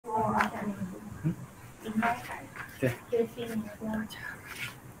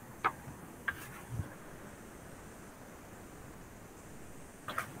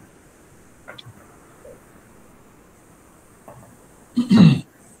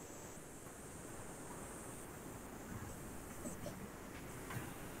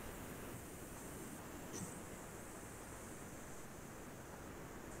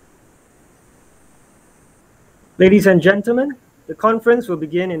Ladies and gentlemen, the conference will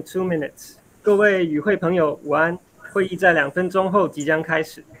begin in 2 minutes. 各位与会朋友，午安。会议在2分钟后即将开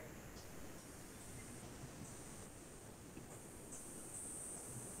始。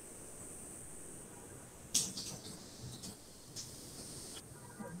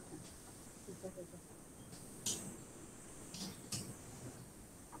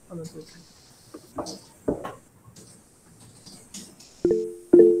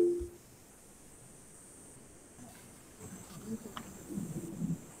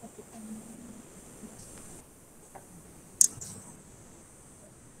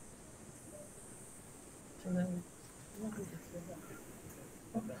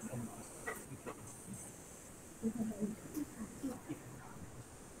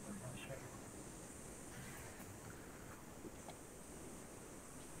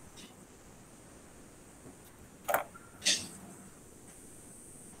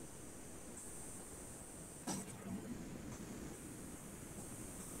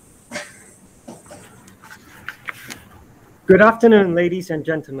Good afternoon, ladies and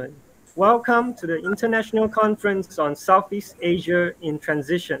gentlemen. Welcome to the International Conference on Southeast Asia in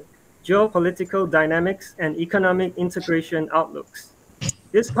Transition, Geopolitical Dynamics and Economic Integration Outlooks.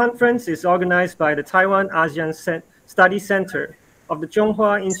 This conference is organized by the Taiwan ASEAN Study Center of the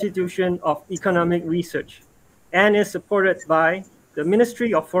Zhonghua Institution of Economic Research and is supported by the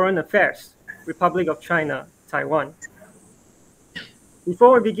Ministry of Foreign Affairs, Republic of China, Taiwan.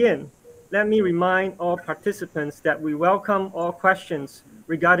 Before we begin, let me remind all participants that we welcome all questions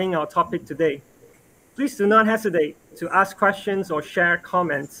regarding our topic today. Please do not hesitate to ask questions or share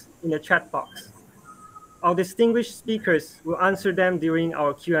comments in the chat box. Our distinguished speakers will answer them during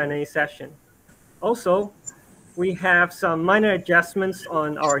our Q&A session. Also, we have some minor adjustments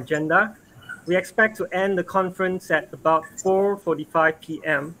on our agenda. We expect to end the conference at about 4:45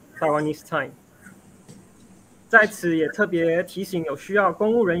 p.m. Taiwanese time. 在此也特别提醒有需要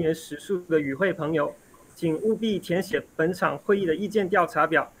公务人员时数的与会朋友，请务必填写本场会议的意见调查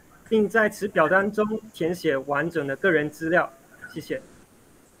表，并在此表单中填写完整的个人资料。谢谢。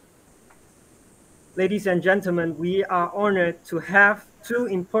Ladies and gentlemen, we are honored to have two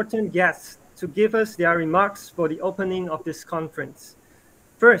important guests to give us their remarks for the opening of this conference.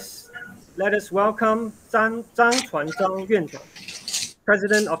 First, let us welcome 张传章院长,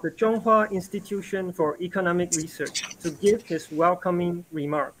 President of the Zhonghua Institution for Economic Research, to give his welcoming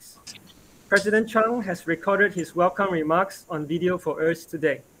remarks. President Chang has recorded his welcome remarks on video for us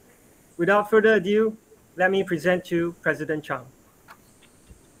today. Without further ado, let me present you President Chang.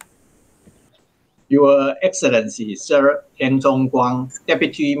 Your Excellency, Sir Tian Zhongguang,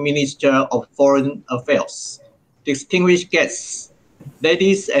 Deputy Minister of Foreign Affairs, distinguished guests,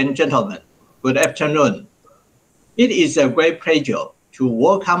 ladies and gentlemen, good afternoon. It is a great pleasure to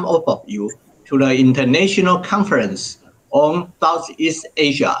welcome all of you to the International Conference on Southeast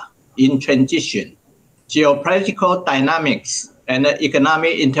Asia in Transition, Geopolitical Dynamics and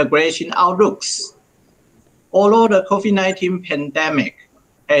Economic Integration Outlooks. Although the COVID-19 pandemic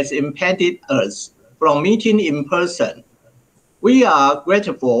has impeded us from meeting in person, we are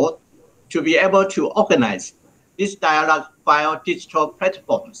grateful to be able to organize this dialogue via digital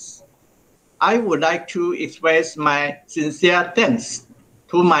platforms. I would like to express my sincere thanks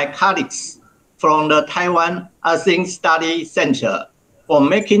to my colleagues from the Taiwan ASEAN Study Center for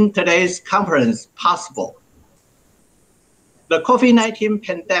making today's conference possible. The COVID-19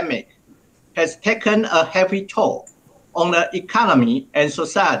 pandemic has taken a heavy toll on the economy and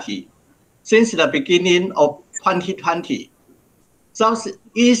society since the beginning of 2020.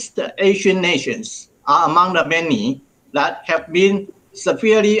 Southeast Asian nations are among the many that have been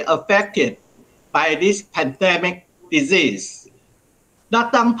severely affected by this pandemic disease.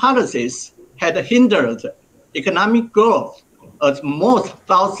 Lockdown policies had hindered economic growth as most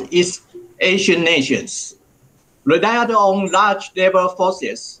Southeast Asian nations relied on large labor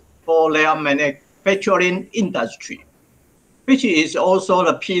forces for their manufacturing industry, which is also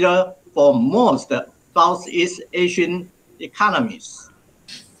the pillar for most Southeast Asian economies.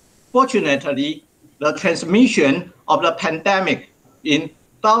 Fortunately, the transmission of the pandemic in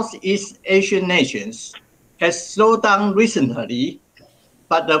Southeast Asian nations has slowed down recently,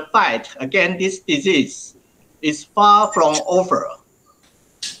 but the fight against this disease is far from over.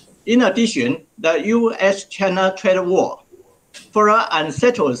 In addition, the US-China trade war further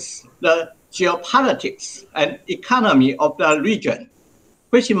unsettles the geopolitics and economy of the region,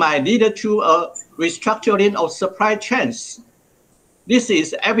 which might lead to a restructuring of supply chains. This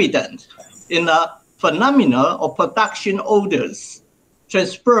is evident in the phenomenon of production orders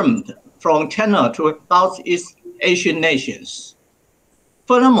transformed from China to Southeast Asian nations.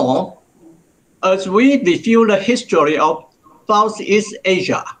 Furthermore, as we review the history of Southeast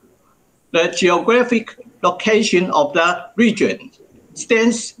Asia, the geographic location of the region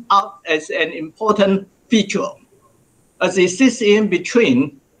stands out as an important feature, as it sits in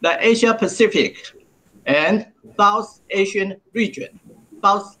between the Asia-Pacific and South Asian region.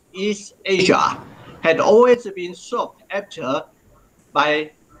 Southeast Asia had always been sought after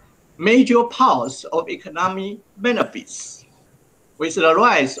by major powers of economic benefits. With the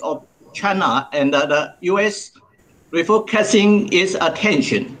rise of China and the US refocusing its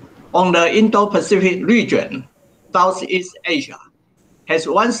attention on the Indo-Pacific region, Southeast Asia has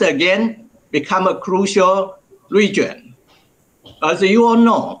once again become a crucial region. As you all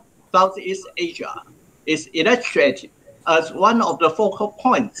know, Southeast Asia is illustrated as one of the focal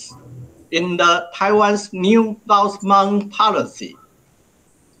points in Taiwan's new Southbound policy.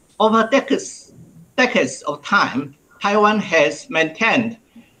 Over decades of time, Taiwan has maintained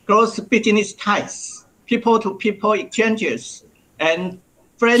close business ties, people-to-people exchanges, and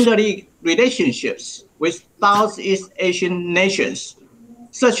friendly relationships with Southeast Asian nations,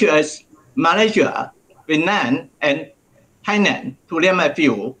 such as Malaysia, Vietnam, and Thailand, to name a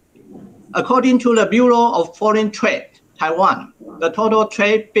few. According to the Bureau of Foreign Trade, Taiwan, the total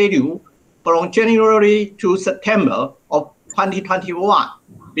trade value from January to September of 2021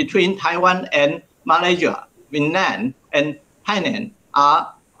 between Taiwan and Malaysia, Vietnam, and Thailand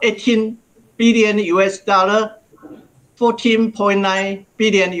are $18 billion, $14.9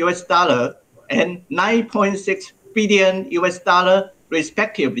 billion, and $9.6 billion,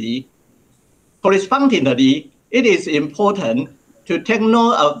 respectively. Correspondingly, it is important to take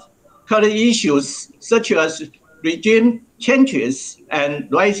note of current issues such as regime changes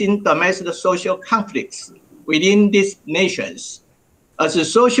and rising domestic social conflicts within these nations, as the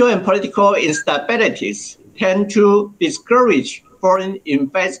social and political instabilities tend to discourage foreign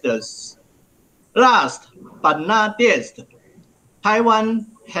investors. Last but not least, Taiwan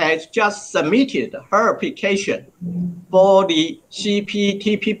has just submitted her application for the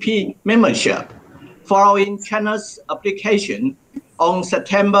CPTPP membership following China's application on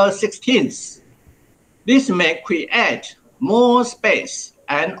September 16th. This may create more space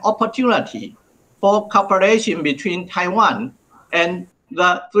and opportunity for cooperation between Taiwan and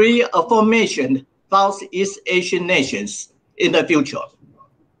the three aforementioned Southeast Asian nations in the future.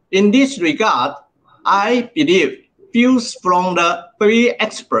 In this regard, I believe views from the three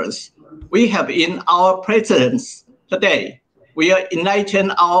experts we have in our presence today will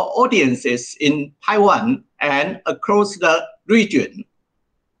enlighten our audiences in Taiwan and across the region.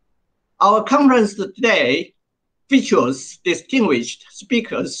 Our conference today features distinguished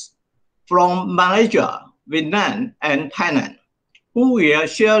speakers from Malaysia, Vietnam, and Thailand, who will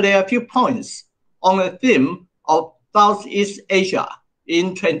share their viewpoints on the theme of Southeast Asia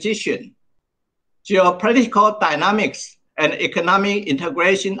in transition, geopolitical dynamics, and economic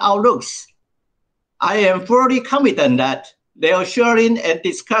integration outlooks. I am fully confident that their sharing and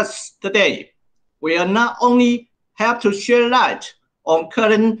discuss today will not only help to shed light on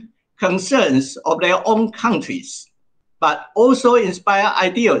current concerns of their own countries, but also inspire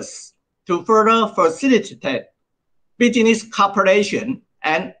ideas to further facilitate business cooperation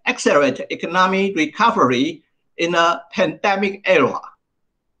and accelerate economic recovery in a pandemic era.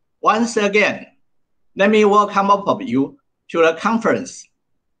 Once again, let me welcome all of you to the conference.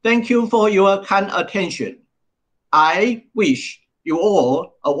 Thank you for your kind attention. I wish you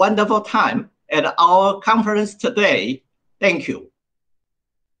all a wonderful time at our conference today. Thank you.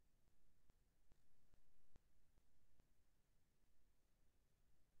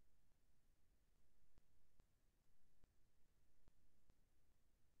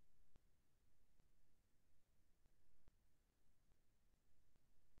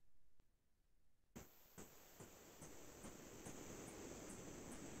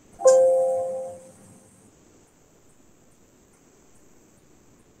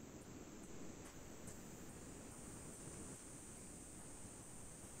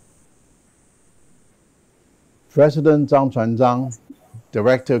 President Zhang Chuanzang,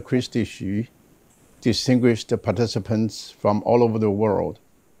 Director Christy Xu, distinguished participants from all over the world,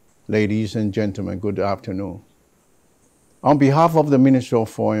 ladies and gentlemen, good afternoon. On behalf of the Ministry of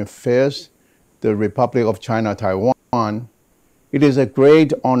Foreign Affairs, the Republic of China, Taiwan, it is a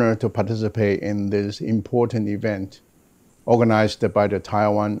great honor to participate in this important event organized by the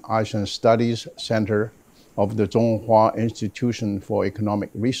Taiwan Asian Studies Center of the Zhonghua Institution for Economic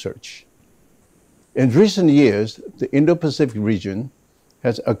Research. In recent years, the Indo-Pacific region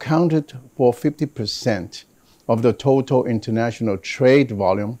has accounted for 50% of the total international trade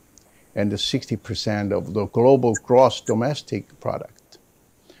volume and 60% of the global gross domestic product.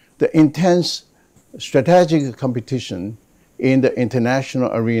 The intense strategic competition in the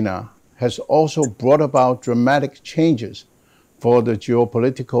international arena has also brought about dramatic changes for the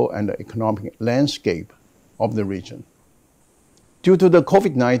geopolitical and economic landscape of the region. Due to the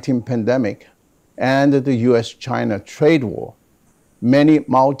COVID-19 pandemic and the US-China trade war, many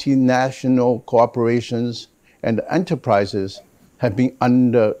multinational corporations and enterprises have been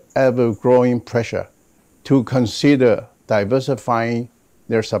under ever-growing pressure to consider diversifying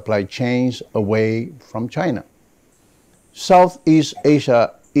their supply chains away from China. Southeast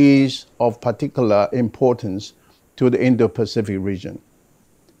Asia is of particular importance to the Indo-Pacific region.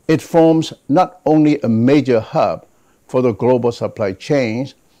 It forms not only a major hub for the global supply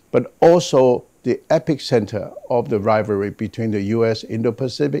chains, but also the epicenter of the rivalry between the U.S.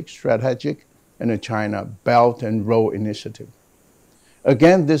 Indo-Pacific Strategic and the China Belt and Road Initiative.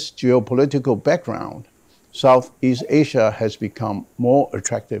 Against this geopolitical background, Southeast Asia has become more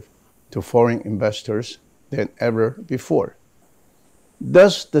attractive to foreign investors than ever before.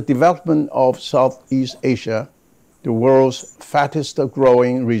 Thus, the development of Southeast Asia, the world's fastest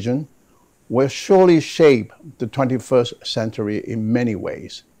growing region, will surely shape the 21st century in many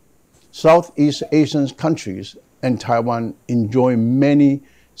ways. Southeast Asian countries and Taiwan enjoy many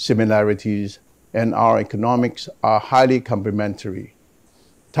similarities, and our economics are highly complementary.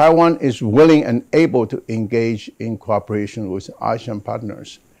 Taiwan is willing and able to engage in cooperation with ASEAN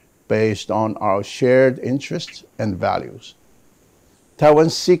partners based on our shared interests and values. Taiwan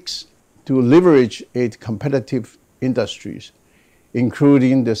seeks to leverage its competitive industries,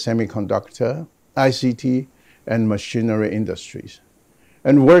 including the semiconductor, ICT, and machinery industries,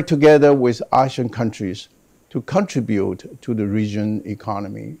 and work together with ASEAN countries to contribute to the region's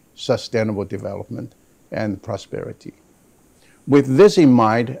economy, sustainable development, and prosperity. With this in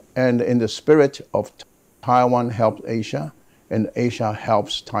mind, and in the spirit of Taiwan helps Asia, and Asia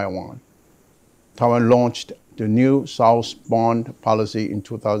helps Taiwan, Taiwan launched the new southbound policy in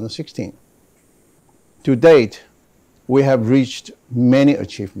 2016. To date, we have reached many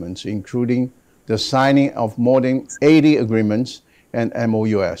achievements, including the signing of more than 80 agreements and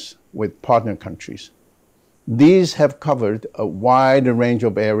MOUs with partner countries. These have covered a wide range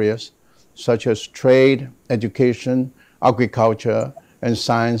of areas such as trade, education, agriculture, and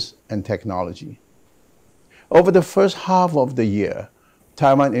science and technology. Over the first half of the year,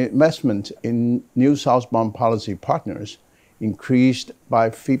 Taiwan investment in new southbound policy partners increased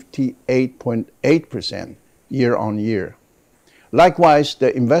by 58.8% year on year. Likewise,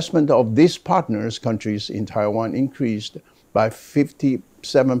 the investment of these partners countries in Taiwan increased by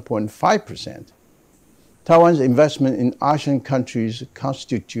 57.5%. Taiwan's investment in ASEAN countries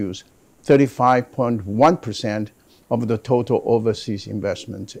constitutes 35.1% of the total overseas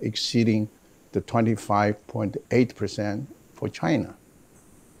investment, exceeding the 25.8% for China.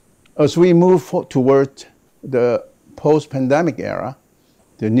 As we move toward the post-pandemic era,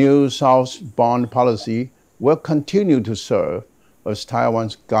 the new southbound policy will continue to serve as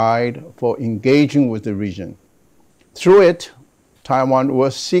Taiwan's guide for engaging with the region. Through it, Taiwan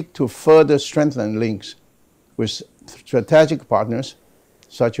will seek to further strengthen links with strategic partners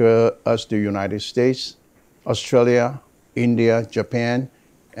such as the United States, Australia, India, Japan,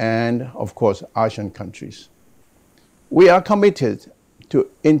 and of course, ASEAN countries. We are committed to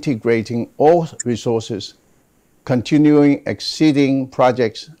integrating all resources, continuing exceeding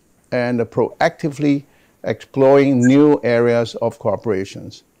projects, and proactively exploring new areas of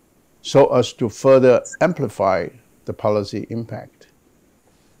cooperations so as to further amplify the policy impact.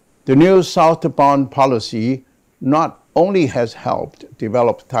 The new southbound policy not only has helped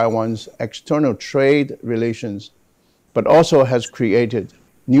develop Taiwan's external trade relations, but also has created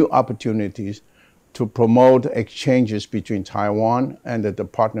new opportunities to promote exchanges between Taiwan and the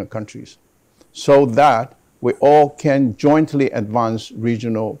partner countries, so that we all can jointly advance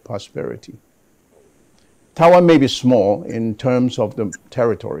regional prosperity. Taiwan may be small in terms of the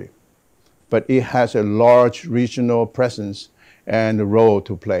territory, but it has a large regional presence and a role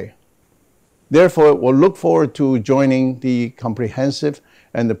to play. Therefore, we'll look forward to joining the comprehensive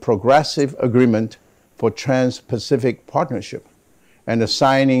and the progressive agreement for Trans-Pacific Partnership and the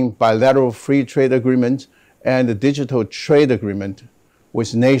signing bilateral free trade agreements and the digital trade agreement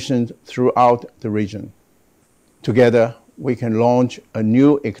with nations throughout the region. Together, we can launch a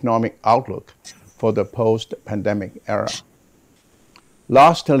new economic outlook for the post-pandemic era.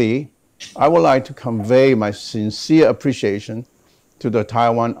 Lastly, I would like to convey my sincere appreciation to the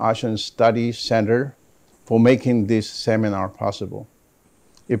Taiwan ASEAN Studies Center for making this seminar possible.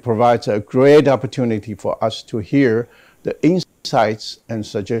 It provides a great opportunity for us to hear the insights and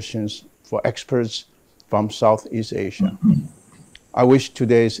suggestions for experts from Southeast Asia. I wish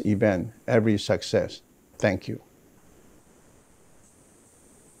today's event every success. Thank you.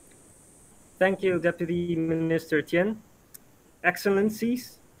 Thank you, Deputy Minister Tien.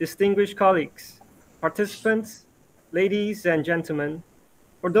 Excellencies, distinguished colleagues, participants, ladies and gentlemen,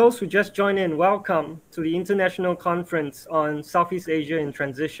 for those who just joined in, welcome to the International Conference on Southeast Asia in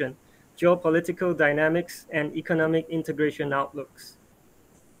Transition, Geopolitical Dynamics and Economic Integration Outlooks.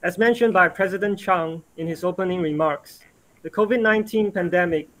 As mentioned by President Chang in his opening remarks, the COVID-19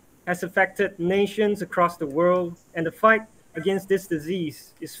 pandemic has affected nations across the world, and the fight against this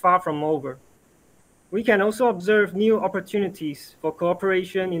disease is far from over. We can also observe new opportunities for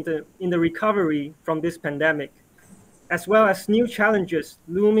cooperation in the recovery from this pandemic, as well as new challenges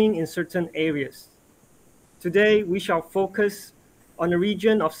looming in certain areas. Today, we shall focus on the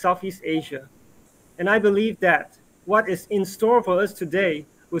region of Southeast Asia, and I believe that what is in store for us today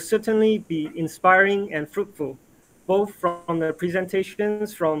will certainly be inspiring and fruitful, both from the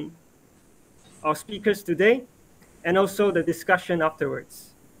presentations from our speakers today and also the discussion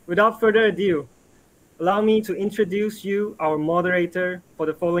afterwards. Without further ado, allow me to introduce you our moderator for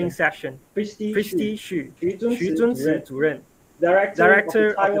the following session, Christy Xu, Xu Zunzi Zuren,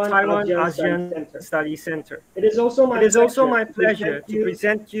 Director of the Taiwan ASEAN Studies Center. It is also my pleasure to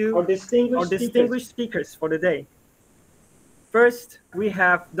present you our distinguished speakers for the day. First, we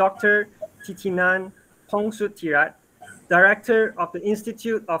have Dr. Thitinan Phongsuthirath, Director of the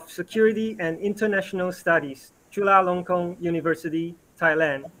Institute of Security and International Studies, Chulalongkorn University,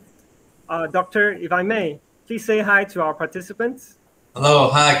 Thailand. Doctor, if I may, please say hi to our participants. Hello,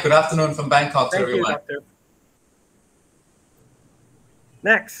 hi, good afternoon from Bangkok to everyone. Thank you, Doctor.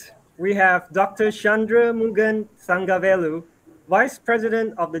 Next, we have Dr. Chandra Mugan Sangavelu, Vice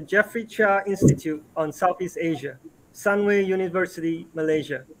President of the Jeffrey Chia Institute on Southeast Asia, Sunway University,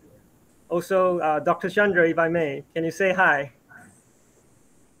 Malaysia. Also, Dr. Chandra, if I may, can you say hi?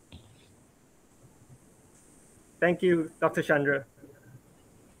 Thank you, Dr. Chandra.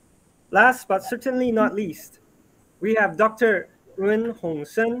 Last but certainly not least, we have Dr. Nguyen Hong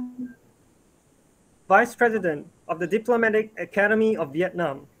Sen, Vice President of the Diplomatic Academy of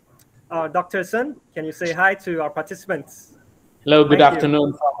Vietnam. Dr. Sen, can you say hi to our participants? Hello, good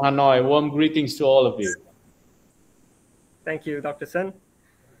afternoon from Hanoi. Warm greetings to all of you. Thank you, Dr. Sen.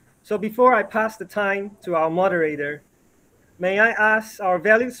 So before I pass the time to our moderator, may I ask our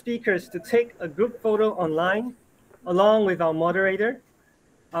valued speakers to take a group photo online along with our moderator?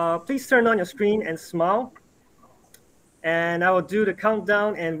 Please turn on your screen and smile. And I will do the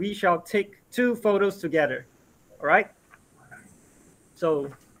countdown and we shall take 2 photos together. All right? So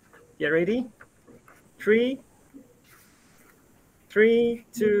get ready. 3,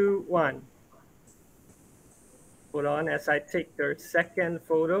 2, 1. Hold on as I take the second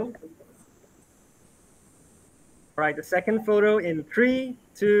photo. All right, the second photo in 3,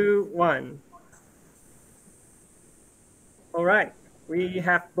 2, 1. All right, we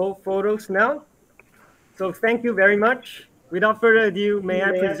have both photos now. So thank you very much. Without further ado, may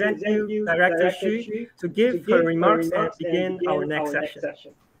I present you Director Xu to give her remarks and begin our next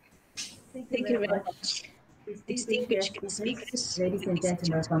session. Thank you very much. Distinguished speakers, ladies and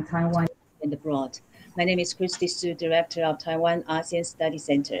gentlemen from Taiwan and abroad. My name is Christy Xu, Director of Taiwan ASEAN Studies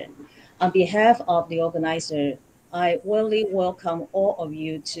Center. On behalf of the organizer, I warmly welcome all of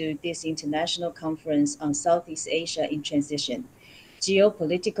you to this international conference on Southeast Asia in Transition,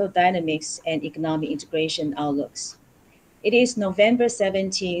 Geopolitical Dynamics and Economic Integration Outlooks. It is November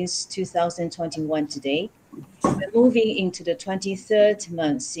 17th, 2021 today. We're moving into the 23rd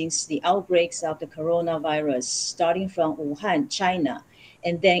month since the outbreaks of the coronavirus, starting from Wuhan, China,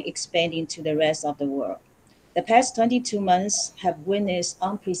 and then expanding to the rest of the world. The past 22 months have witnessed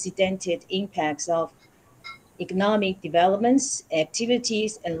unprecedented impacts of economic developments,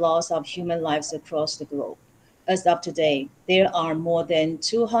 activities, and loss of human lives across the globe. As of today, there are more than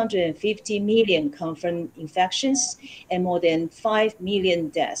 250 million confirmed infections and more than 5 million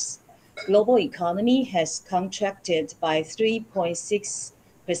deaths. Global economy has contracted by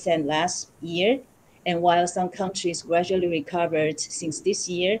 3.6% last year, and while some countries gradually recovered since this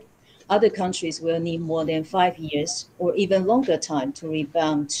year, other countries will need more than 5 years or even longer time to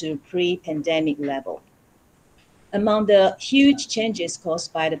rebound to pre-pandemic level. Among the huge changes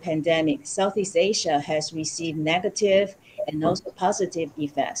caused by the pandemic, Southeast Asia has received negative and also positive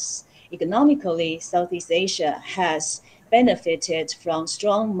effects. Economically, Southeast Asia has benefited from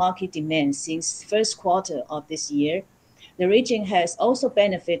strong market demand since first quarter of this year. The region has also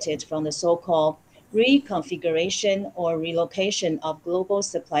benefited from the so-called reconfiguration or relocation of global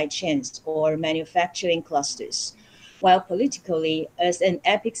supply chains or manufacturing clusters. While politically, as an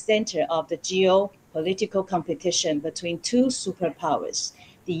epicenter of the geopolitical competition between two superpowers,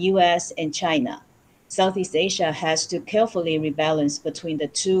 the US and China, Southeast Asia has to carefully rebalance between the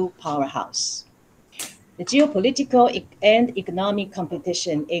two powerhouses. The geopolitical and economic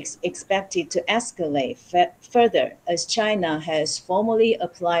competition is expected to escalate further as China has formally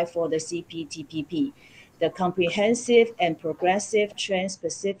applied for the CPTPP, the Comprehensive and Progressive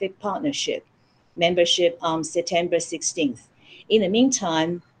Trans-Pacific Partnership, membership on September 16th. In the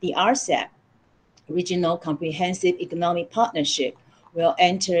meantime, the RCEP, Regional Comprehensive Economic Partnership, will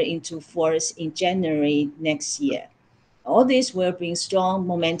enter into force in January next year. All this will bring strong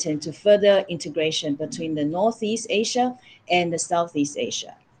momentum to further integration between the Northeast Asia and the Southeast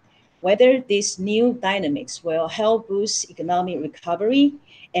Asia. Whether these new dynamics will help boost economic recovery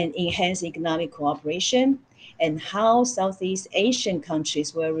and enhance economic cooperation, and how Southeast Asian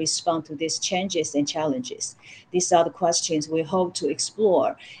countries will respond to these changes and challenges. These are the questions we hope to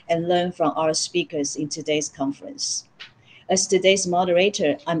explore and learn from our speakers in today's conference. As today's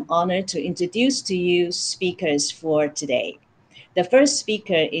moderator, I'm honored to introduce to you speakers for today. The first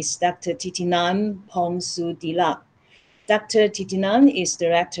speaker is Dr. Thitinan Pongsudhirak. Dr. Thitinan is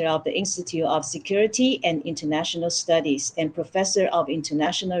director of the Institute of Security and International Studies and professor of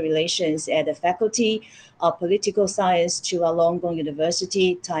international relations at the Faculty of Political Science, Chulalongkorn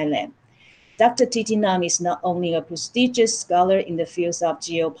University, Thailand. Dr. Thitinan is not only a prestigious scholar in the fields of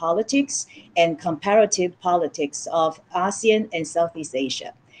geopolitics and comparative politics of ASEAN and Southeast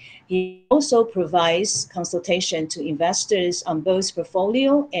Asia. He also provides consultation to investors on both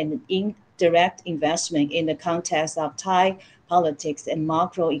portfolio and indirect investment in the context of Thai politics and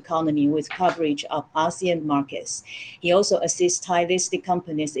macroeconomy with coverage of ASEAN markets. He also assists Thai-listed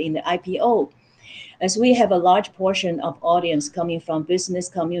companies in the IPO. As we have a large portion of audience coming from business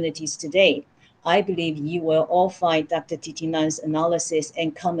communities today, I believe you will all find Dr. Thitinan's analysis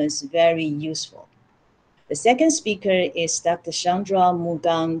and comments very useful. The second speaker is Dr. Chandra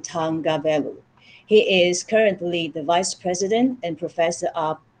Mugang Thangavelu. He is currently the Vice President and Professor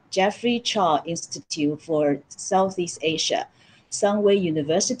of Jeffrey Cha Institute for Southeast Asia, Sunway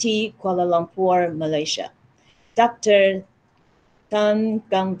University, Kuala Lumpur, Malaysia. Dr.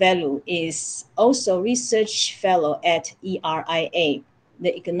 Thangavelu is also Research Fellow at ERIA,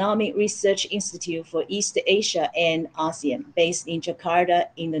 the Economic Research Institute for East Asia and ASEAN, based in Jakarta,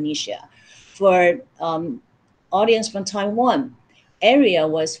 Indonesia. For audience from Taiwan, AREA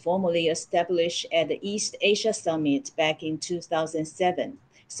was formally established at the East Asia Summit back in 2007,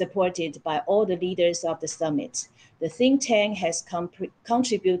 supported by all the leaders of the summit. The think tank has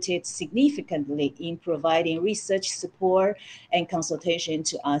contributed significantly in providing research support and consultation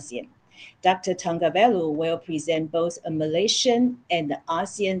to ASEAN. Dr. Thangavelu will present both a Malaysian and the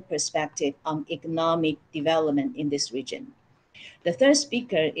ASEAN perspective on economic development in this region. The third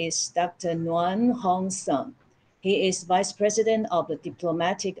speaker is Dr. Nguyen Hong Son. He is Vice President of the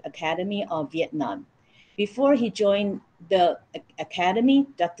Diplomatic Academy of Vietnam. Before he joined the Academy,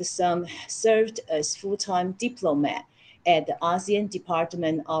 Dr. Son served as full-time diplomat at the ASEAN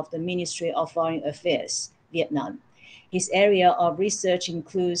Department of the Ministry of Foreign Affairs, Vietnam. His area of research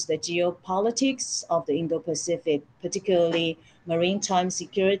includes the geopolitics of the Indo-Pacific, particularly maritime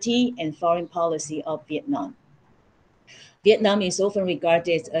security and foreign policy of Vietnam. Vietnam is often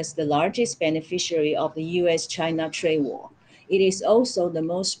regarded as the largest beneficiary of the US-China trade war. It is also the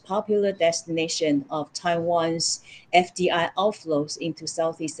most popular destination of Taiwan's FDI outflows into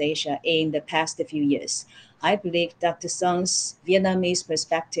Southeast Asia in the past few years. I believe Dr. Son's Vietnamese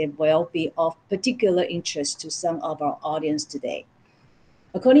perspective will be of particular interest to some of our audience today.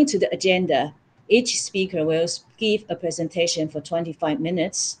 According to the agenda, each speaker will give a presentation for 25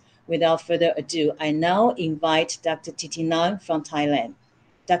 minutes. Without further ado, I now invite Dr. Thitinan from Thailand.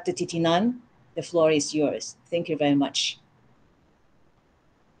 Dr. Thitinan, the floor is yours. Thank you very much.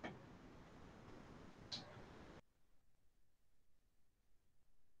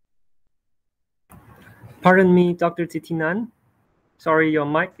 Pardon me, Dr. Thitinan. Sorry, your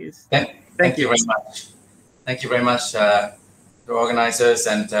mic is... Thank you very much. Thank you very much, the organizers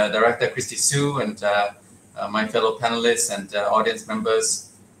and Director Christy Su and my fellow panelists and audience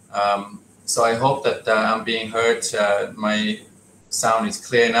members. So I hope that I'm being heard. My sound is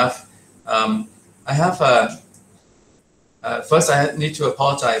clear enough. I have first I need to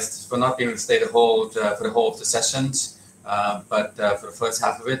apologize for not being able to stay for the whole of the sessions, but for the first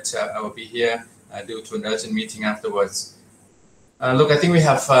half of it, I will be here due to an urgent meeting afterwards. Look, I think we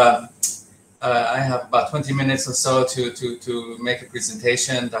have, I have about 20 minutes or so to make a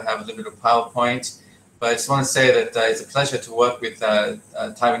presentation. I have a little bit of PowerPoint, but I just want to say that it's a pleasure to work with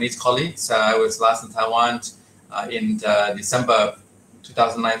Taiwanese colleagues. I was last in Taiwan in December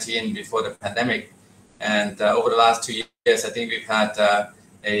 2019 before the pandemic. And over the last 2 years, I think we've had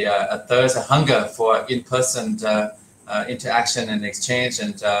a thirst, a hunger for in-person interaction and exchange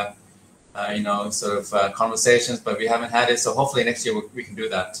and you know, sort of conversations, but we haven't had it. So hopefully next year we can do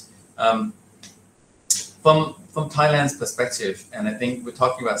that. From Thailand's perspective, and I think we're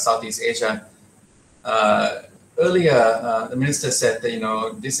talking about Southeast Asia. Earlier, the minister said that, you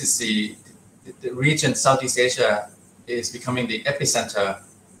know, this is the region, Southeast Asia, is becoming the epicenter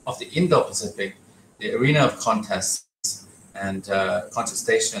of the Indo-Pacific, the arena of contests and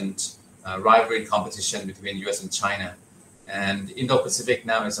contestation, rivalry, competition between US and China. And Indo-Pacific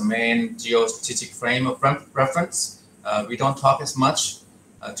now is a main geostrategic frame of reference. We don't talk as much,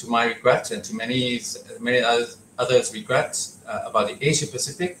 to my regret, and to many others' regret, about the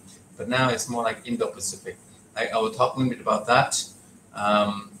Asia-Pacific, but now it's more like Indo-Pacific. I will talk a little bit about that.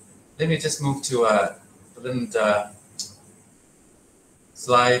 Let me just move to a little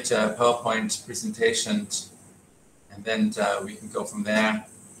slide PowerPoint presentation, and then we can go from there.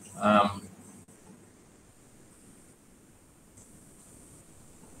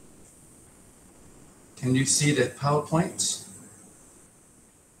 Can you see the PowerPoint?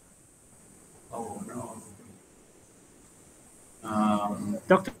 Oh no.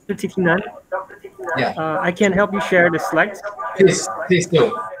 Dr. Titinan, Yeah. I can help you share the slides. Please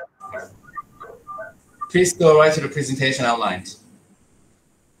do. Please go right to the presentation outlined.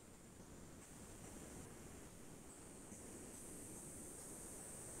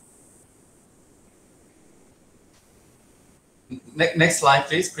 Next slide,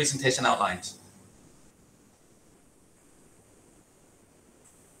 please. Presentation outlined.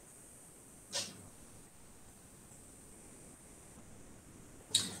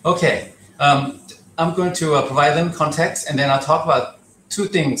 Okay, I'm going to provide them context, and then I'll talk about two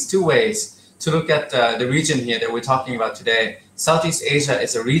ways to look at the region here that we're talking about today. Southeast Asia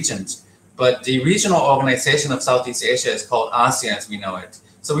is a region, but the regional organization of Southeast Asia is called ASEAN as we know it.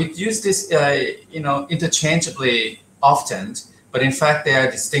 So we use this, you know, interchangeably often, but in fact they are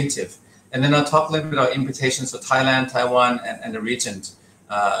distinctive. And then I'll talk a little bit about implications for Thailand, Taiwan, and the region.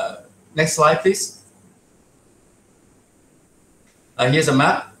 Next slide, please. Here's a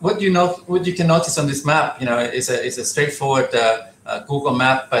map. What you can notice on this map, you know, is a straightforward Google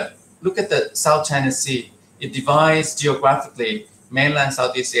map. But look at the South China Sea. It divides geographically mainland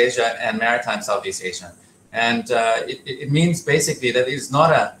Southeast Asia and maritime Southeast Asia, and it means basically that it's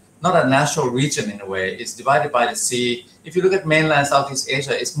not a natural region in a way. It's divided by the sea. If you look at mainland Southeast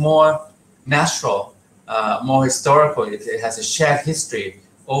Asia, it's more natural, more historical. It has a shared history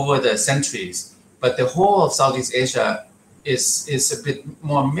over the centuries. But the whole of Southeast Asia is a bit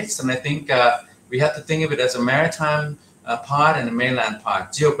more mixed, and I think we have to think of it as a maritime part and a mainland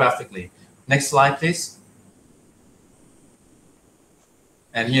part geographically. Next slide, please.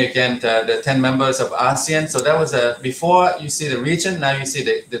 And here again, the 10 members of ASEAN. So that was before you see the region, now you see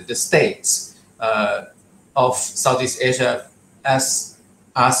the states of Southeast Asia as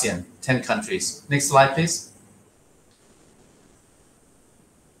ASEAN, 10 countries. Next slide, please.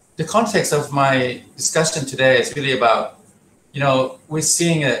 The context of my discussion today is really about, you know, we're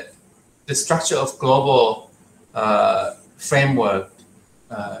seeing the structure of global framework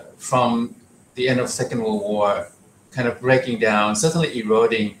from the end of Second World War kind of breaking down, certainly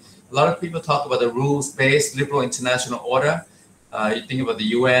eroding. A lot of people talk about the rules-based liberal international order. You think about the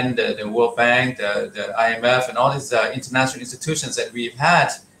UN, the World Bank, the IMF, and all these international institutions that we've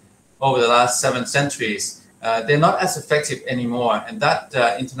had over the last 7 centuries. They're not as effective anymore, and that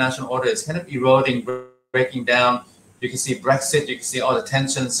international order is kind of eroding, breaking down. You can see Brexit, you can see all the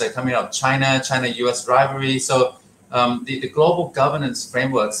tensions coming out of China-US rivalry. So the global governance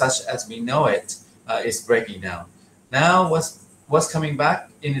framework, such as we know it, is breaking down. Now, what's coming back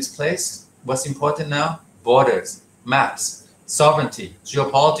in its place? What's important now? Borders, maps, sovereignty,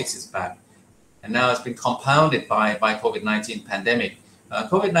 geopolitics is back. And now it's been compounded by COVID-19 pandemic.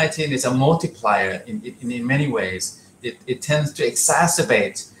 COVID-19 is a multiplier in many ways. It tends to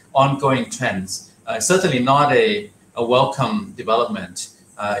exacerbate ongoing trends. Certainly not a welcome development.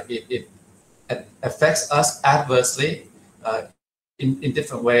 It affects us adversely in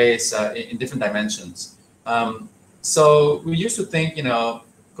different ways, in different dimensions. So we used to think, you know,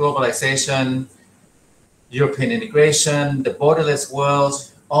 globalization, European integration, the borderless world,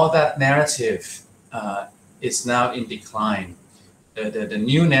 all that narrative is now in decline. the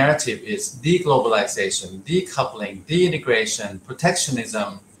new narrative is deglobalization, decoupling, de-integration,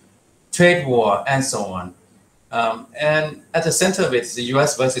 protectionism, trade war, and so on. And at the center of it is the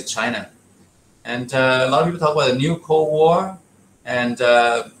US versus China. And a lot of people talk about the new Cold War, and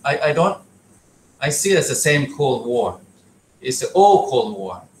I see it as the same Cold War. It's the old Cold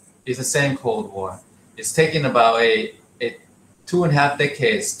War. It's the same Cold War. It's taken about a 2.5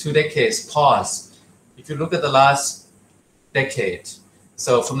 decades, 2 decades pause. If you look at the last decade,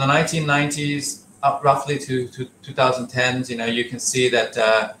 so from the 1990s up roughly to 2010s, you can see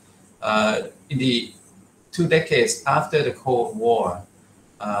that in the 2 decades after the Cold War,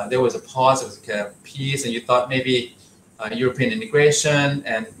 there was a pause, there was a peace, and you thought maybe European integration,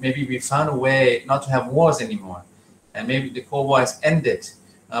 and maybe we found a way not to have wars anymore, and maybe the Cold War has ended.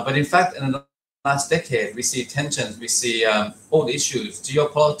 But in fact, in the last decade, we see tensions, we see old issues,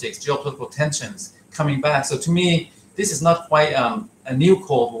 geopolitical tensions coming back. So to me, this is not quite a new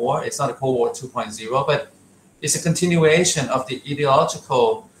Cold War. It's not a Cold War 2.0, but it's a continuation of the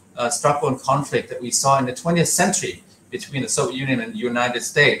ideological struggle and conflict that we saw in the 20th century between the Soviet Union and the United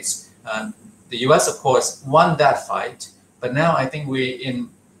States. The US, of course, won that fight, but now I think we're in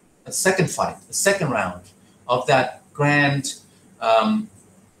a second fight, a second round of that grand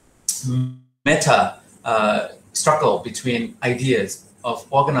meta struggle between ideas of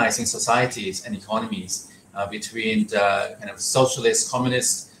organizing societies and economies, between the kind of socialist,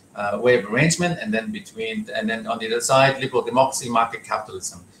 communist way of arrangement, and then on the other side, liberal democracy, market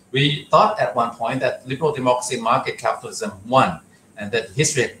capitalism. We thought at one point that liberal democracy, market capitalism won, and that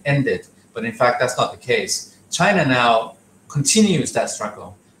history had ended. But in fact, that's not the case. China now continues that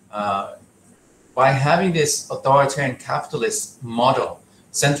struggle by having this authoritarian capitalist model,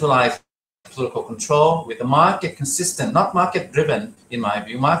 centralized political control with the market consistent, not market driven, in my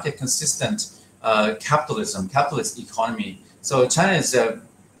view, market consistent capitalism, capitalist economy. So China is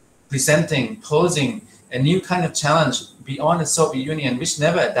posing a new kind of challenge beyond the Soviet Union, which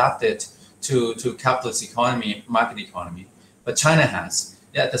never adapted to capitalist economy, market economy. But China has.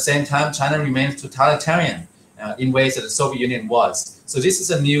 At the same time, China remains totalitarian in ways that the Soviet Union was. So this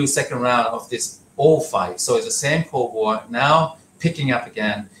is a new second round of this old fight. So it's the same Cold War now picking up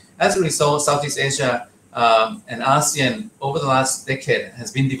again. As a result, Southeast Asia and ASEAN over the last decade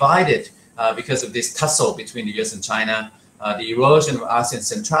has been divided because of this tussle between the US and China, the erosion of ASEAN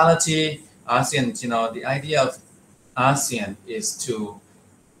centrality. ASEAN, the idea of ASEAN is to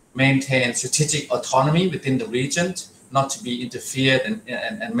maintain strategic autonomy within the region, not to be interfered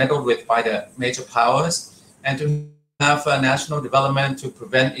and meddled with by the major powers, and to have national development to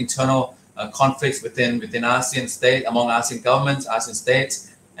prevent internal conflicts within ASEAN state, among ASEAN governments, ASEAN states,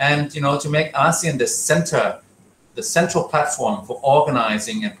 and to make ASEAN the central platform for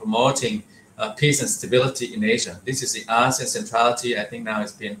organizing and promoting peace and stability in Asia. This is the ASEAN centrality. I think now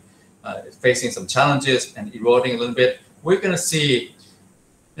it's been facing some challenges and eroding a little bit. We're going to see,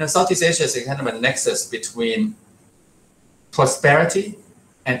 Southeast Asia is a kind of a nexus between prosperity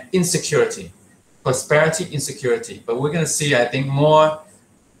and insecurity. Prosperity, insecurity. But we're going to see, I think, more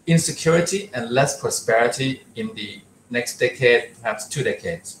insecurity and less prosperity in the next decade, perhaps 2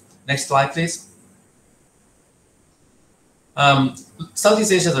 decades. Next slide, please.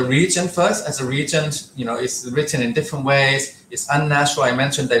 Southeast Asia as a region first. As a region, it's written in different ways. It's unnatural. I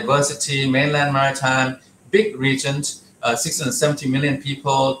mentioned diversity, mainland maritime, big region, 670 million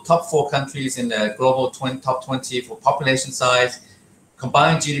people, top 4 countries in the global top 20 for population size,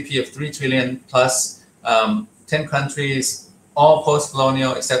 combined GDP of 3 trillion plus, 10 countries, all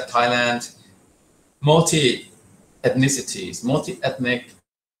post-colonial except Thailand, multi-ethnicities, multi-ethnic,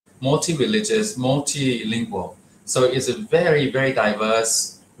 multi-religious, multilingual. So it's a very, very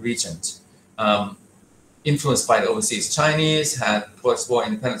diverse region, influenced by the overseas Chinese, had post-war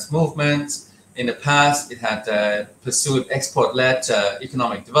independence movements. In the past, it had pursued export-led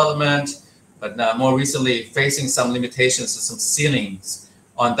economic development, but now more recently facing some limitations and some ceilings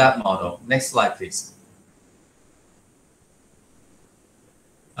on that model. Next slide, please.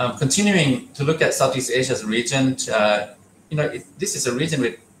 Continuing to look at Southeast Asia as a region, this is a region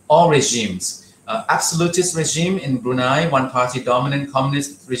with all regimes. Absolutist regime in Brunei, one-party dominant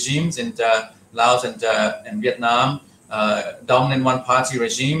communist regimes in Laos and Vietnam, dominant one-party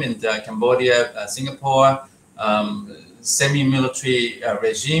regime in Cambodia, Singapore, semi-military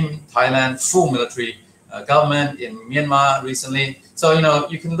regime, Thailand, full military government in Myanmar recently. So,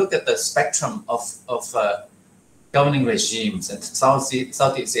 you can look at the spectrum of governing regimes, and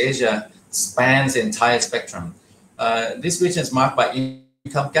Southeast Asia spans the entire spectrum. This region is marked by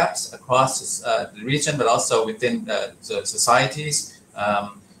income gaps across the region, but also within the societies.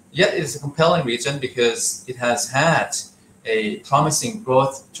 Yet it is a compelling region because it has had a promising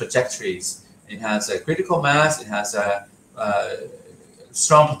growth trajectories. It has a critical mass. It has a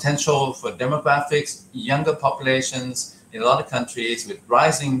strong potential for demographics, younger populations in a lot of countries with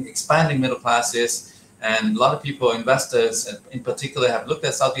rising, expanding middle classes. And a lot of people, investors in particular, have looked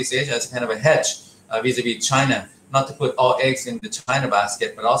at Southeast Asia as kind of a hedge vis-a-vis China, not to put all eggs in the China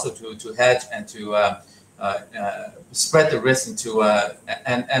basket, but also to hedge and to spread the risk into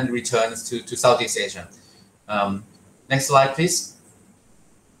and returns to Southeast Asia. Next slide, please.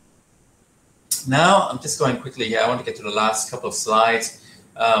 Now, I'm just going quickly here. I want to get to the last couple of slides.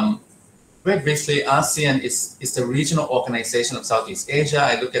 Very briefly, ASEAN is the regional organization of Southeast Asia.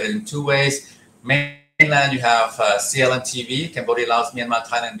 I look at it in two ways. Mainland, you have CLMTV, Cambodia, Laos, Myanmar,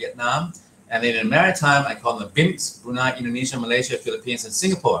 Thailand, Vietnam. And then in maritime, I call them the BIMS, Brunei, Indonesia, Malaysia, Philippines, and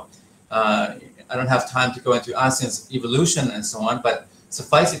Singapore. I don't have time to go into ASEAN's evolution and so on, but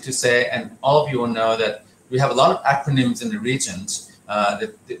suffice it to say, and all of you will know that we have a lot of acronyms in the regions.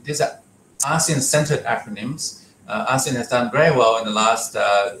 These are ASEAN-centered acronyms. ASEAN has done very well in the last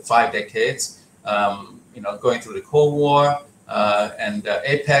 5 decades, going through the Cold War and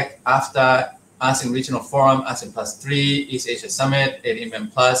APEC, AFTA, ASEAN Regional Forum, ASEAN +3, East Asia Summit,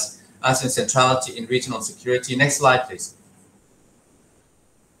 ADMM+, ASEAN Centrality in Regional Security. Next slide, please.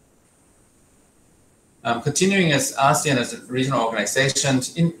 Continuing as ASEAN as a regional organization,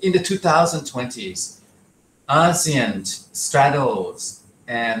 in the 2020s, ASEAN straddles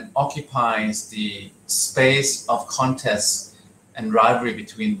and occupies the space of contest and rivalry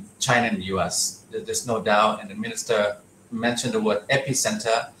between China and the US. There's no doubt, and the minister mentioned the word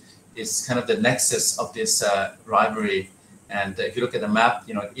epicenter is kind of the nexus of this rivalry. And if you look at the map,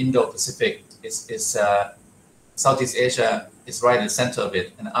 Indo-Pacific is Southeast Asia is right in the center of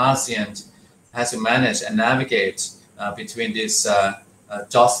it, and ASEAN has to manage and navigate between this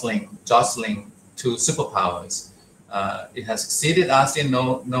jostling two superpowers. It has succeeded, ASEAN,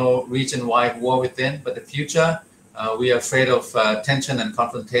 no region-wide war within, but the future, we are afraid of tension and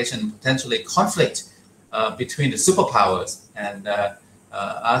confrontation, potentially conflict between the superpowers. And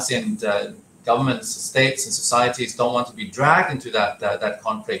ASEAN governments, states, and societies don't want to be dragged into that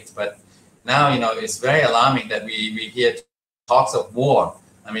conflict. But now, it's very alarming that we hear talks of war.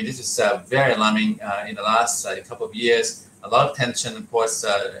 I mean, this is very alarming in the last couple of years. A lot of tension, of course,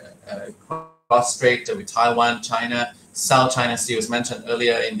 cross-strait with Taiwan, China, South China Sea was mentioned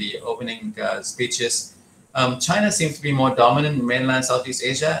earlier in the opening speeches. China seems to be more dominant in mainland Southeast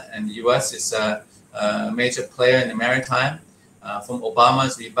Asia, and the US is a major player in the maritime. From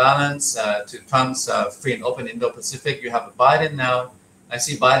Obama's rebalance to Trump's free and open Indo-Pacific, you have Biden now. I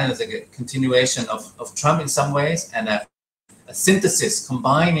see Biden as a continuation of Trump in some ways, and a synthesis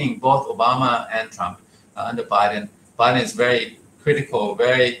combining both Obama and Trump under Biden. Biden is very critical,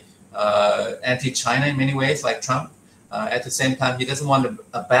 very anti-China in many ways, like Trump. At the same time, he doesn't want to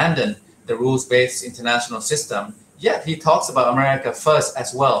abandon the rules-based international system, yet he talks about America first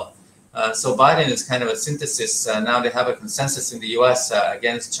as well. So Biden is kind of a synthesis. Now they have a consensus in the US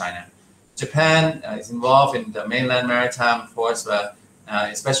against China. Japan is involved in the mainland maritime, of course,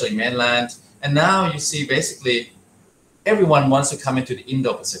 especially mainland. And now you see basically everyone wants to come into the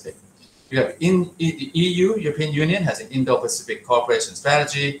Indo-Pacific. You have the EU, European Union, has an Indo-Pacific cooperation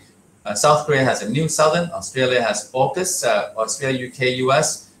strategy. South Korea has a new Southern. Australia has AUKUS, Australia, UK,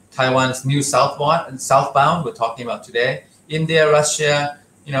 US. Taiwan's new southbound, we're talking about today. India, Russia,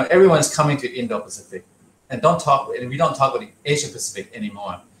 everyone's coming to Indo-Pacific. And we don't talk about the Asia-Pacific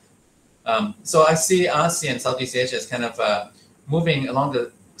anymore. So I see ASEAN, Southeast Asia, as kind of moving along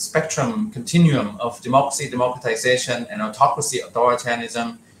the spectrum continuum of democracy, democratization, and autocracy,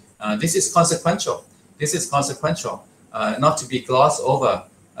 authoritarianism. This is consequential. Not to be glossed over.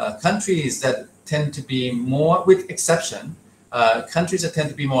 Countries that tend to be more, with exception, countries that tend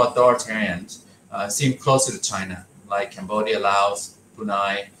to be more authoritarian seem closer to China, like Cambodia, Laos,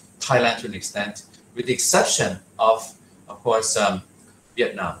 Brunei, Thailand to an extent, with the exception of course,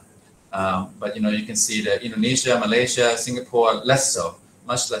 Vietnam. But you can see that Indonesia, Malaysia, Singapore, less so,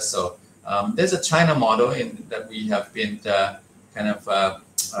 much less so. There's a China model that we have been kind of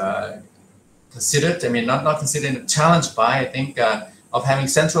considered. I mean, not considered, challenged by, I think, of having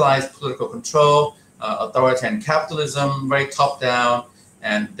centralized political control, authoritarian capitalism, very top-down,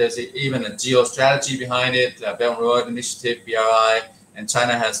 and there's even a geostrategy behind it, Belt and Road Initiative, BRI, and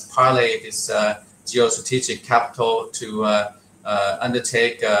China has parlayed its geostrategic capital to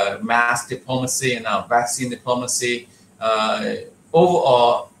undertake mass diplomacy and now vaccine diplomacy.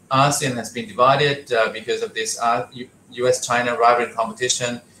 Overall, ASEAN has been divided because of this US-China rivalry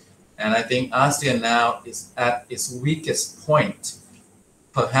competition, and I think ASEAN now is at its weakest point,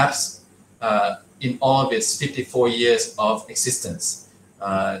 perhaps in all of its 54 years of existence.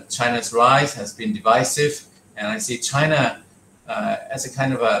 China's rise has been divisive, and I see China as a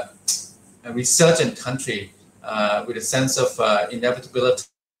kind of a resurgent country with a sense of inevitability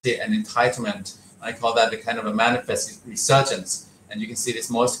and entitlement. I call that a kind of a manifest resurgence. And you can see this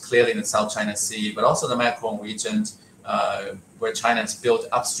most clearly in the South China Sea, but also the Mekong region, where China has built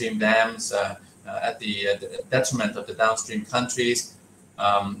upstream dams at the detriment of the downstream countries.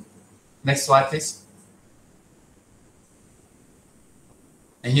 Next slide, please.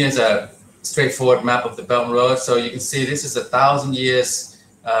 And here's a straightforward map of the Belt and Road. So you can see this is 1,000 years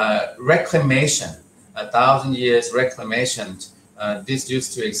reclamation, 1,000 years reclamation. This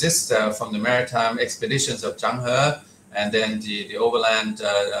used to exist from the maritime expeditions of Zhang He, and then the overland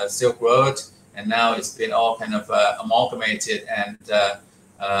Silk Road, and now it's been all kind of amalgamated and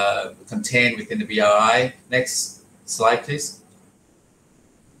contained within the BRI. Next slide, please.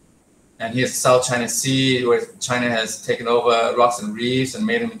 And here's the South China Sea, where China has taken over rocks and reefs and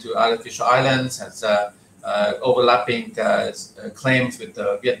made them into artificial islands, has overlapping claims with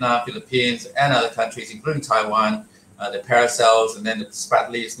Vietnam, Philippines, and other countries, including Taiwan, the paracels, and then the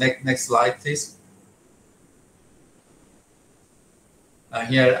spratlys. Next slide, please.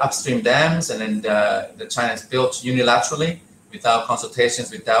 Here are upstream dams, and then the China has built unilaterally without consultations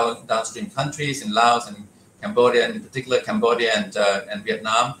with downstream countries in Laos and Cambodia, and in particular Cambodia and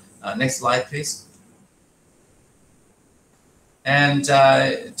Vietnam. Next slide, please. And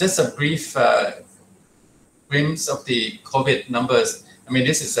just a brief glimpse of the COVID numbers. I mean,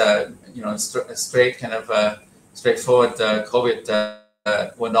 this is a straight kind of straightforward COVID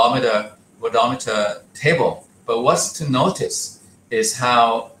worldometer table. But what's to notice is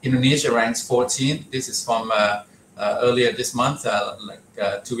how Indonesia ranks 14. This is from earlier this month,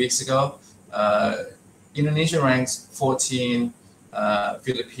 2 weeks ago. Indonesia ranks 14,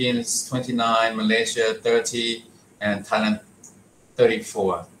 Philippines 29, Malaysia 30, and Thailand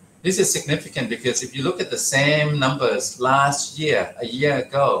 34. This is significant because if you look at the same numbers last year, a year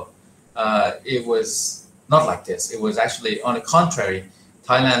ago, it was not like this. It was actually on the contrary.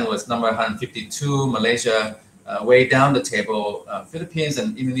 Thailand was number 152, Malaysia way down the table, Philippines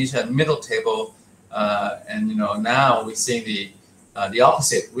and Indonesia middle table, and now we're seeing the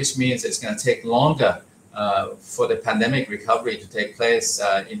opposite, which means it's going to take longer for the pandemic recovery to take place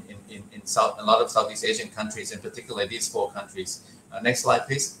in a lot of Southeast Asian countries, in particular these 4 countries. Next slide,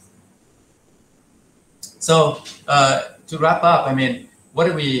 please. So to wrap up, I mean, what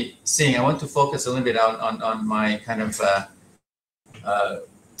are we seeing? I want to focus a little bit on my kind of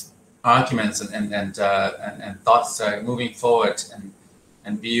arguments and thoughts moving forward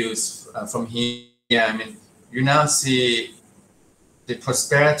and views from here. I mean, you now see the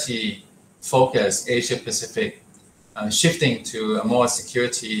prosperity focus Asia Pacific shifting to a more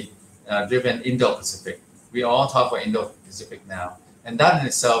security driven Indo-Pacific. We all talk about Indo-Pacific now, and that in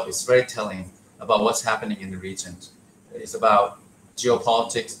itself is very telling about what's happening in the region. It's about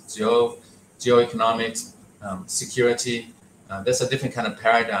geopolitics, geoeconomics, security. There's a different kind of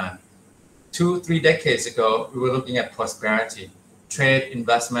paradigm. 2-3 decades ago, we were looking at prosperity, trade,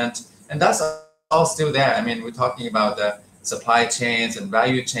 investment, and that's all still there. I mean, we're talking about the supply chains and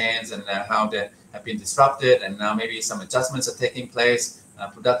value chains and how they have been disrupted, and now maybe some adjustments are taking place,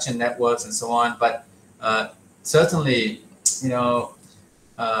 production networks and so on. But certainly,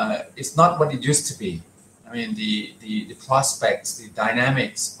 it's not what it used to be. I mean, the prospects, the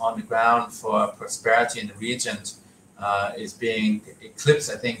dynamics on the ground for prosperity in the region is being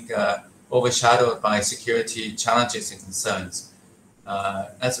eclipsed, I think, overshadowed by security challenges and concerns.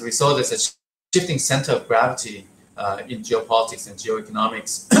 As a result, there's a shifting center of gravity in geopolitics and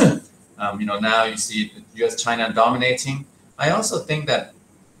geoeconomics. Now you see the US-China dominating. I also think that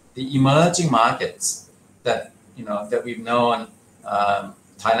the emerging markets that we've known,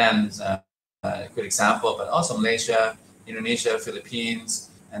 Thailand's a good example, but also Malaysia, Indonesia, Philippines,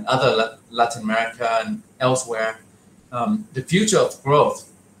 and other Latin America and elsewhere, the future of growth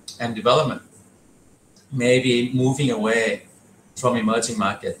and development may be moving away from emerging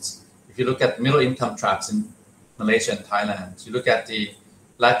markets. If you look at middle income traps in Malaysia and Thailand, you look at the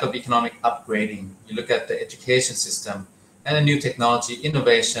lack of economic upgrading, you look at the education system and the new technology,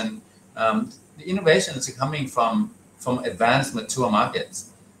 innovation. The innovation is coming from advanced, mature markets.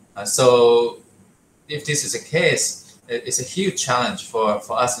 So if this is a case, it's a huge challenge for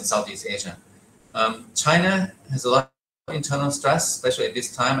us in Southeast Asia. China has a lot of internal stress, especially at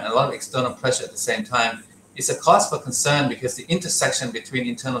this time, and a lot of external pressure at the same time. It's a cause for concern because the intersection between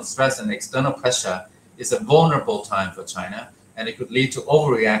internal stress and external pressure is a vulnerable time for China, and it could lead to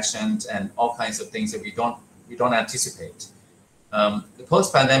overreactions and all kinds of things that we don't anticipate. The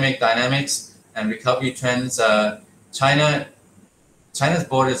post-pandemic dynamics and recovery trends, China's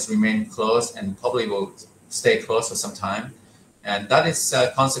borders remain closed and probably will stay closed for some time. And that is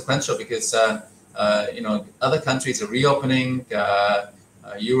consequential because, other countries are reopening,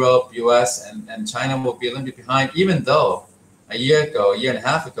 Europe, US, and China will be a little bit behind, even though a year and a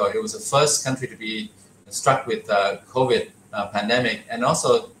half ago, it was the first country to be struck with COVID pandemic, and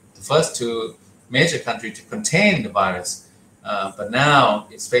also the first two major countries to contain the virus. But now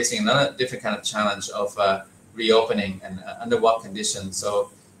it's facing another different kind of challenge of reopening and under what conditions.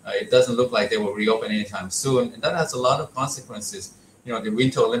 So it doesn't look like they will reopen anytime soon. And that has a lot of consequences. The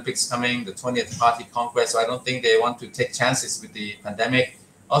Winter Olympics coming, the 20th Party Congress. So I don't think they want to take chances with the pandemic.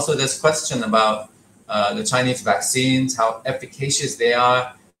 Also, there's question about the Chinese vaccines, how efficacious they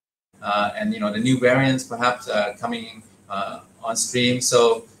are, and the new variants perhaps coming on stream.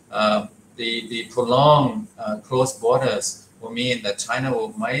 So the prolonged closed borders will mean that China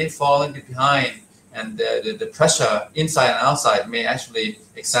might fall a bit behind, and the pressure inside and outside may actually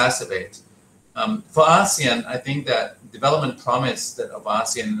exacerbate. For ASEAN, I think that development promise of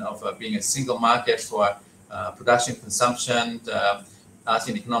ASEAN of being a single market for production, consumption,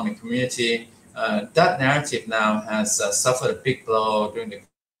 ASEAN economic community, that narrative now has suffered a big blow during the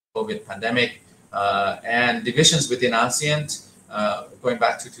COVID pandemic, and divisions within ASEAN, going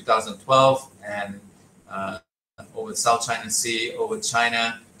back to 2012, and over the South China Sea, over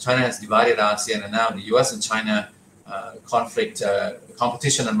China. China has divided ASEAN, and now the US and China conflict,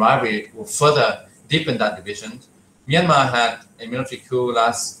 competition and rivalry will further deepen that division. Myanmar had a military coup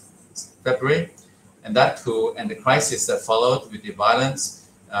last February, and that coup and the crisis that followed with the violence,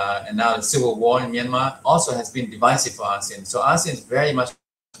 and now the civil war in Myanmar also has been divisive for ASEAN. So ASEAN is very much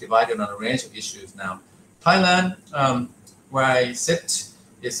divided on a range of issues now. Thailand, where I sit,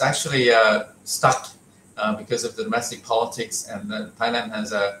 is actually stuck because of the domestic politics, and Thailand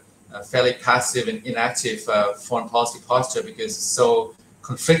has a fairly passive and inactive foreign policy posture because it's so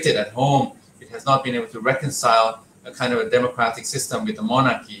conflicted at home. It has not been able to reconcile a kind of a democratic system with a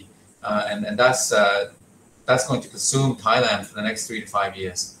monarchy, and that's going to consume Thailand for the next 3 to 5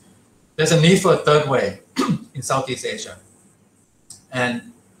 years. There's a need for a third way in Southeast Asia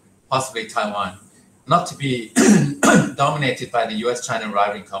and possibly Taiwan, not to be dominated by the US-China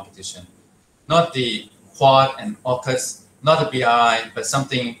rivalry competition, not the Quad and AUKUS, not a BRI, but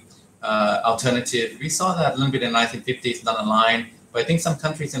something alternative. We saw that a little bit in the 1950s down the line, but I think some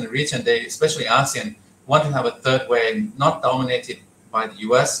countries in the region, especially ASEAN, want to have a third way, not dominated by the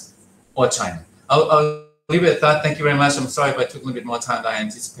US or China. I'll leave it at that. Thank you very much. I'm sorry if I took a little bit more time than I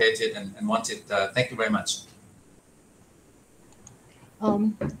anticipated and wanted. Thank you very much.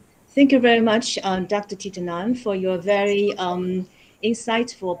 Thank you very much, Dr. Titanan, for your very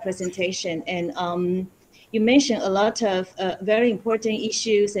insightful presentation. And you mentioned a lot of very important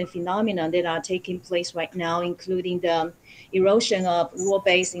issues and phenomena that are taking place right now, including the erosion of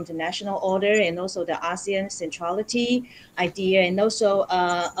rule-based international order, and also the ASEAN centrality idea, and also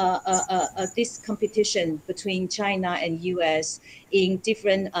this competition between China and US in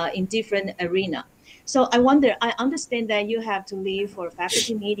different arena. So I wonder, I understand that you have to leave for a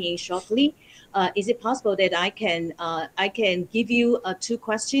faculty meeting shortly. Is it possible that I can give you 2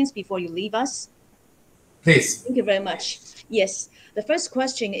 questions before you leave us? Please. Thank you very much. Yes, the first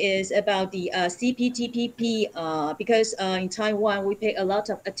question is about the CPTPP, because in Taiwan, we pay a lot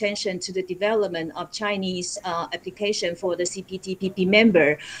of attention to the development of Chinese application for the CPTPP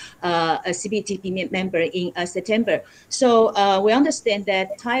member, in September. So we understand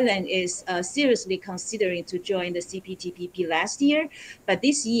that Thailand is seriously considering to join the CPTPP last year, but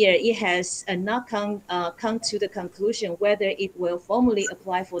this year it has not come to the conclusion whether it will formally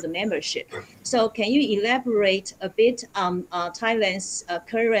apply for the membership. So can you elaborate a bit on Thailand's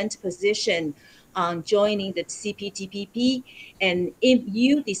current position on joining the CPTPP? And if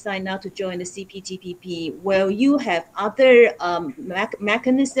you decide not to join the CPTPP, will you have other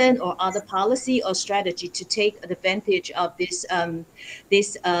mechanism or other policy or strategy to take advantage of this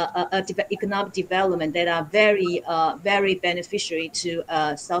economic development that are very beneficiary to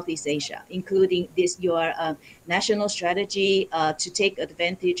Southeast Asia, including your national strategy to take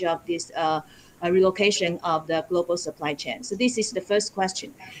advantage of this relocation of the global supply chain? So this is the first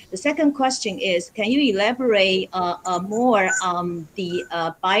question. The second question is, can you elaborate more on the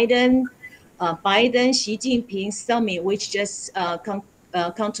Biden-Xi Jinping summit, which just come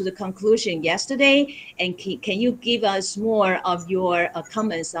to the conclusion yesterday? And can you give us more of your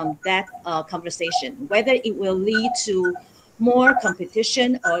comments on that conversation, whether it will lead to more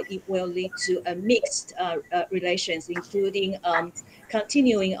competition, or it will lead to a mixed relations, including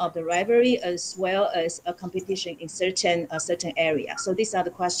continuing of the rivalry as well as a competition in certain areas. So these are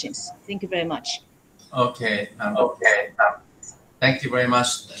the questions. Thank you very much. Okay. Thank you very much,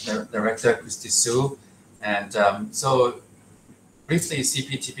 Director Christy Su. And so briefly,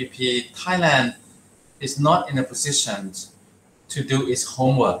 CPTPP, Thailand is not in a position to do its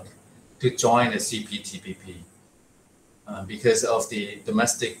homework to join the CPTPP because of the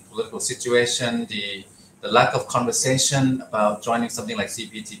domestic political situation, the lack of conversation about joining something like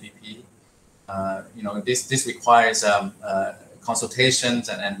CPTPP. This requires consultations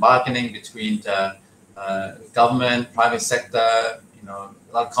and bargaining between the government, private sector,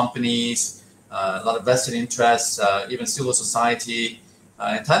 a lot of companies, a lot of vested interests, even civil society.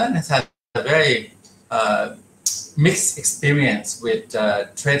 And Thailand has had a very mixed experience with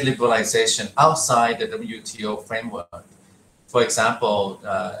trade liberalization outside the WTO framework. For example,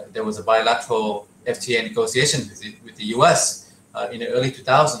 there was a bilateral FTA negotiation with the US in the early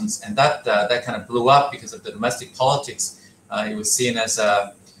 2000s, and that kind of blew up because of the domestic politics. It was seen as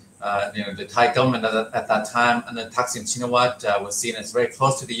the Thai government at that time under Thaksin Shinawatra was seen as very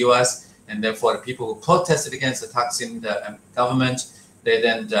close to the US, and therefore the people who protested against the Thaksin government, they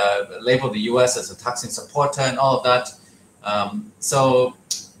then labeled the US as a Thaksin supporter and all of that. So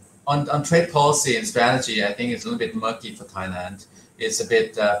on trade policy and strategy, I think it's a little bit murky for Thailand. It's a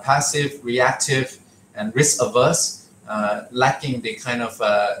bit passive, reactive, and risk-averse, lacking the kind of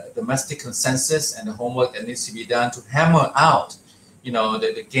domestic consensus and the homework that needs to be done to hammer out,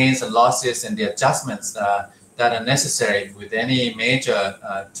 the gains and losses and the adjustments that are necessary with any major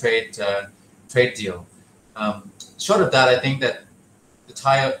trade deal. Short of that, I think that the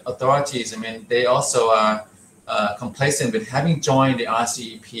Thai authorities, they also are complacent with having joined the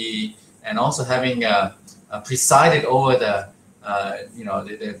RCEP and also having presided over the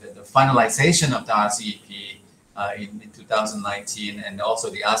finalization of the RCEP in 2019, and also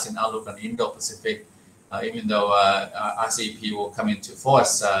the ASEAN Outlook on Indo-Pacific, even though RCEP will come into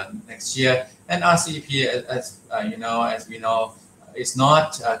force next year. And RCEP, as we know, is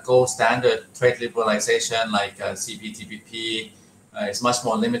not a gold standard trade liberalization like CPTPP. It's much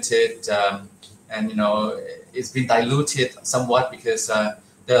more limited, and it's been diluted somewhat because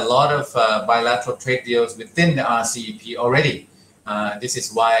there are a lot of bilateral trade deals within the RCEP already. This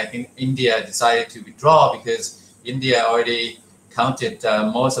is why I think India decided to withdraw, because India already counted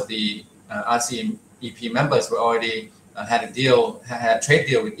most of the RCEP members were already had a trade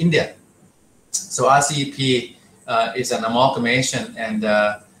deal with India. So RCEP is an amalgamation and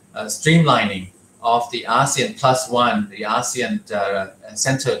streamlining of the ASEAN +1, the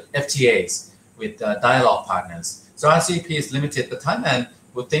ASEAN-centered FTAs with dialogue partners. So RCEP is limited, but Thailand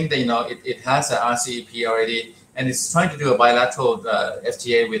would think that it has a RCEP already, and it's trying to do a bilateral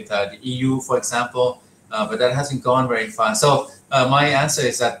FTA with the EU, for example, but that hasn't gone very far. So my answer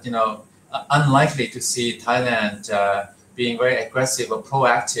is that unlikely to see Thailand being very aggressive or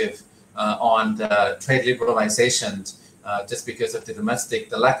proactive on the trade liberalization, just because of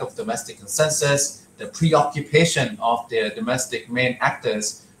the lack of domestic consensus, the preoccupation of the domestic main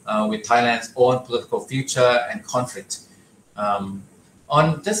actors with Thailand's own political future and conflict.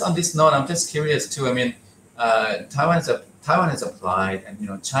 On this note, I'm just curious too. Taiwan has applied,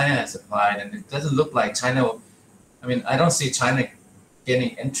 and China has applied, and it doesn't look like China. I don't see China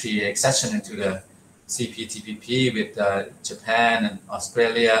gaining accession into the CPTPP with Japan and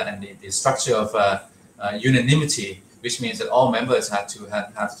Australia, and the structure of unanimity, which means that all members have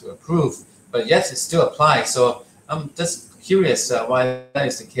to approve. But yet it still applies. So I'm just curious why that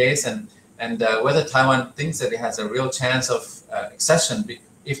is the case, and whether Taiwan thinks that it has a real chance of accession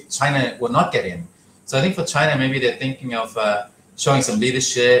if China will not get in. So I think for China, maybe they're thinking of showing some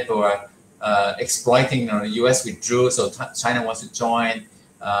leadership or exploiting. The US withdrew, so China wants to join.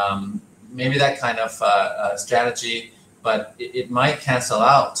 Maybe that kind of strategy, but it might cancel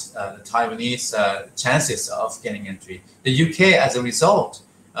out the Taiwanese chances of getting entry. The UK, as a result,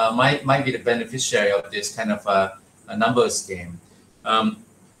 might be the beneficiary of this kind of a numbers game.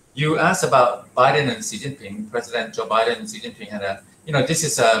 You asked about Biden and Xi Jinping. President Joe Biden and Xi Jinping had this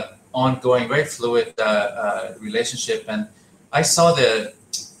is a ongoing, very fluid relationship, and I saw the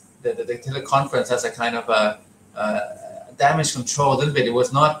teleconference as a kind of a damage control a little bit. It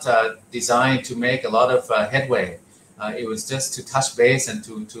was not designed to make a lot of headway. It was just to touch base and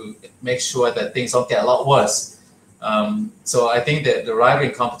to make sure that things don't get a lot worse. So I think that the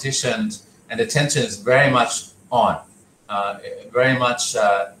rivalry competition and the tension is very much on, very much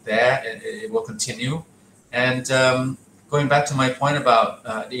there. It will continue. And going back to my point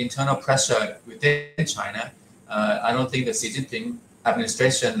about the internal pressure within China, I don't think the Xi Jinping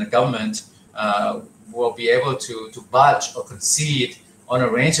administration, the government, will be able to budge or concede on a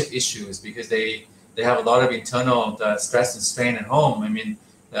range of issues because they have a lot of internal stress and strain at home. I mean,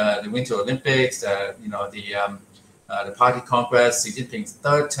 the Winter Olympics, the Party Congress, Xi Jinping's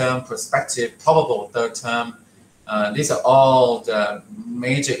third term perspective, probable third term. These are all the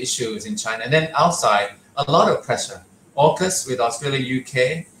major issues in China. And then outside, a lot of pressure. AUKUS with Australia,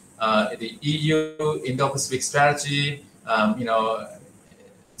 UK, the EU, Indo-Pacific strategy,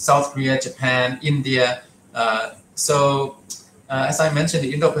 South Korea, Japan, India. So as I mentioned,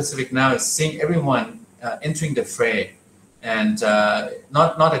 the Indo-Pacific now is seeing everyone entering the fray, and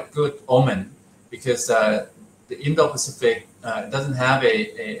not a good omen, because the Indo-Pacific doesn't have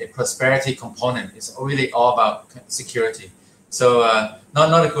a prosperity component. It's really all about security. So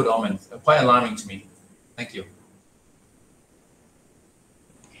not a good omen, quite alarming to me. Thank you.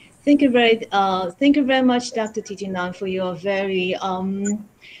 Thank you very much, Dr. Titinan, for your very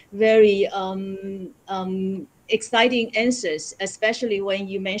exciting answers, especially when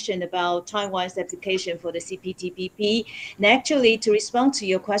you mentioned about Taiwan's application for the CPTPP. And actually, to respond to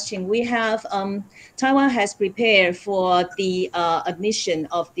your question, we have Taiwan has prepared for the admission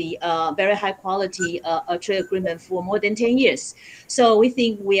of the very high quality trade agreement for more than 10 years. So we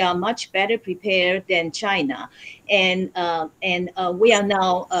think we are much better prepared than China. And we are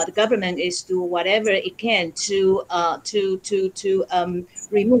now, the government is doing whatever it can to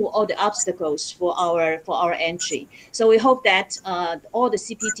remove all the obstacles for our entry. So we hope that all the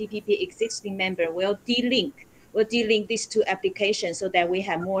CPTPP existing members will de-link these two applications so that we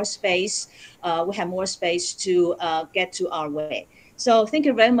have more space. To get to our way. So thank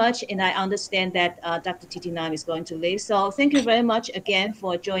you very much, and I understand that Dr. Titinan is going to leave. So thank you very much again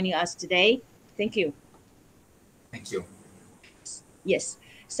for joining us today. Thank you. Thank you. Yes.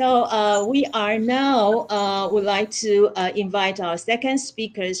 So we are now would like to invite our second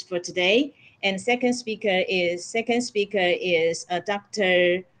speakers for today, and second speaker is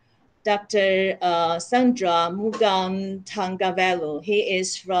Dr. Sandra Mugan Tangavelu. He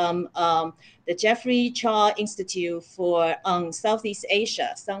is from the Jeffrey Cha Institute for Southeast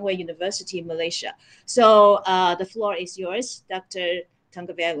Asia, Sunway University, Malaysia. So the floor is yours, Dr.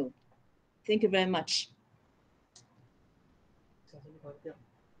 Tangavelu. Thank you very much.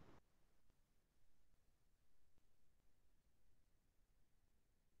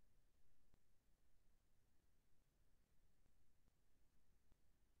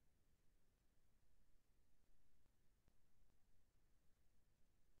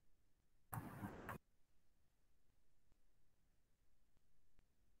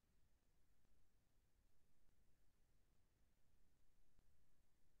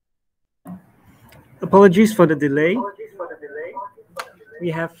 Apologies for the delay.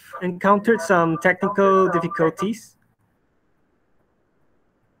 We have encountered some technical difficulties.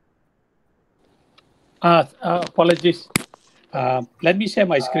 Apologies. Let me share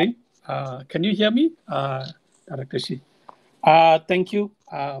my screen. Can you hear me, Director Shi? Thank you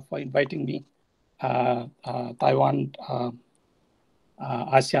for inviting me. Taiwan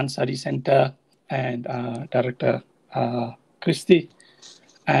ASEAN Study Center and Director Christy.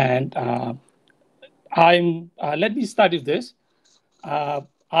 And let me start with this.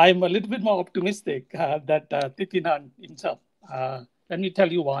 I'm a little bit more optimistic than Titinan himself. Let me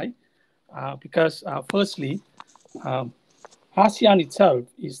tell you why. Because firstly, ASEAN itself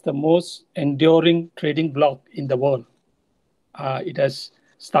is the most enduring trading bloc in the world. It has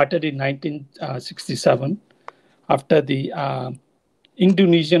started in 1967 after the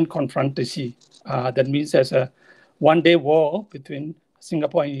Indonesian confrontation. That means there's a one-day war between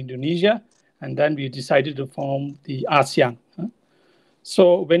Singapore and Indonesia, and then we decided to form the ASEAN.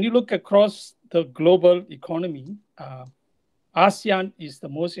 So when you look across the global economy, ASEAN is the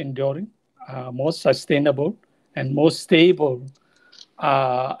most enduring, most sustainable, and most stable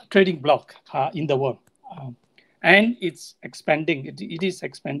trading bloc in the world. And it's expanding. It is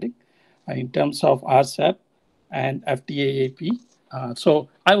expanding in terms of RCEP and FTAAP. So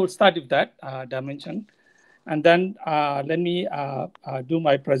I will start with that dimension. And then let me do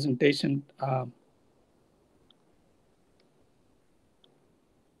my presentation.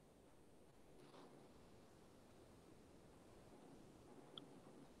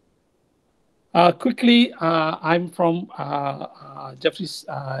 Quickly, I'm from Jeffrey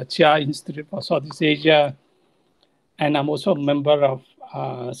Cha Institute for Southeast Asia, and I'm also a member of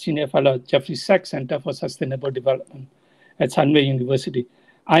Senior Fellow at Jeffrey Sachs Center for Sustainable Development at Sunway University.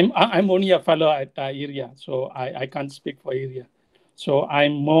 I'm only a fellow at area, so I can't speak for area. So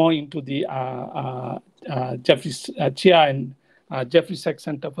I'm more into the Jeffrey Cha and Jeffrey Sachs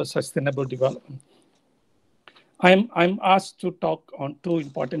Center for Sustainable Development. I'm asked to talk on two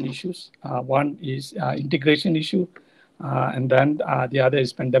important issues. One is integration issue, and then the other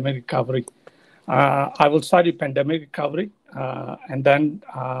is pandemic recovery. I will start with pandemic recovery, and then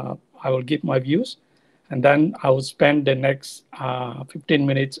I will give my views, and then I will spend the next 15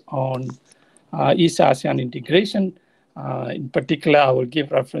 minutes on East ASEAN integration. In particular, I will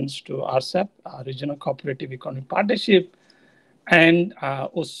give reference to RCEP, Regional Cooperative Economic Partnership, and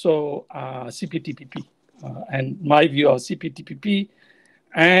also CPTPP, and my view of CPTPP,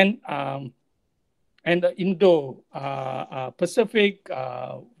 and the Indo-Pacific,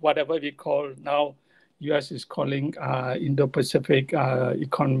 whatever we call now, US is calling Indo-Pacific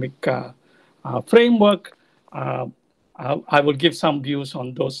Economic Framework. I will give some views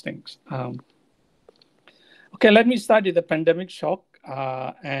on those things. Okay, let me start with the pandemic shock.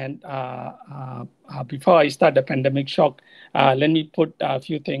 Before I start the pandemic shock, let me put a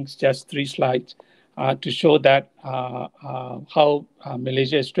few things, just 3 slides, to show that how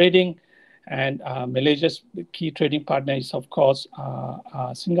Malaysia is trading. And Malaysia's key trading partner is, of course,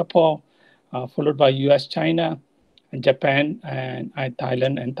 Singapore, followed by US, China, and Japan, and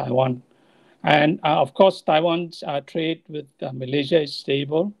Thailand and Taiwan. And of course, Taiwan's trade with Malaysia is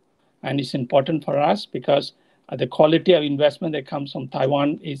stable, and it's important for us because the quality of investment that comes from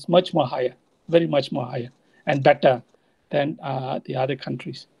Taiwan is much more higher, very much more higher, and better than the other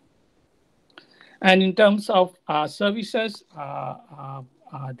countries. And in terms of services,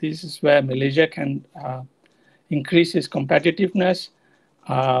 this is where Malaysia can increase its competitiveness.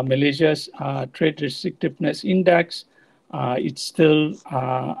 Malaysia's trade restrictiveness index, it's still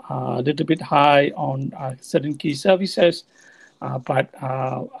a little bit high on certain key services, but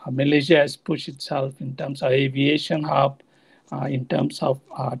Malaysia has pushed itself in terms of aviation hub, in terms of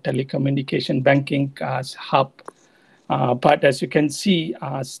telecommunication banking hub. But as you can see,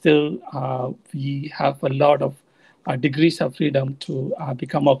 still we have a lot of degrees of freedom to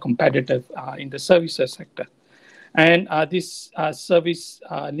become more competitive in the services sector. And this service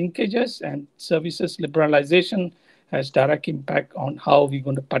linkages and services liberalization has direct impact on how we're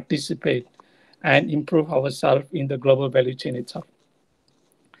going to participate and improve ourselves in the global value chain itself.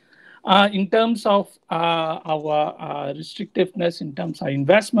 In terms of our restrictiveness, in terms of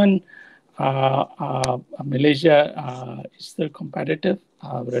investment, Malaysia is still competitive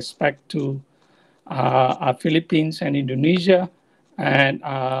with respect to Philippines and Indonesia, and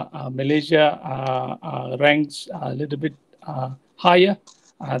Malaysia ranks a little bit higher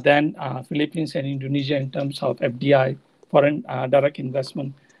than Philippines and Indonesia in terms of FDI, foreign direct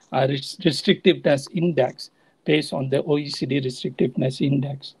investment restrictiveness index, based on the OECD restrictiveness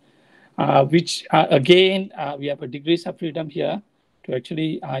index, which again, we have a degrees of freedom here to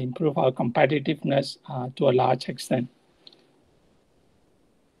actually improve our competitiveness to a large extent.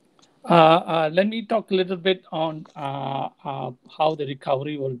 Let me talk a little bit on how the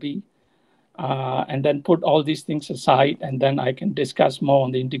recovery will be, and then put all these things aside, and then I can discuss more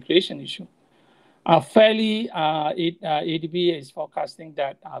on the integration issue. ADB is forecasting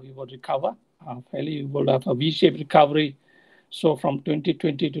that we will recover. We will have a V-shaped recovery, so from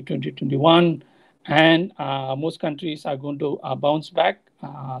 2020 to 2021, and most countries are going to bounce back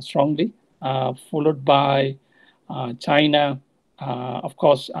strongly, followed by China, of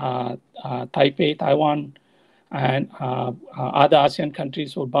course, Taipei, Taiwan, and other ASEAN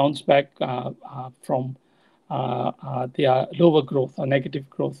countries will bounce back from their lower growth or negative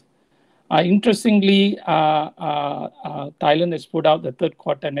growth. Interestingly, Thailand has put out the third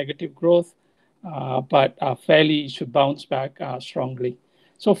quarter negative growth, but fairly should bounce back strongly.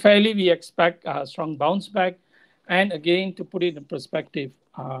 So fairly, we expect a strong bounce back. And again, to put it in perspective,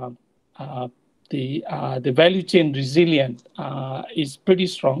 the value chain resilient is pretty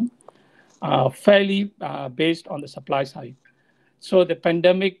strong, fairly based on the supply side. So the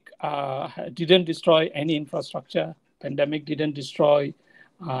pandemic didn't destroy any infrastructure. Pandemic didn't destroy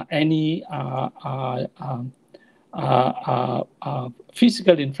any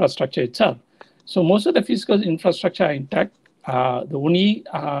physical infrastructure itself. So most of the physical infrastructure are intact. The only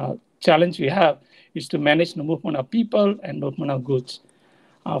challenge we have is to manage the movement of people and movement of goods.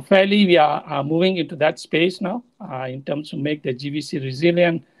 Fairly, we are moving into that space now in terms to make the GVC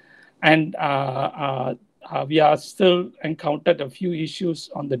resilient. And we are still encountered a few issues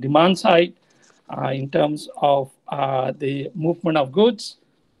on the demand side in terms of the movement of goods,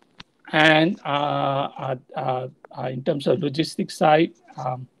 and in terms of logistics side.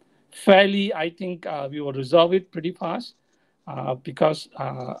 Fairly, I think we will resolve it pretty fast because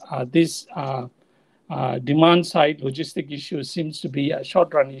this demand side logistic issue seems to be a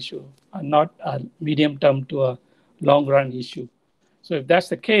short run issue and not a medium term to a long run issue. So if that's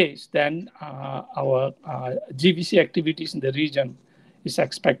the case, then our GVC activities in the region is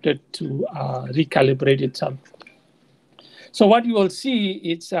expected to recalibrate itself. So what you will see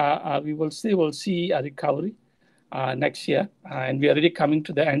is we will see a recovery next year, and we are already coming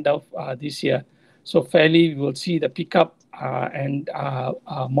to the end of this year. So fairly, we will see the pickup and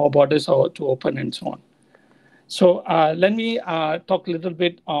more borders to open and so on. So let me talk a little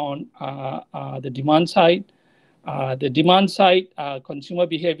bit on the demand side. The demand side, consumer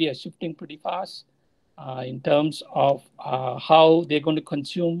behavior is shifting pretty fast in terms of how they're going to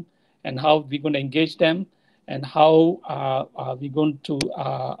consume and how we're going to engage them and how we're going to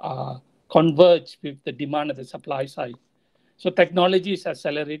converge with the demand of the supply side. So technology is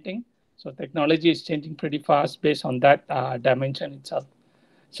accelerating. So technology is changing pretty fast based on that dimension itself.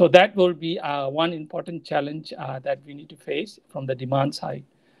 So that will be one important challenge that we need to face from the demand side.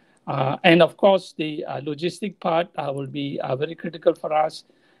 And of course, the logistic part will be very critical for us,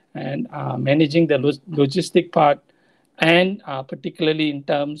 and managing the logistic part, and particularly in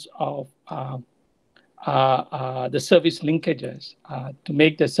terms of the service linkages, to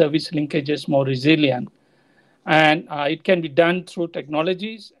make the service linkages more resilient. And it can be done through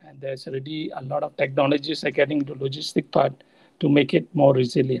technologies, and there's already a lot of technologies are getting into logistic part to make it more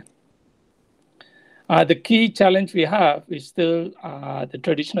resilient. The key challenge we have is still the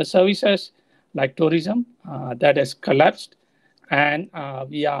traditional services like tourism that has collapsed, and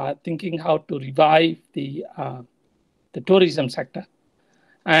we are thinking how to revive the tourism sector.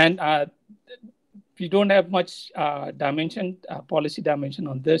 And we don't have much policy dimension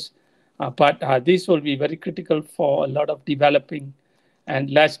on this, but this will be very critical for a lot of developing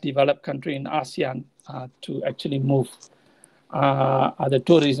and less developed country in ASEAN to actually move the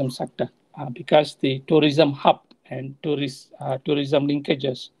tourism sector, because the tourism hub and tourism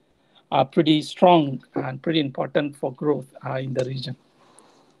linkages are pretty strong and pretty important for growth in the region.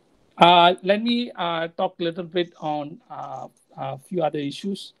 Let me talk a little bit on a few other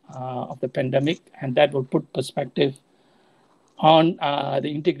issues of the pandemic, and that will put perspective on the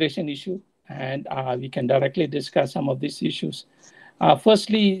integration issue, and we can directly discuss some of these issues.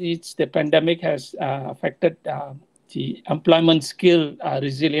 Firstly, the pandemic has affected the employment skill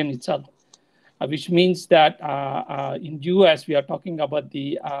resilience itself, which means that in US we are talking about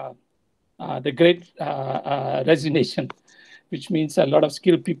the great resignation, which means a lot of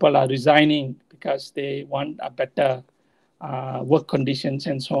skilled people are resigning because they want a better work conditions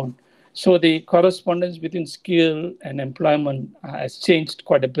and so on. So the correspondence between skill and employment has changed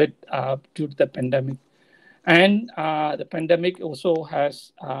quite a bit due to the pandemic. And the pandemic also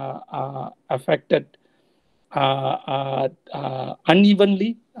has affected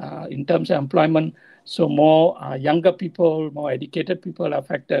unevenly in terms of employment. So more younger people, more educated people are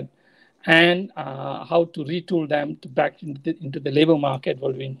affected, and how to retool them to back into the labor market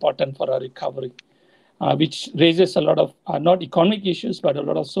will be important for our recovery, which raises a lot of not economic issues, but a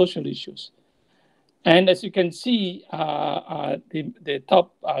lot of social issues. And as you can see, the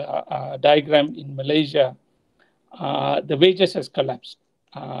top diagram in Malaysia, the wages has collapsed.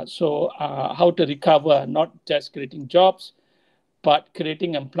 So how to recover, not just creating jobs, but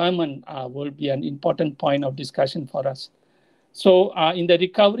creating employment will be an important point of discussion for us. So in the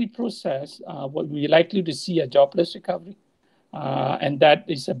recovery process, we're likely to see a jobless recovery, and that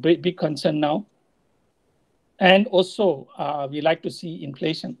is a big concern now. And also, we like to see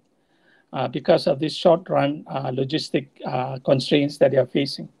inflation because of this short-run logistic constraints that they are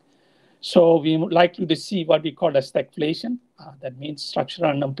facing. So we would likely to see what we call a stagflation. That means structural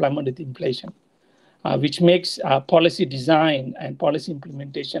unemployment with inflation, which makes policy design and policy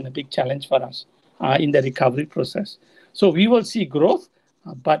implementation a big challenge for us in the recovery process. So we will see growth,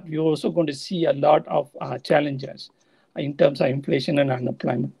 but we're also going to see a lot of challenges in terms of inflation and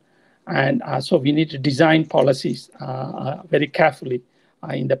unemployment. And so we need to design policies very carefully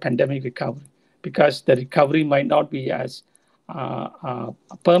in the pandemic recovery, because the recovery might not be as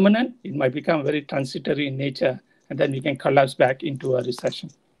permanent. It might become very transitory in nature, and then we can collapse back into a recession.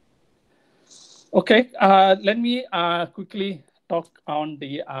 Okay, let me quickly talk on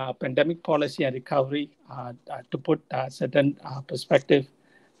the pandemic policy and recovery to put a certain perspective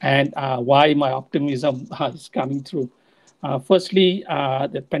and why my optimism is coming through. Firstly,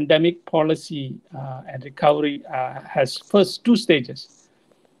 the pandemic policy and recovery has first two stages.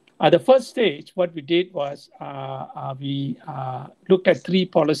 The first stage, what we did was we looked at three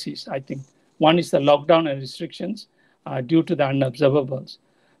policies, I think. One is the lockdown and restrictions due to the unobservables.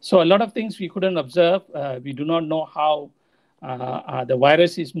 So a lot of things we couldn't observe. We do not know how the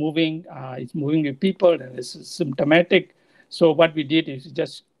virus is moving. It's moving with people and it's symptomatic. So what we did is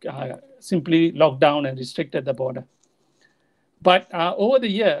just simply locked down and restricted the border. But over the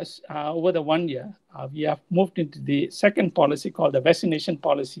years, over the 1 year, we have moved into the second policy called the vaccination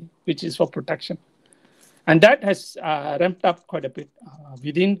policy, which is for protection. And that has ramped up quite a bit,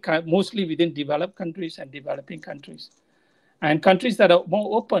 mostly within developed countries and developing countries. And countries that are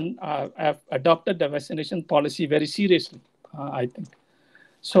more open have adopted the vaccination policy very seriously, I think.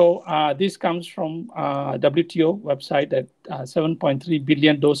 So this comes from WTO website that 7.3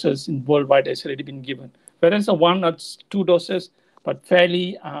 billion doses in worldwide has already been given. Whether it's 1 or 2 doses, but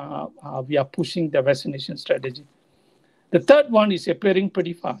fairly we are pushing the vaccination strategy. The third one is appearing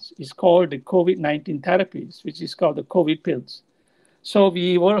pretty fast. It's called the COVID-19 therapies, which is called the COVID pills. So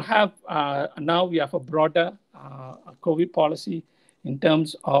we will have, now we have a broader COVID policy in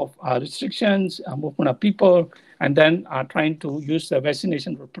terms of restrictions, movement of people, and then trying to use the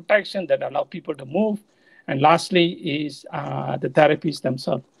vaccination for protection that allow people to move. And lastly is the therapies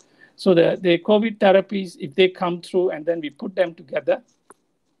themselves. So the COVID therapies, if they come through and then we put them together,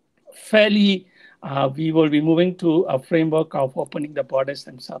 fairly we will be moving to a framework of opening the borders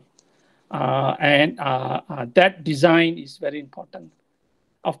themselves. And that design is very important.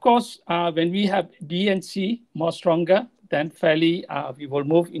 Of course, when we have B and C more stronger, then fairly we will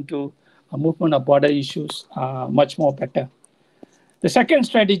move into a movement of border issues much more better. The second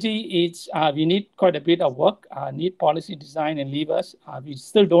strategy is we need quite a bit of work, need policy design and levers. We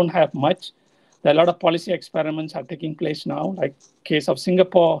still don't have much. There are a lot of policy experiments are taking place now, like case of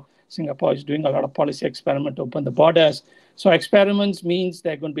Singapore. Singapore is doing a lot of policy experiment to open the borders. So experiments means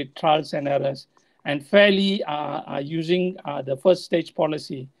there are going to be trials and errors, and fairly using the first stage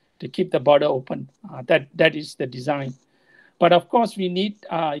policy to keep the border open. That is the design. But of course, we need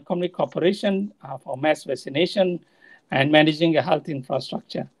economic cooperation for mass vaccination and managing a health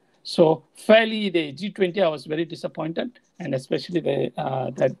infrastructure. So fairly, the G20, I was very disappointed, and especially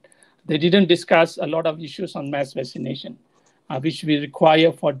that they didn't discuss a lot of issues on mass vaccination, which we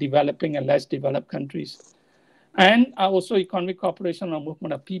require for developing and less developed countries. And also economic cooperation on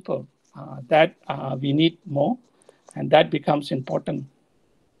movement of people, that we need more, and that becomes important.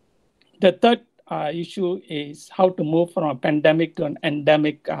 The third issue is how to move from a pandemic to an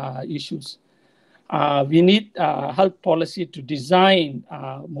endemic issues. We need health policy to design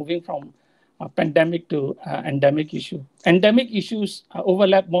moving from a pandemic to endemic issue. Endemic issues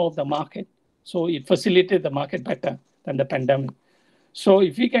overlap more of the market, so it facilitates the market better than the pandemic. So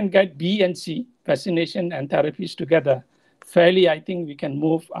if we can get B and C, vaccination and therapies together, fairly I think we can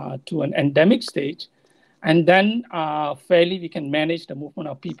move to an endemic stage, and then fairly we can manage the movement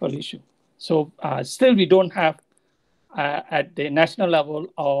of people issue. So still we don't have at the national level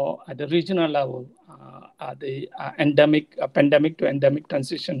or at the regional level the pandemic to endemic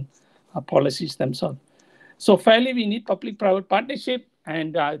transition policies themselves. So fairly we need public-private partnership,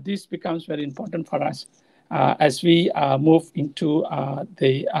 and this becomes very important for us as we move into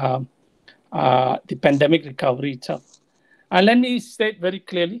the pandemic recovery itself. Let me state very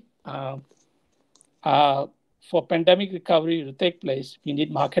clearly, for pandemic recovery to take place, we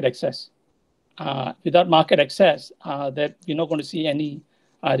need market access. Without market access, that we're not going to see any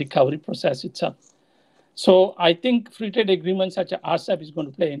recovery process itself. So I think free trade agreements such as RCEP is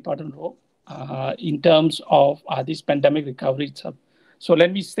going to play an important role in terms of this pandemic recovery itself. So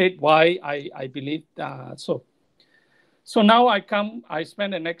let me state why I believe so. So now I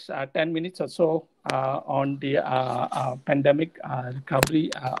spend the next 10 minutes or so on the pandemic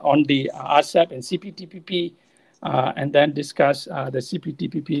recovery, on the RCEP and CPTPP, and then discuss the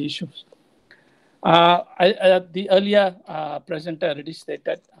CPTPP issues. The earlier presenter already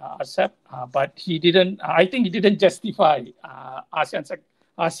stated RCEP, but he didn't. I think he didn't justify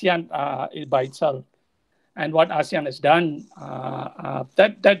ASEAN by itself, and what ASEAN has done.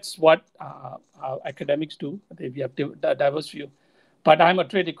 That's what academics do. We have a diverse view, but I'm a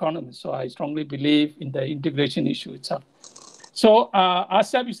trade economist, so I strongly believe in the integration issue itself. So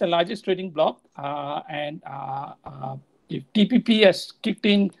RCEP is the largest trading bloc, and if TPP has kicked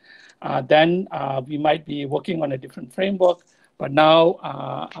in, then we might be working on a different framework. But now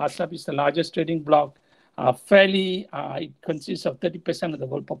RCEP is the largest trading bloc. Fairly, it consists of 30% of the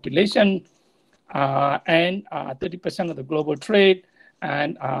world population and 30% of the global trade,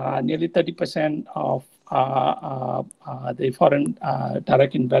 and nearly 30% of the foreign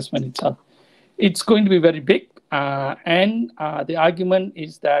direct investment itself. It's going to be very big. And the argument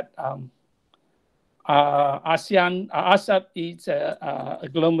is that RCEP is an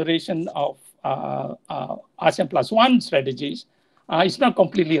agglomeration of ASEAN plus one strategies. It's not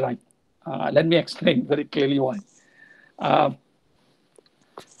completely right. Let me explain very clearly why.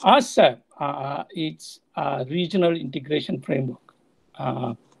 RCEP is a regional integration framework.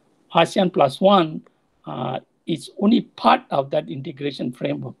 ASEAN plus one is only part of that integration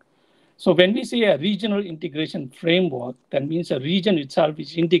framework. So when we say a regional integration framework, that means a region itself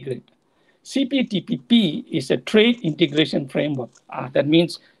is integrated. CPTPP is a trade integration framework. That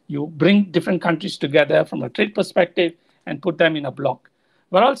means you bring different countries together from a trade perspective and put them in a block.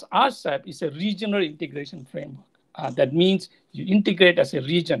 Whereas RCEP is a regional integration framework. That means you integrate as a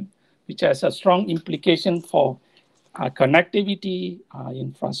region, which has a strong implication for connectivity,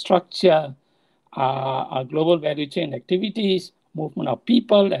 infrastructure, global value chain activities, movement of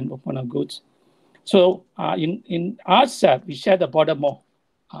people, and movement of goods. So in RCEP, we share the border more,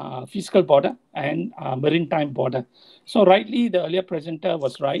 fiscal border and maritime border. So rightly, the earlier presenter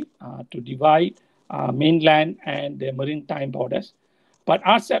was right to divide mainland and the maritime borders. But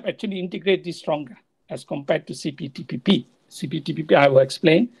RCEP actually integrates this stronger as compared to CPTPP. CPTPP, I will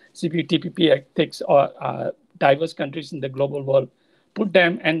explain. CPTPP takes diverse countries in the global world, put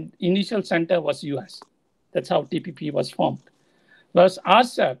them, and initial center was US. That's how TPP was formed. Whereas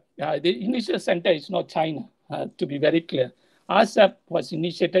RCEP, the initial center is not China, to be very clear. RCEP was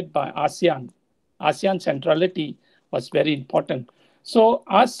initiated by ASEAN. ASEAN centrality was very important. So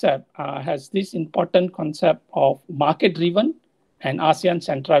RCEP has this important concept of market-driven and ASEAN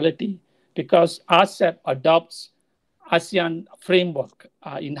centrality, because RCEP adopts ASEAN framework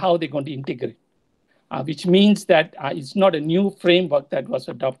in how they're going to integrate, which means that it's not a new framework that was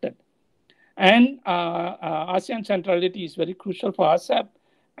adopted. And ASEAN centrality is very crucial for RCEP.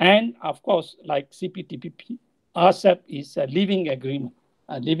 And of course, like CPTPP, RCEP is a living agreement.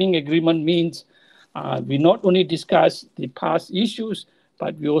 A living agreement means we not only discuss the past issues,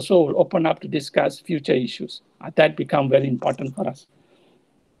 but we also open up to discuss future issues. That become very important for us.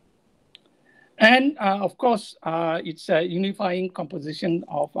 And of course, it's a unifying composition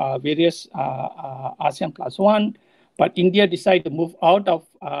of various ASEAN +1, but India decided to move out of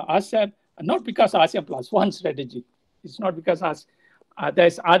RCEP, not because ASEAN +1 strategy. It's not because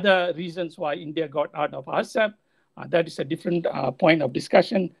there's other reasons why India got out of RCEP. That is a different point of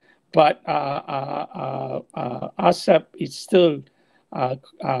discussion, but RCEP is still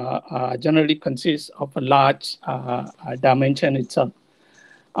generally consists of a large dimension itself.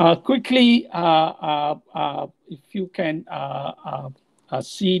 Quickly, if you can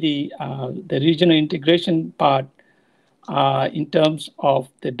see the regional integration part in terms of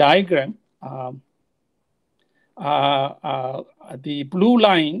the diagram, the blue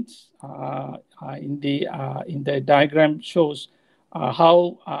lines in the diagram shows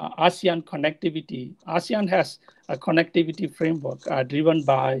how ASEAN connectivity. ASEAN has a connectivity framework driven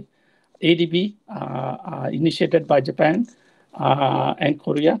by ADB, initiated by Japan and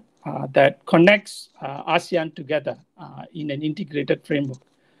Korea, that connects ASEAN together in an integrated framework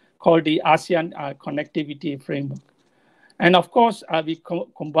called the ASEAN Connectivity Framework. And of course, we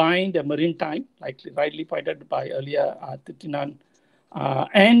combine the maritime, like rightly pointed by earlier Titinan,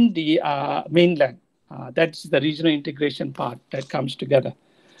 and the mainland. That's the regional integration part that comes together.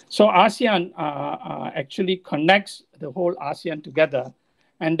 So ASEAN actually connects the whole ASEAN together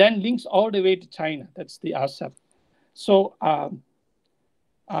and then links all the way to China. That's the RCEP. So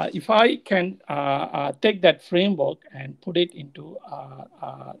if I can take that framework and put it into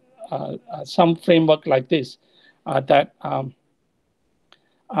some framework like this, that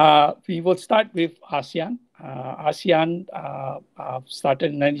we will start with ASEAN. ASEAN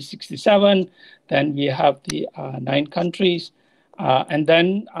started in 1967. Then we have the 9 countries. And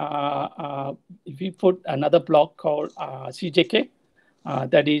then if we put another block called CJK,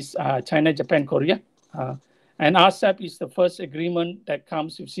 that is China, Japan, Korea. And RCEP is the first agreement that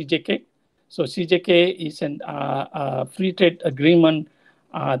comes with CJK. So CJK is a free trade agreement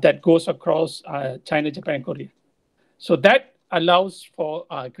that goes across China, Japan, Korea. So that allows for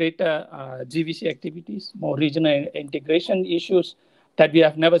greater GVC activities, more regional integration issues that we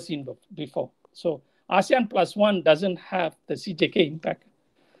have never seen before. So ASEAN +1 doesn't have the CJK impact.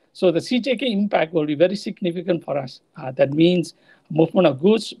 So the CJK impact will be very significant for us. That means movement of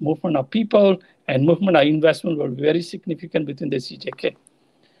goods, movement of people, and movement of investment will be very significant within the CJK.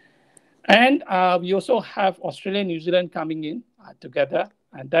 And we also have Australia and New Zealand coming in together,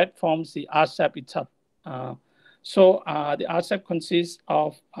 and that forms the RCEP itself. So the RCEP consists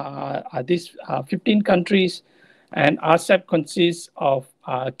of these 15 countries, and RCEP consists of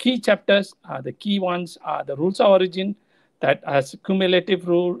key chapters. The key ones are the rules of origin, that has cumulative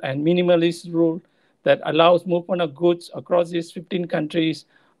rule and minimalist rule that allows movement of goods across these 15 countries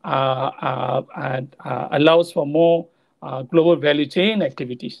and allows for more global value chain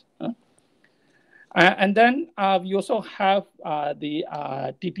activities. And then we also have the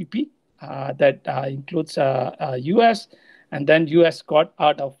TPP that includes US, and then US got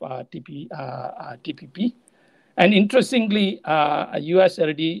out of TPP. And interestingly, US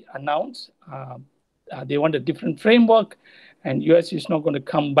already announced they want a different framework, and US is not going to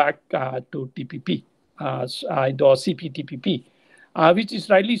come back to TPP or CPTPP, which is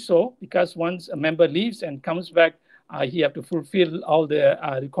rightly so, because once a member leaves and comes back, he have to fulfill all the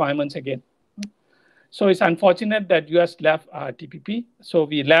requirements again. So it's unfortunate that US left TPP. So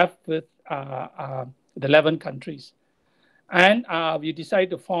we left with the 11 countries. And we decided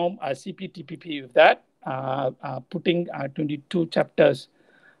to form a CPTPP with that, putting 22 chapters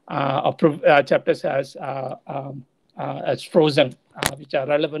chapters as frozen, which are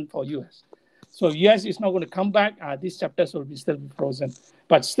relevant for US. So US is not going to come back. These chapters will still be frozen.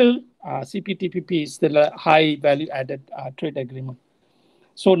 But still, CPTPP is still a high value added trade agreement.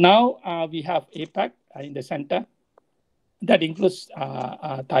 So now we have APEC in the center. That includes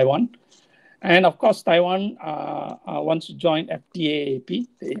Taiwan. And of course, Taiwan wants to join FTAAP,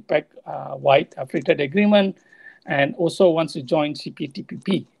 the APEC White Free Trade Agreement, and also wants to join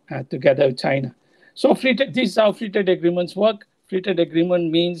CPTPP together with China. So this is how free trade agreements work. Free trade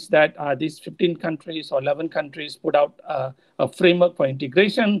agreement means that these 15 countries or 11 countries put out a framework for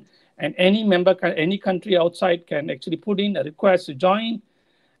integration, and any country outside can actually put in a request to join.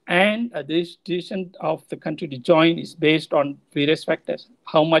 And the decision of the country to join is based on various factors: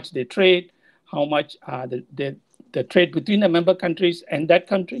 how much they trade, how much the trade between the member countries and that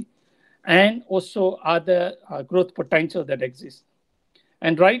country, and also other growth potential that exists.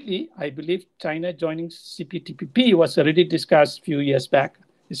 And rightly, I believe China joining CPTPP was already discussed a few years back.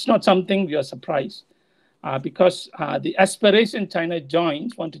 It's not something we are surprised, because the aspiration China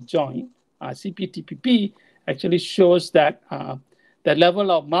want to join CPTPP actually shows that the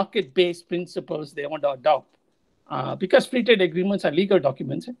level of market-based principles they want to adopt. Because free trade agreements are legal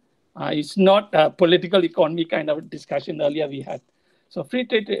documents. It's not a political economy kind of discussion earlier we had. So free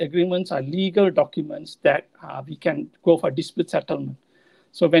trade agreements are legal documents that we can go for dispute settlement.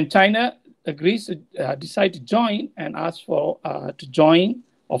 So when China agrees to decide to join and ask for to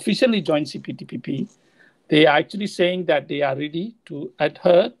officially join CPTPP, they are actually saying that they are ready to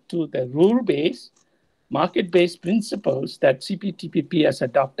adhere to the rule-based, market-based principles that CPTPP has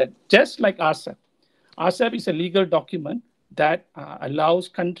adopted, just like RCEP. RCEP is a legal document that allows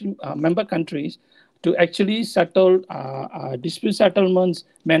member countries to actually settle dispute settlements,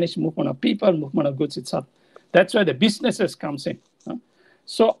 manage movement of people, movement of goods itself. That's where the businesses comes in.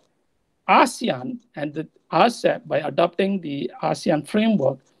 So ASEAN and the RCEP, by adopting the ASEAN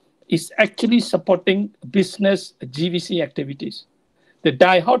framework, is actually supporting business GVC activities. The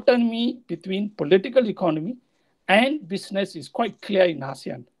dichotomy between political economy and business is quite clear in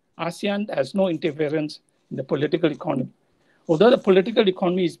ASEAN. ASEAN has no interference in the political economy. Although the political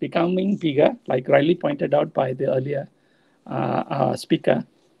economy is becoming bigger, like rightly pointed out by the earlier speaker,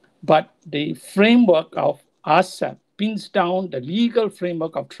 but the framework of RCEP pins down the legal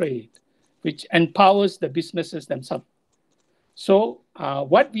framework of trade, which empowers the businesses themselves. So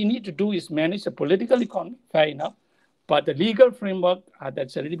what we need to do is manage the political economy, fair enough, but the legal framework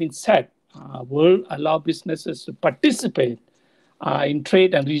that's already been set will allow businesses to participate in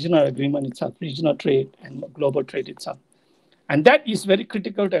trade and regional agreement itself, regional trade and global trade itself. And that is very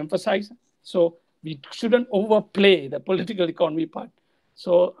critical to emphasize. So we shouldn't overplay the political economy part.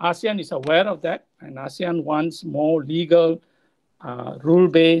 So ASEAN is aware of that, and ASEAN wants more legal,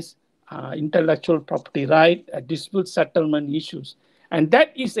 rule-based, intellectual property right, dispute settlement issues. And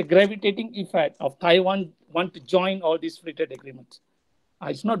that is the gravitating effect of Taiwan want to join all these free trade agreements.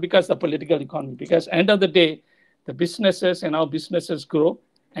 It's not because of the political economy, because at the end of the day, the businesses and how businesses grow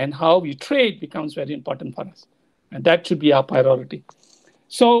and how we trade becomes very important for us. And that should be our priority.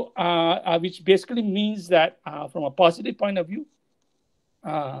 So, which basically means that from a positive point of view,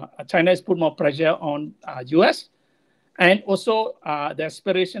 China has put more pressure on US, and also the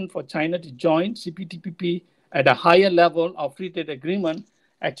aspiration for China to join CPTPP at a higher level of free trade agreement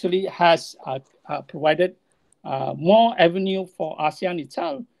actually has provided more avenue for ASEAN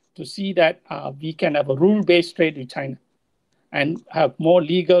itself to see that we can have a rule-based trade with China and have more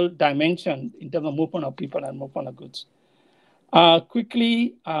legal dimension in terms of movement of people and movement of goods.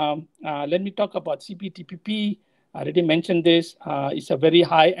 Quickly, let me talk about CPTPP. I already mentioned this. It's a very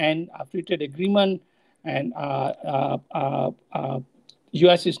high-end free trade agreement, and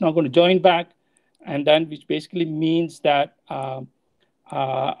US is not going to join back, and then which basically means that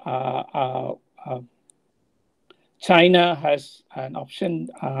China has an option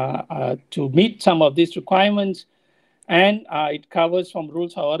to meet some of these requirements, and it covers from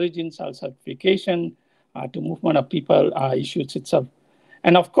rules of origin, self-certification, to movement of people issues itself.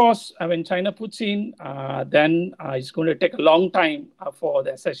 And of course, when China puts in, then it's going to take a long time for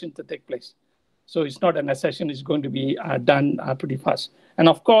the accession to take place. So it's not an accession, it's going to be done pretty fast. And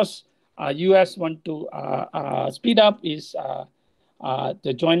of course, US want to speed up is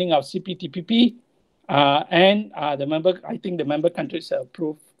the joining of CPTPP, and I think the member countries have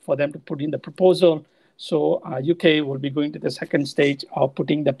approved for them to put in the proposal. So UK will be going to the second stage of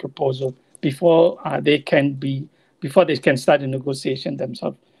putting the proposal before they can start the negotiation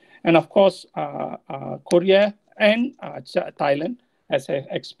themselves. And of course, Korea and Thailand has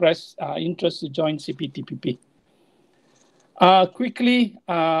expressed interest to join CPTPP. Quickly,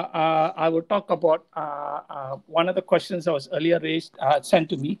 I will talk about one of the questions that was earlier raised, sent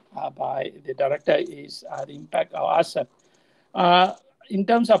to me by the director, is the impact of RCEP. In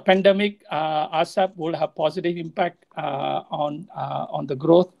terms of pandemic, RCEP will have positive impact on the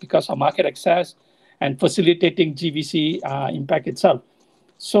growth because of market access and facilitating GVC impact itself.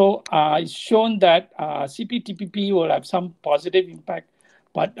 So it's shown that CPTPP will have some positive impact,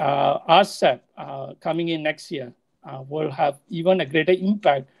 but RCEP coming in next year will have even a greater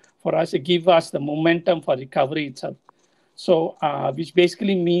impact for us to give us the momentum for recovery itself. So which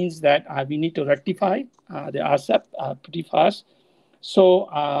basically means that we need to rectify the RCEP pretty fast. So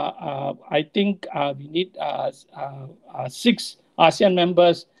I think we need 6 ASEAN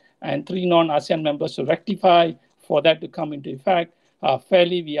members and 3 non-ASEAN members to rectify for that to come into effect.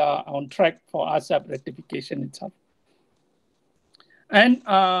 Fairly, we are on track for RCEP rectification itself. And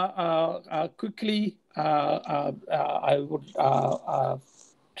quickly, I would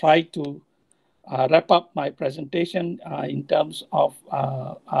try to wrap up my presentation in terms of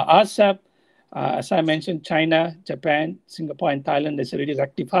RCEP. As I mentioned, China, Japan, Singapore, and Thailand is already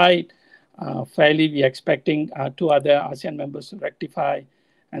rectified. Fairly, we are expecting 2 other ASEAN members to rectify.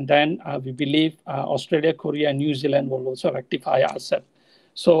 And then we believe Australia, Korea, and New Zealand will also rectify RCEP.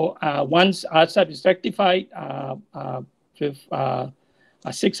 So once RCEP is rectified with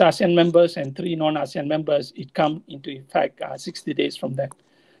 6 ASEAN members and 3 non-ASEAN members, it comes into effect 60 days from that.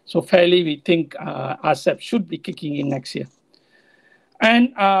 So fairly, we think RCEP should be kicking in next year.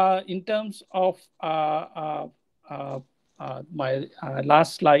 And in terms of my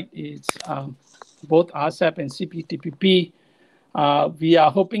last slide is both RCEP and CPTPP. We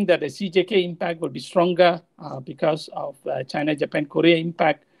are hoping that the CJK impact will be stronger because of China, Japan, Korea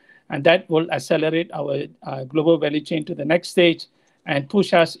impact, and that will accelerate our global value chain to the next stage and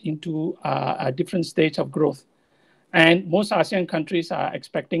push us into a different stage of growth. And most ASEAN countries are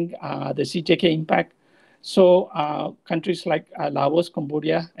expecting the CJK impact. So countries like Laos,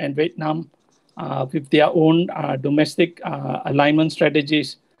 Cambodia, and Vietnam, with their own domestic alignment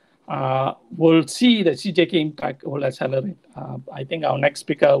strategies, will see the CJK impact will accelerate. I think our next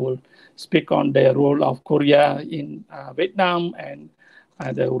speaker will speak on the role of Korea in Vietnam and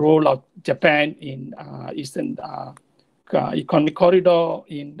the role of Japan in Eastern Economic Corridor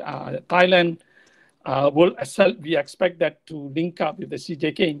in Thailand. We expect that to link up with the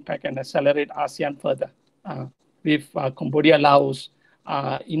CJK impact and accelerate ASEAN further with Cambodia, Laos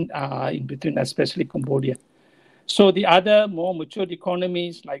in between, especially Cambodia. So the other more matured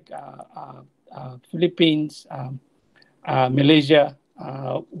economies like Philippines, Malaysia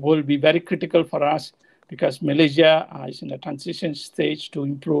will be very critical for us because Malaysia is in a transition stage to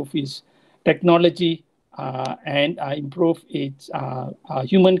improve its technology and improve its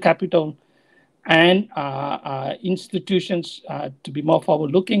human capital and institutions to be more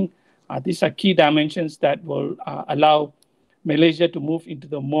forward-looking. These are key dimensions that will allow Malaysia to move into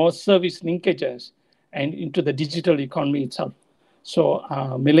the more service linkages and into the digital economy itself. So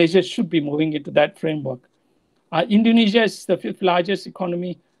Malaysia should be moving into that framework. Indonesia is the 5th largest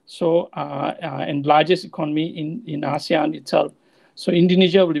economy, so and largest economy in ASEAN itself. So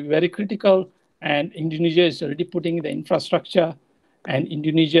Indonesia will be very critical, and Indonesia is already putting the infrastructure, and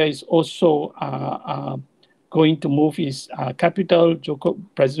Indonesia is also going to move his capital.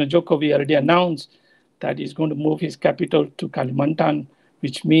 President Jokowi already announced that he's going to move his capital to Kalimantan,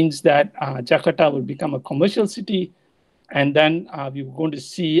 which means that Jakarta will become a commercial city. And then we're going to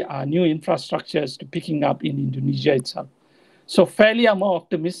see new infrastructures picking up in Indonesia itself. So fairly, I'm more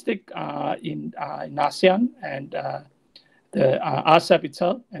optimistic in ASEAN and the RCEP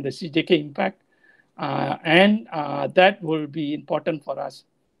itself and the CJK impact. And that will be important for us.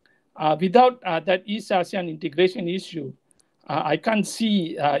 Without that East ASEAN integration issue, I can't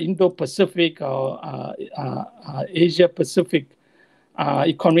see Indo-Pacific or Asia-Pacific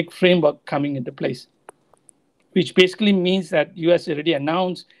economic framework coming into place, which basically means that US already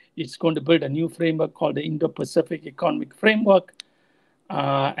announced it's going to build a new framework called the Indo-Pacific Economic Framework.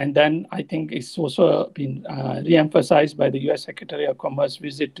 And then I think it's also been re-emphasized by the US Secretary of Commerce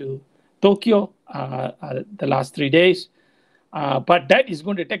visit to Tokyo the last 3 days. But that is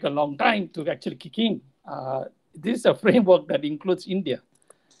going to take a long time to actually kick in. This is a framework that includes India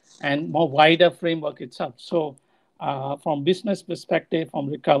and more wider framework itself. So from business perspective, from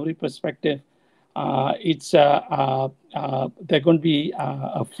recovery perspective, it's they're going to be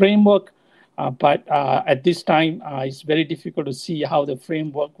a framework, but at this time, it's very difficult to see how the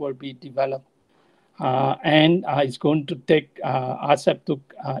framework will be developed. And it's going to take RCEP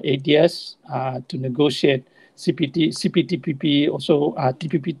took 8 years to negotiate CPTPP. Also,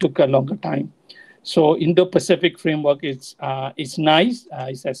 TPP took a longer time. So Indo-Pacific framework is nice,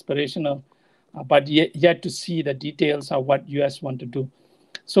 it's aspirational, but yet to see the details of what US want to do.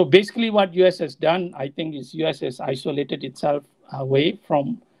 So basically what US has done, I think, is US has isolated itself away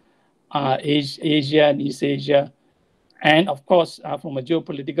from Asia and East Asia. And of course, from a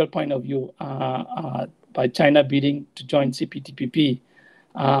geopolitical point of view, by China bidding to join CPTPP,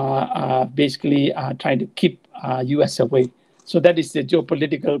 basically trying to keep US away. So that is the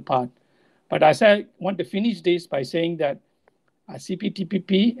geopolitical part. But as I want to finish this by saying that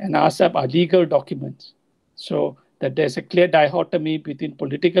CPTPP and RCEP are legal documents. So that there's a clear dichotomy between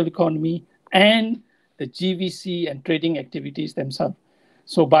political economy and the GVC and trading activities themselves.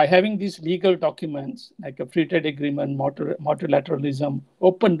 So by having these legal documents, like a free trade agreement, multilateralism,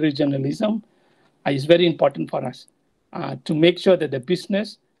 open regionalism, is very important for us to make sure that the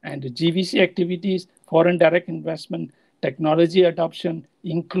business and the GVC activities, foreign direct investment, technology adoption,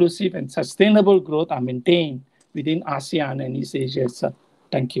 inclusive and sustainable growth are maintained within ASEAN and East Asia itself.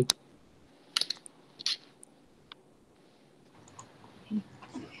 Thank you.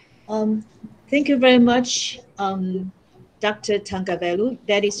 Thank you very much, Dr. Tangavelu.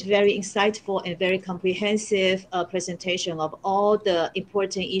 That is very insightful and very comprehensive presentation of all the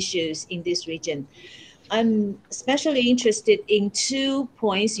important issues in this region. I'm especially interested in 2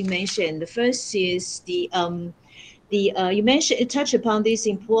 points you mentioned. The first is you mentioned, it touched upon this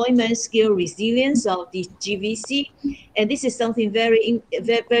employment skill resilience of the GVC, and this is something very,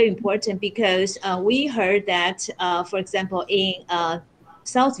 very important because we heard that, for example, in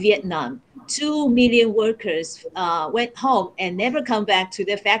South Vietnam, 2 million workers went home and never come back to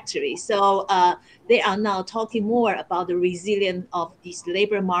their factory. So they are now talking more about the resilience of this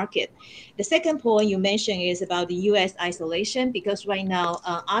labor market. The second point you mentioned is about the U.S. isolation, because right now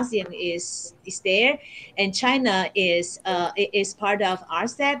ASEAN is there, and China is part of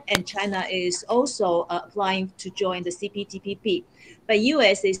RCEP, and China is also applying to join the CPTPP. But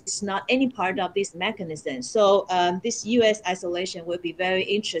U.S. is not any part of this mechanism. So this U.S. isolation will be very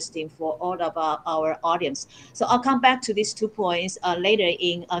interesting for all of our audience. So I'll come back to these 2 points later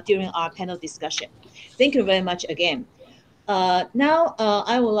during our panel discussion. Thank you very much again. Now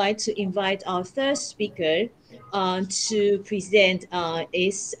I would like to invite our third speaker to present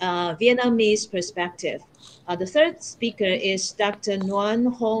his Vietnamese perspective. The third speaker is Dr.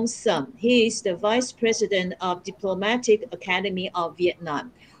 Nguyen Hong Sum. He is the Vice President of Diplomatic Academy of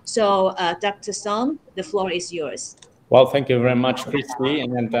Vietnam. So Dr. Sum, the floor is yours. Well, thank you very much, Christy.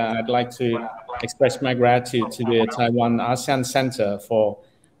 And I'd like to express my gratitude to the Taiwan ASEAN Center for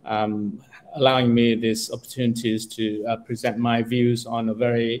allowing me these opportunities to present my views on a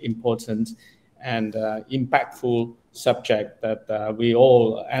very important and impactful subject that we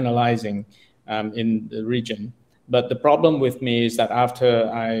all analyzing in the region. But the problem with me is that after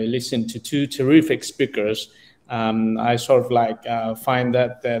I listened to 2 terrific speakers, I sort of like find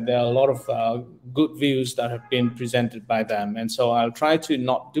that there are a lot of good views that have been presented by them. And so I'll try to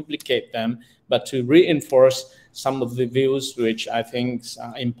not duplicate them, but to reinforce some of the views which I think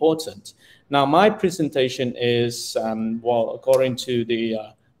are important. Now, my presentation is, well, according to the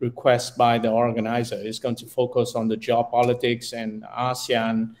request by the organizer, is going to focus on the geopolitics and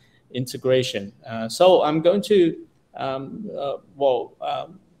ASEAN integration. So I'm going to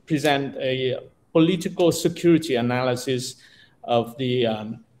present a political security analysis of the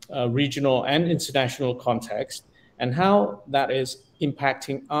regional and international context and how that is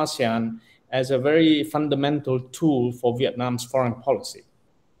impacting ASEAN as a very fundamental tool for Vietnam's foreign policy.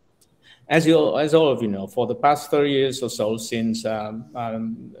 As all of you know, for the past 30 years or so since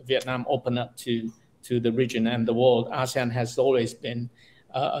Vietnam opened up to the region and the world, ASEAN has always been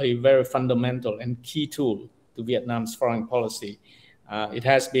a very fundamental and key tool to Vietnam's foreign policy. It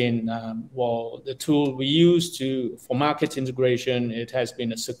has been, the tool we use for market integration. It has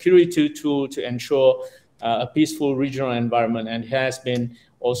been a security tool to ensure a peaceful regional environment, and it has been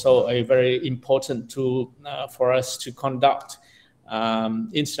also a very important tool for us to conduct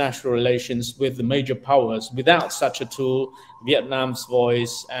international relations with the major powers. Without such a tool, Vietnam's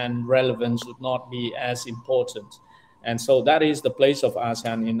voice and relevance would not be as important. And so that is the place of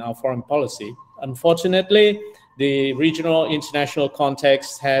ASEAN in our foreign policy. Unfortunately, the regional international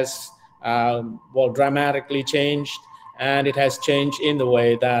context has dramatically changed, and it has changed in the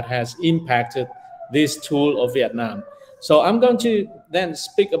way that has impacted this tool of Vietnam. So I'm going to then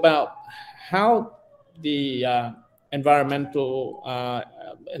speak about how the environmental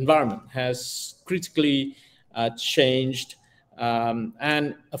environment has critically changed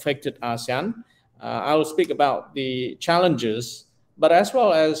and affected ASEAN. I will speak about the challenges, but as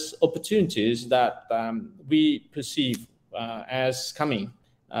well as opportunities that we perceive as coming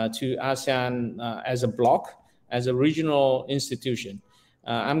to ASEAN as a bloc, as a regional institution.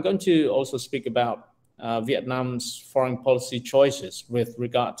 I'm going to also speak about Vietnam's foreign policy choices with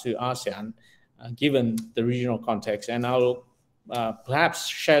regard to ASEAN, given the regional context, and I'll perhaps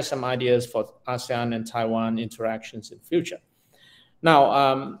share some ideas for ASEAN and Taiwan interactions in the future.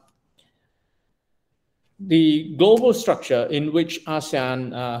 Now, the global structure in which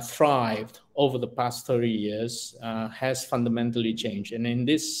ASEAN thrived over the past 30 years has fundamentally changed. And in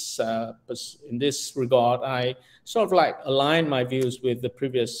this regard, I sort of like align my views with the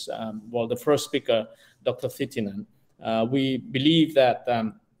previous, the first speaker, Dr. Thitinan. We believe that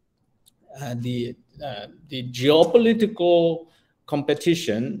the geopolitical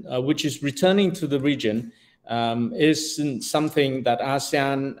competition, which is returning to the region, isn't something that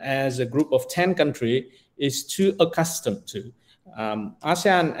ASEAN as a group of 10 countries is too accustomed to.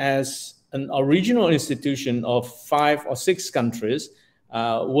 ASEAN as a regional institution of 5 or 6 countries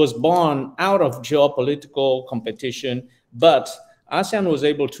was born out of geopolitical competition, but ASEAN was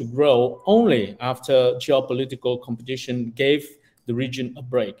able to grow only after geopolitical competition gave the region a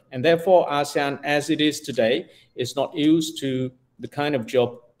break. And therefore, ASEAN as it is today is not used to the kind of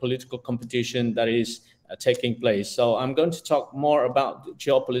geopolitical competition that is taking place. So I'm going to talk more about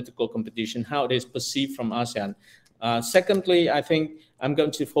geopolitical competition, how it is perceived from ASEAN. Secondly, I think I'm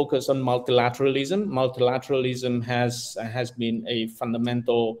going to focus on multilateralism. Multilateralism has been a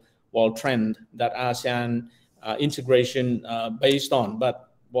fundamental trend that ASEAN integration based on. But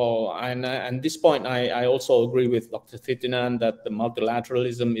and this point, I also agree with Dr. Thitinan that the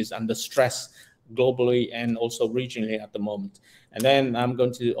multilateralism is under stress globally and also regionally at the moment. And then I'm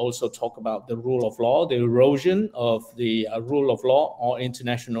going to also talk about the rule of law, the erosion of the rule of law or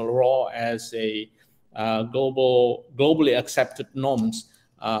international law as a globally accepted norms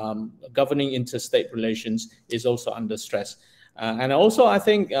governing interstate relations is also under stress. And also, I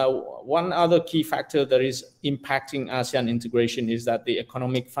think one other key factor that is impacting ASEAN integration is that the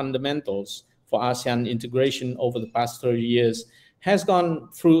economic fundamentals for ASEAN integration over the past 30 years has gone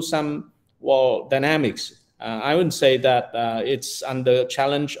through some dynamics. I wouldn't say that it's under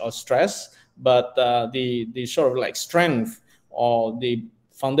challenge or stress, but the sort of like strength or the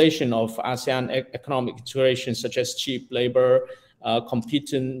foundation of ASEAN economic integration, such as cheap labor,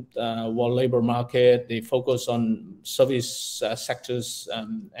 competent labor market, they focus on service sectors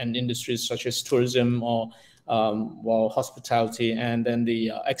and industries such as tourism or hospitality, and then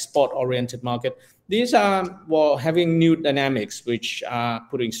the export-oriented market. These are having new dynamics which are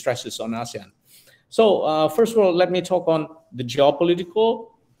putting stresses on ASEAN. So first of all, let me talk on the geopolitical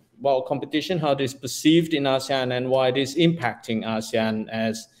competition, how it is perceived in ASEAN and why it is impacting ASEAN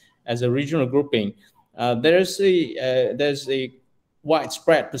as a regional grouping. There's a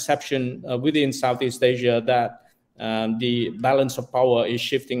widespread perception within Southeast Asia that the balance of power is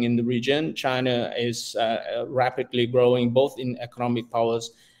shifting in the region. China is rapidly growing both in economic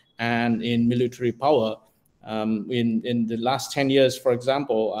powers and in military power. In the last 10 years, for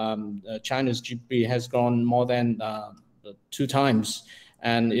example, China's GDP has grown more than 2 times,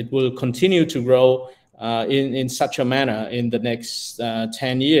 and it will continue to grow in such a manner in the next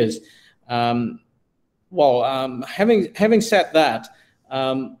 10 years. Having said that,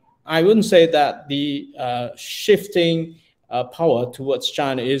 I wouldn't say that the shifting power towards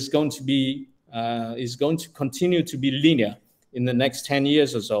China is going to continue to be linear in the next 10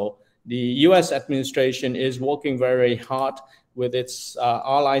 years or so. The US administration is working very hard with its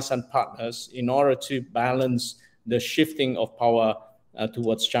allies and partners in order to balance the shifting of power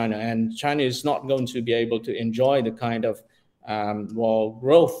towards China. And China is not going to be able to enjoy the kind of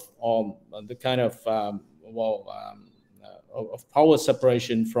growth or the kind of power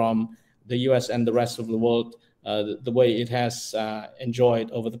separation from the US and the rest of the world the way it has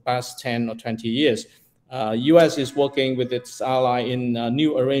enjoyed over the past 10 or 20 years. US is working with its ally in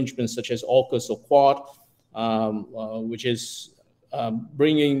new arrangements such as AUKUS or Quad, which is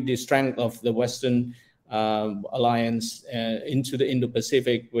bringing the strength of the Western alliance into the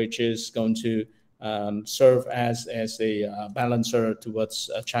Indo-Pacific, which is going to serve as a balancer towards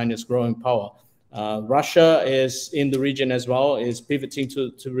China's growing power. Russia is in the region as well, is pivoting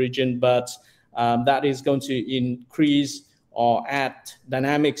to the region, but that is going to increase or add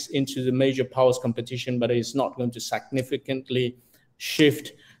dynamics into the major powers competition, but it's not going to significantly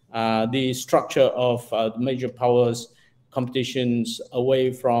shift the structure of the major powers competitions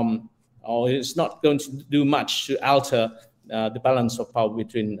away from, or it's not going to do much to alter the balance of power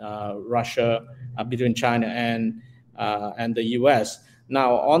between Russia, between China and the US.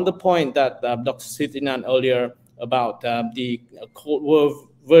 Now, on the point that Dr. Sithinan earlier about the Cold War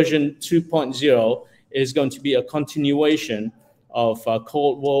version 2.0 is going to be a continuation of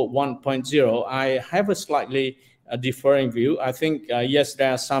Cold War 1.0. I have a slightly differing view. I think, yes,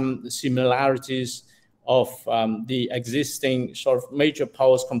 there are some similarities of the existing sort of major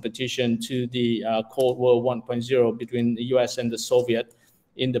powers competition to the Cold War 1.0 between the US and the Soviet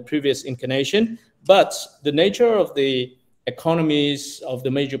in the previous incarnation. But the nature of the economies of the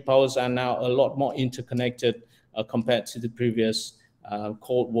major powers are now a lot more interconnected compared to the previous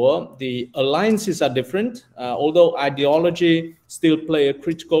Cold War. The alliances are different, although ideology still play a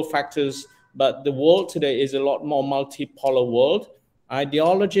critical factors, but the world today is a lot more multipolar world.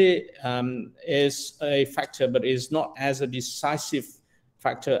 Ideology is a factor, but is not as a decisive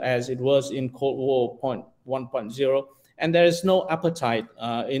factor as it was in Cold War 1.0. And there is no appetite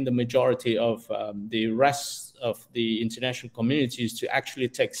in the majority of the rest of the international communities to actually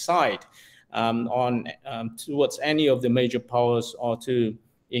take side towards any of the major powers or to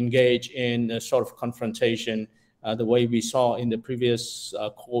engage in a sort of confrontation the way we saw in the previous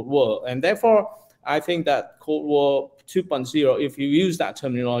Cold War. And therefore, I think that Cold War 2.0, if you use that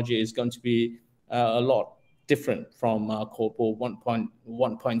terminology, is going to be a lot different from Cold War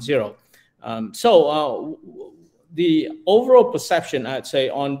 1.0. The overall perception, I'd say,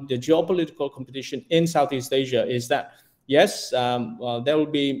 on the geopolitical competition in Southeast Asia is that, yes, there will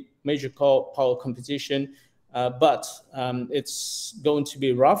be major power competition, but it's going to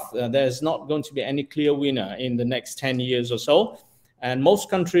be rough. There's not going to be any clear winner in the next 10 years or so. And most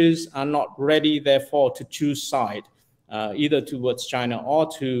countries are not ready, therefore, to choose side, either towards China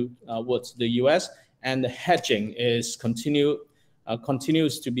or towards the US. And the hedging is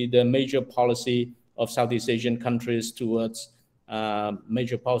continues to be the major policy of Southeast Asian countries towards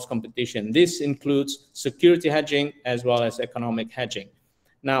major powers competition. This includes security hedging as well as economic hedging.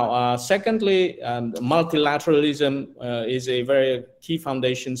 Now, secondly, multilateralism is a very key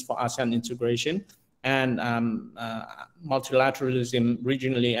foundation for ASEAN integration, and multilateralism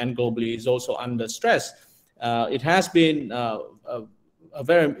regionally and globally is also under stress. It has been a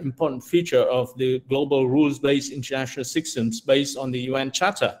very important feature of the global rules-based international systems based on the UN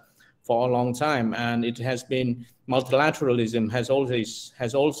Charter for a long time, and it has been multilateralism has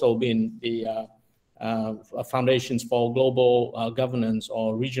also been the foundations for global governance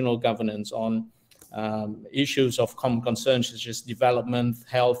or regional governance on issues of common concern such as development,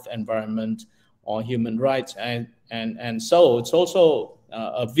 health, environment, or human rights, and so it's also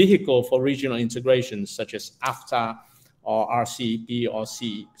a vehicle for regional integrations such as AFTA or RCEP or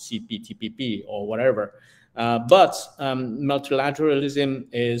CPTPP or whatever. But multilateralism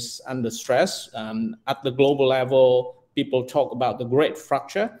is under stress. At the global level, people talk about the great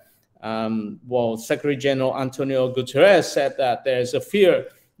fracture. Well, Secretary General Antonio Guterres said that there is a fear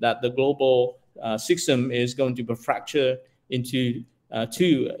that the global system is going to be fractured into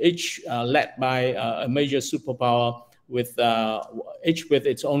two, each led by a major superpower with each with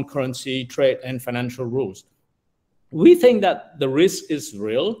its own currency, trade, and financial rules. We think that the risk is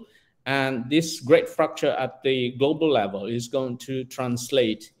real, and this great fracture at the global level is going to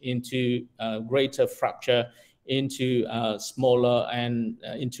translate into greater fracture into smaller and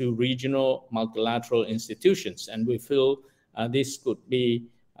into regional multilateral institutions. And we feel this could be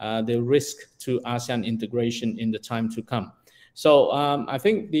the risk to ASEAN integration in the time to come. So I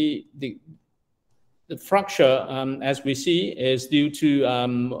think the fracture, as we see, is due to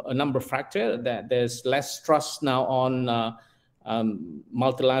a number of factors, that there's less trust now on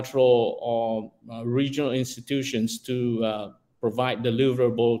multilateral or regional institutions to provide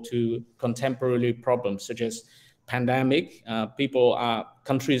deliverable to contemporary problems such as pandemic.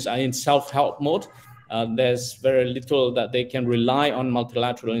 Countries are in self-help mode. There's very little that they can rely on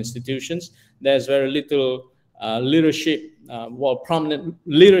multilateral institutions. There's very little leadership, prominent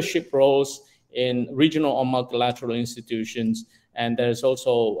leadership roles in regional or multilateral institutions. And there's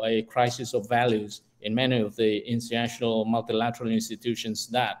also a crisis of values in many of the international multilateral institutions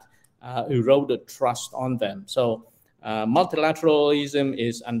that eroded trust on them. So multilateralism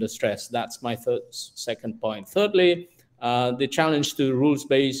is under stress. That's my second point. Thirdly, the challenge to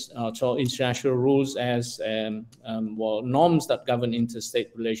rules-based, so international rules as norms that govern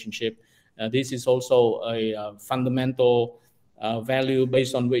interstate relationship. This is also a fundamental value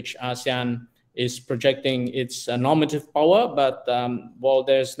based on which ASEAN is projecting its normative power, but well,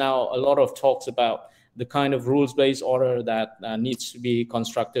 there's now a lot of talks about the kind of rules-based order that needs to be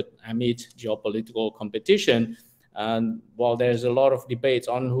constructed amid geopolitical competition. While there's a lot of debates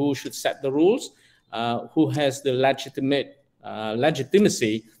on who should set the rules, who has the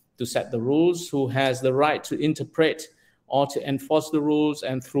legitimacy to set the rules, who has the right to interpret or to enforce the rules,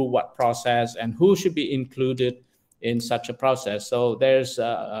 and through what process, and who should be included in such a process. So there's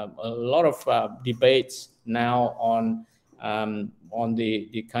a lot of debates now on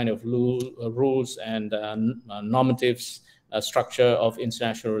the kind of rules and normatives structure of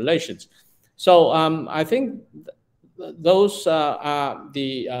international relations. So I think those are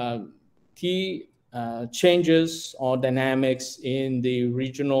the key changes or dynamics in the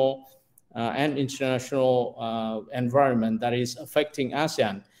regional and international environment that is affecting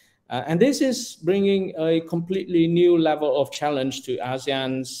ASEAN. And this is bringing a completely new level of challenge to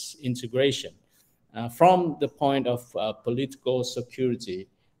ASEAN's integration. From the point of political security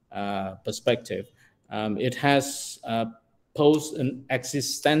perspective, it has posed an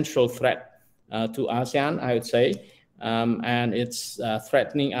existential threat to ASEAN, I would say, and it's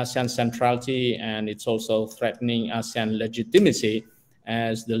threatening ASEAN centrality, and it's also threatening ASEAN legitimacy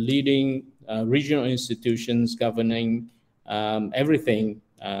as the leading regional institutions governing everything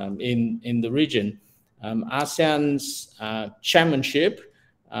in the region. ASEAN's chairmanship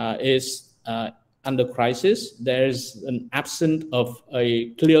is under crisis. There's an absence of a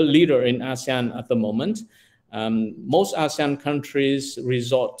clear leader in ASEAN at the moment. Most ASEAN countries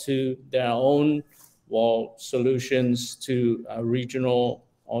resort to their own solutions to regional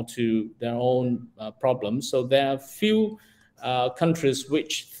or to their own problems. So there are few countries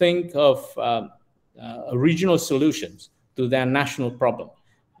which think of regional solutions to their national problem,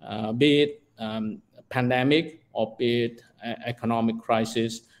 be it pandemic or be it economic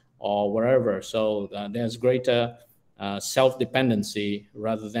crisis or wherever. So there's greater self-dependency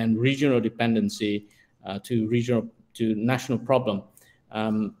rather than regional dependency to national problem.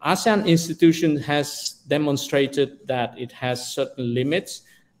 ASEAN institution has demonstrated that it has certain limits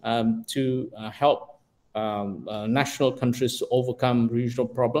to help national countries to overcome regional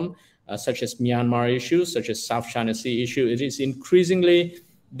problem, such as Myanmar issues, such as South China Sea issue. It is increasingly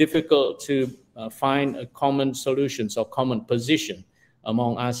difficult to find a common solutions or common position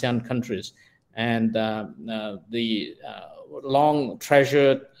among ASEAN countries. And the long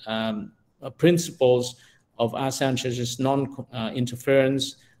treasured principles of ASEAN, such as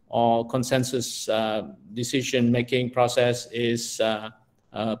non-interference or consensus decision-making process, is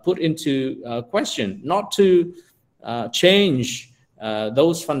put into question, not to change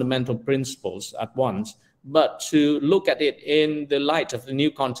those fundamental principles at once, but to look at it in the light of the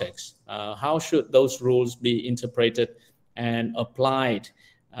new context. How should those rules be interpreted and applied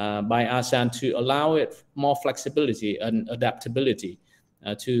by ASEAN to allow it more flexibility and adaptability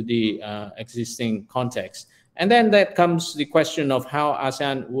to the existing context? And then that comes the question of how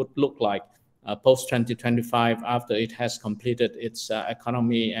ASEAN would look like post-2025 after it has completed its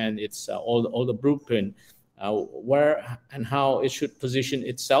economy and its all the blueprint, where and how it should position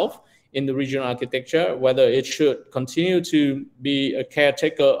itself in the regional architecture, whether it should continue to be a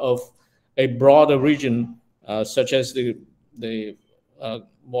caretaker of a broader region such as the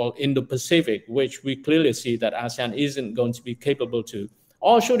Indo-Pacific, which we clearly see that ASEAN isn't going to be capable to,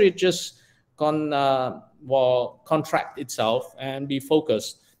 or should it just contract itself and be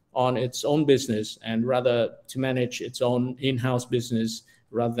focused on its own business and rather to manage its own in-house business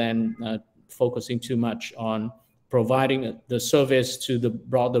rather than focusing too much on providing the service to the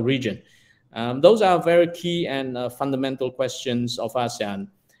broader region? Those are very key and fundamental questions of ASEAN.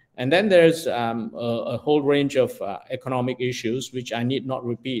 And then there's a whole range of economic issues, which I need not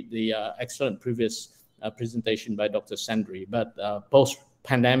repeat the excellent previous presentation by Dr. Sandri, but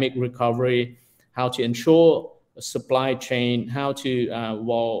post-pandemic recovery, how to ensure a supply chain, how to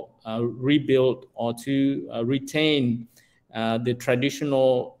rebuild or to retain the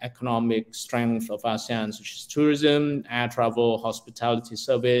traditional economic strength of ASEAN, such as tourism, air travel, hospitality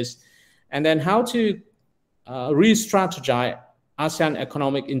service, and then how to re-strategize ASEAN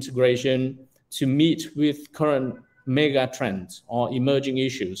economic integration to meet with current mega trends or emerging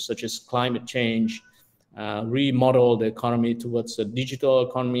issues such as climate change, remodel the economy towards a digital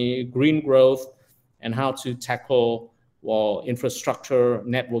economy, green growth, and how to tackle infrastructure,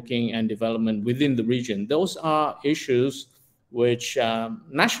 networking, and development within the region. Those are issues which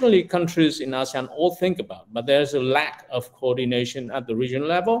nationally countries in ASEAN all think about, but there's a lack of coordination at the regional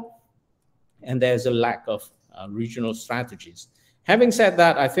level, and there's a lack of regional strategies. Having said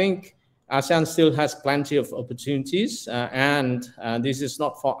that, I think ASEAN still has plenty of opportunities, and this is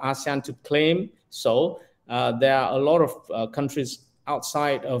not for ASEAN to claim so. There are a lot of countries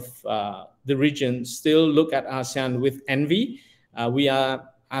outside of the region still look at ASEAN with envy.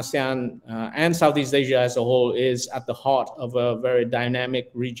 ASEAN and Southeast Asia as a whole is at the heart of a very dynamic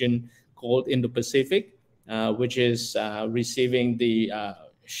region called Indo-Pacific, which is receiving the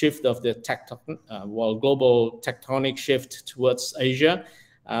shift of the global tectonic shift towards Asia.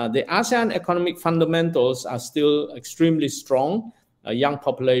 The ASEAN economic fundamentals are still extremely strong. A young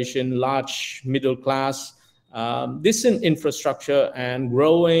population, large middle class, decent infrastructure, and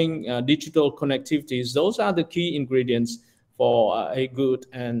growing digital connectivities. Those are the key ingredients for a good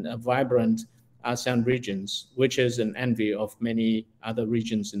and a vibrant ASEAN regions, which is an envy of many other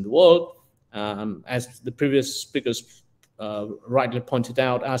regions in the world. As the previous speakers rightly pointed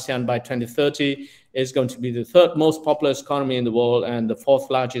out, ASEAN by 2030 is going to be the third most populous economy in the world and the fourth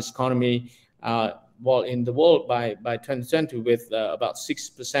largest economy in the world by 2020, with about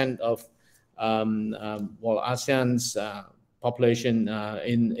 6% of ASEAN's population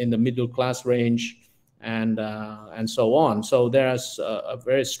in the middle class range, and so on. So there's a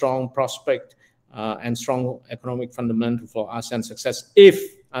very strong prospect and strong economic fundamental for ASEAN success if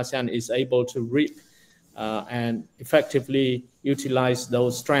ASEAN is able to reap and effectively utilize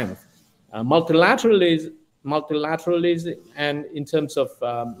those strengths. Multilateralism, and in terms of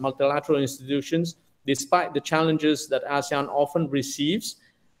multilateral institutions, despite the challenges that ASEAN often receives,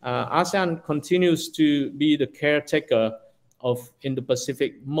 ASEAN continues to be the caretaker of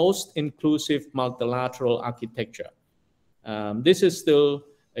Indo-Pacific most inclusive multilateral architecture. This is still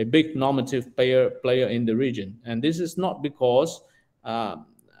a big normative player in the region. And this is not because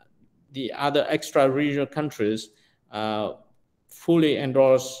the other extra-regional countries fully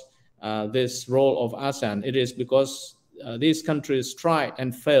endorse this role of ASEAN. It is because these countries tried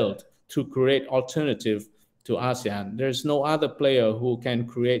and failed to create alternative to ASEAN. There's no other player who can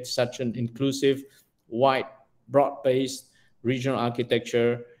create such an inclusive, wide, broad-based regional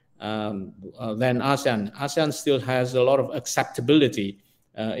architecture than ASEAN. ASEAN still has a lot of acceptability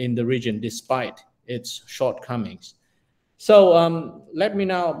in the region despite its shortcomings. So let me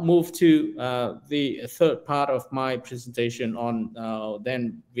now move to the third part of my presentation on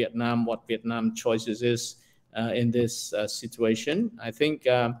then Vietnam, what Vietnam choices is in this situation. I think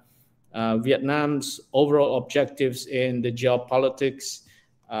Vietnam's overall objectives in the geopolitics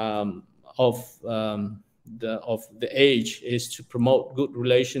of the age is to promote good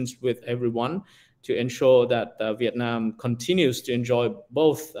relations with everyone, to ensure that Vietnam continues to enjoy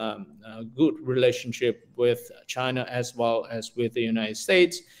both good relationship with China as well as with the United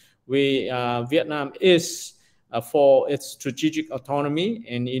States. Vietnam is for its strategic autonomy,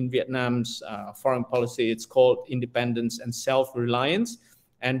 and in Vietnam's foreign policy, it's called independence and self-reliance.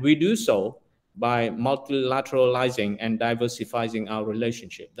 And we do so by multilateralizing and diversifying our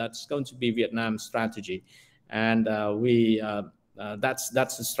relationship. That's going to be Vietnam's strategy. And that's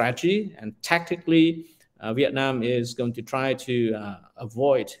the strategy. And tactically, Vietnam is going to try to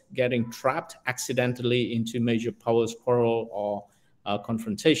avoid getting trapped accidentally into major powers quarrel or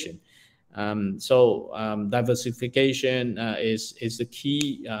confrontation. Diversification is the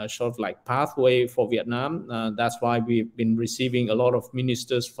key sort of like pathway for Vietnam. That's why we've been receiving a lot of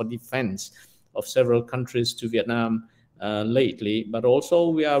ministers for defense of several countries to Vietnam lately, but also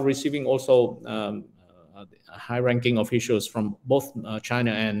we are receiving also high-ranking officials from both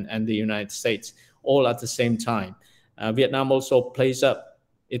China and the United States, all at the same time. Vietnam also plays up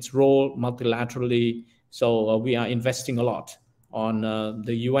its role multilaterally, so we are investing a lot on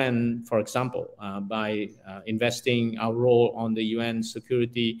the UN, for example, by investing our role on the UN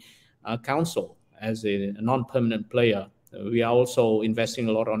Security Council as a non-permanent player. We are also investing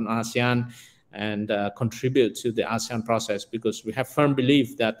a lot on ASEAN and contribute to the ASEAN process, because we have firm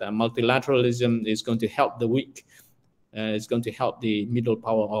belief that multilateralism is going to help the weak, it's going to help the middle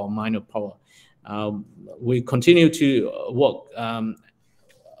power or minor power. We continue to work a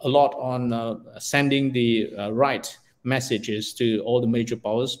lot on sending the right messages to all the major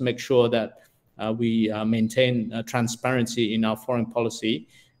powers, make sure that we maintain transparency in our foreign policy.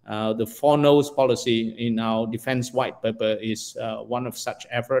 The four no's policy in our defense white paper is one of such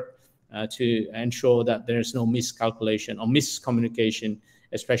effort to ensure that there's no miscalculation or miscommunication,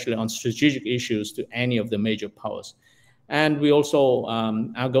 especially on strategic issues to any of the major powers. And we also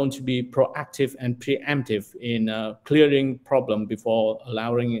are going to be proactive and preemptive in clearing problem before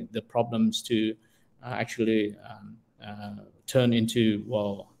allowing the problems to actually turn into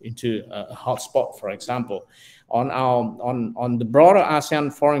a hotspot. For example, on the broader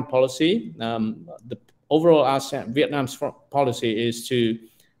ASEAN foreign policy, the overall ASEAN Vietnam's policy is to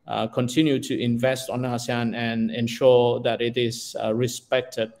continue to invest on ASEAN and ensure that it is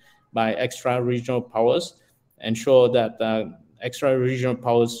respected by extra-regional powers, ensure that extra-regional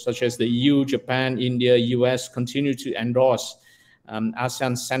powers such as the EU, Japan, India, US continue to endorse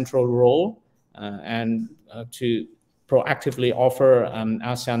ASEAN's central role and to proactively offer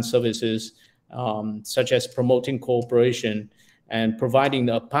ASEAN services such as promoting cooperation and providing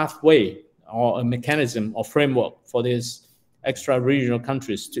a pathway or a mechanism or framework for these extra-regional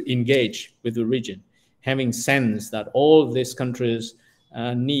countries to engage with the region, having sense that all of these countries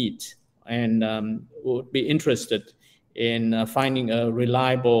need and would be interested in finding a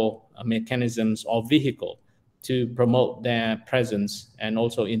reliable mechanisms or vehicle to promote their presence and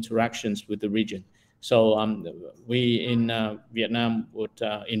also interactions with the region. So we in Vietnam would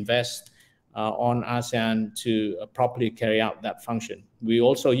invest on ASEAN to properly carry out that function. We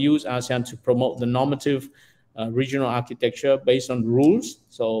also use ASEAN to promote the normative regional architecture based on rules.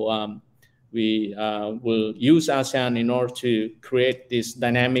 So we will use ASEAN in order to create this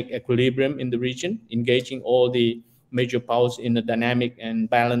dynamic equilibrium in the region, engaging all the major powers in a dynamic and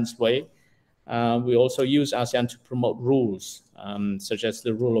balanced way. We also use ASEAN to promote rules, such as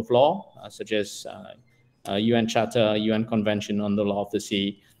the rule of law, such as UN Charter, UN Convention on the Law of the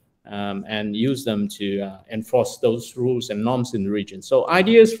Sea, and use them to enforce those rules and norms in the region. So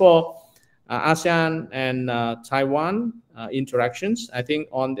ideas for ASEAN and Taiwan interactions, I think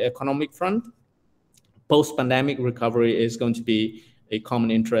on the economic front, post-pandemic recovery is going to be a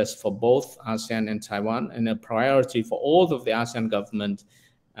common interest for both ASEAN and Taiwan and a priority for all of the ASEAN government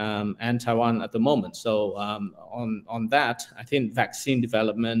and Taiwan at the moment. So on that, I think vaccine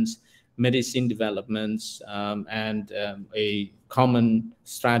developments, medicine developments, and a common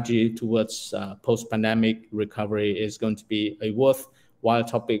strategy towards post-pandemic recovery is going to be a worthwhile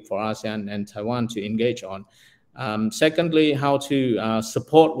topic for ASEAN and Taiwan to engage on. Secondly, how to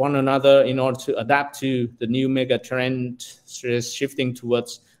support one another in order to adapt to the new mega trend shifting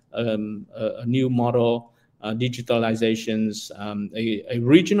towards a new model, digitalizations,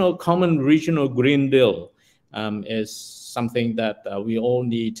 a common regional Green Deal is something that we all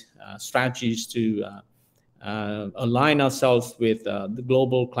need strategies to align ourselves with the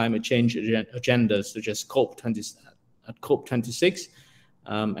global climate change agendas such as COP26,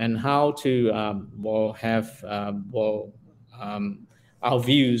 and how to have our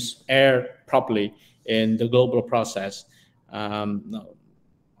views aired properly in the global process.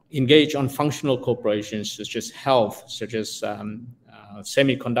 Engage on functional corporations such as health, such as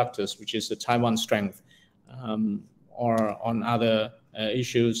semiconductors, which is the Taiwan strength, or on other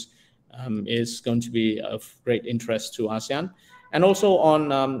issues is going to be of great interest to ASEAN. And also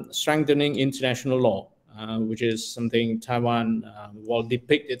on strengthening international law, which is something Taiwan will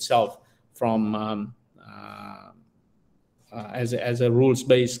depict itself from as a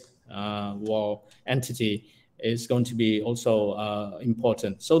rules-based entity is going to be also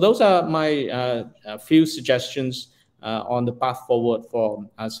important. So those are my few suggestions on the path forward for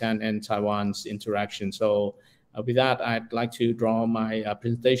ASEAN and Taiwan's interaction. So with that, I'd like to draw my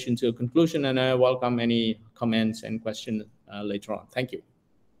presentation to a conclusion, and I welcome any comments and questions later on. Thank you.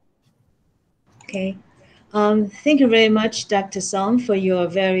 Okay. Thank you very much, Dr. Song, for your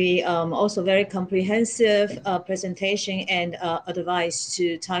also very comprehensive presentation and advice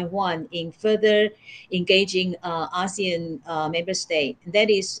to Taiwan in further engaging ASEAN member state. That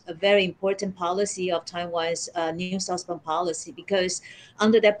is a very important policy of Taiwan's new southbound policy, because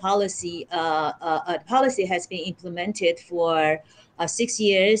under that policy, policy has been implemented for 6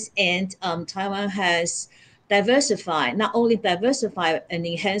 years, and Taiwan has not only diversify and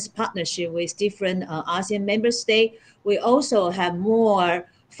enhance partnership with different ASEAN member states, we also have more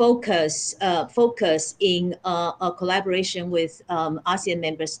focus in collaboration with ASEAN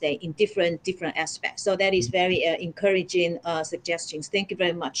member states in different aspects. So that is very encouraging suggestions. Thank you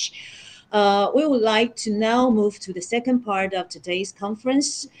very much. We would like to now move to the second part of today's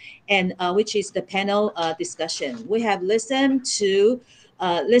conference, and which is the panel discussion. We have listened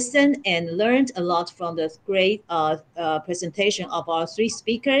and learned a lot from the great presentation of our three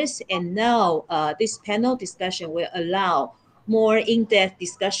speakers. And now this panel discussion will allow more in-depth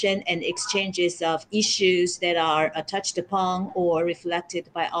discussion and exchanges of issues that are touched upon or reflected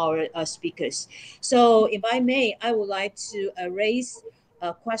by our speakers. So if I may, I would like to raise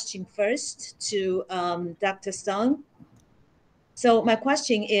a question first to Dr. Song. So my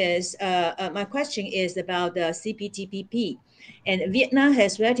question is about the CPTPP. And Vietnam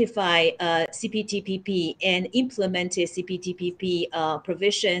has ratified CPTPP and implemented CPTPP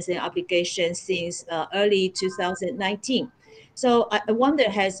provisions and obligations since early 2019. So I wonder,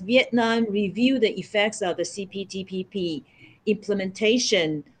 has Vietnam reviewed the effects of the CPTPP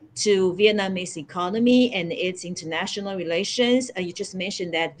implementation to Vietnamese economy and its international relations? You just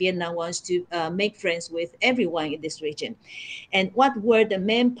mentioned that Vietnam wants to make friends with everyone in this region. And what were the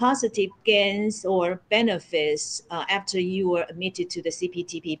main positive gains or benefits after you were admitted to the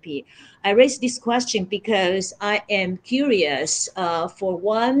CPTPP? I raised this question because I am curious for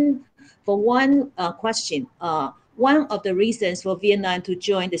one question. One of the reasons for Vietnam to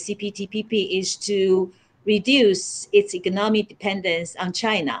join the CPTPP is to reduce its economic dependence on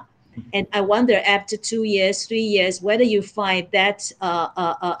China. And I wonder, after 2 years, 3 years, whether you find that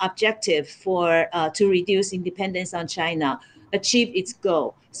objective for to reduce independence on China achieve its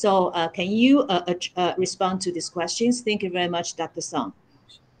goal. So can you respond to these questions? Thank you very much, Dr. Song.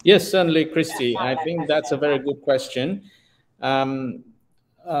 Yes, certainly, Christy. I think that's a very good question.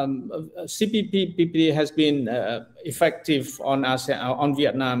 CPTPP has been effective on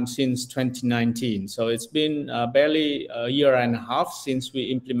Vietnam since 2019. So it's been barely a year and a half since we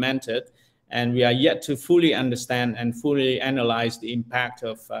implemented, and we are yet to fully understand and fully analyze the impact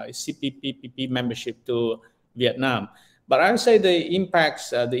of CPTPP membership to Vietnam. But I would say the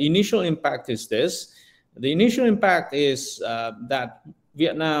impacts, the initial impact is this. The initial impact is that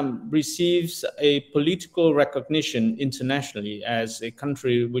Vietnam receives a political recognition internationally as a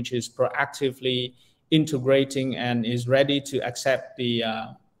country which is proactively integrating and is ready to accept the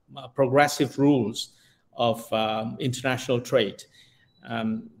progressive rules of international trade.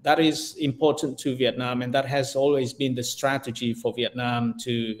 That is important to Vietnam, and that has always been the strategy for Vietnam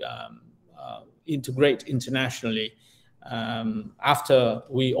to integrate internationally after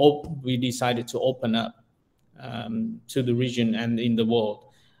we decided to open up to the region and in the world.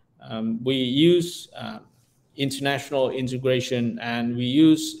 We use international integration, and we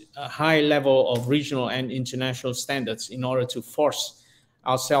use a high level of regional and international standards in order to force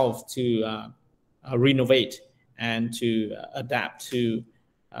ourselves to renovate and to adapt to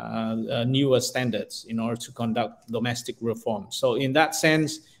newer standards in order to conduct domestic reform. So in that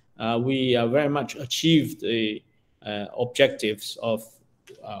sense, we very much achieved the objectives of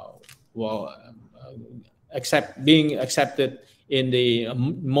being accepted in the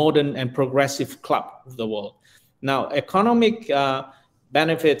modern and progressive club of the world. Now, economic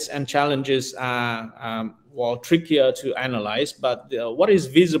benefits and challenges are trickier to analyze, but what is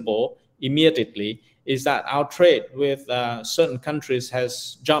visible immediately is that our trade with certain countries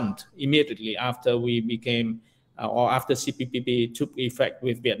has jumped immediately after we became or after CPTPP took effect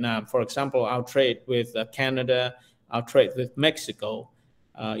with Vietnam. For example, our trade with Canada, our trade with Mexico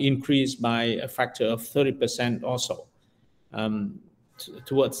increased by a factor of 30% also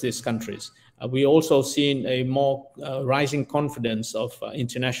towards these countries. We also seen a more rising confidence of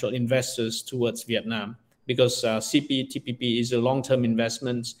international investors towards Vietnam, because CPTPP is a long-term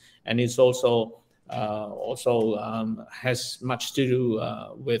investment, and it's also has much to do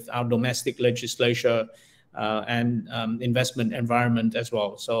with our domestic legislature and investment environment as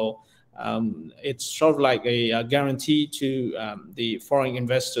well. So it's sort of like a guarantee to the foreign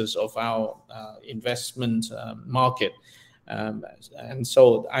investors of our investment market. And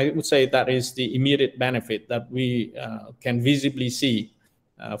so I would say that is the immediate benefit that we can visibly see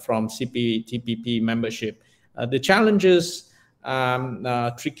from CPTPP membership. The challenges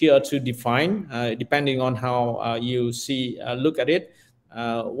are trickier to define depending on how you look at it.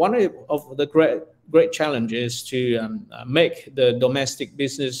 One of the great challenges to make the domestic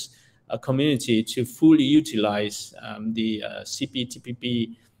business community to fully utilize the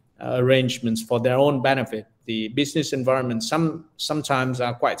CPTPP arrangements for their own benefit. The business environment sometimes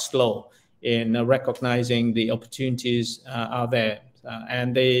are quite slow in recognizing the opportunities are there,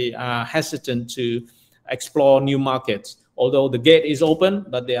 and they are hesitant to explore new markets. Although the gate is open,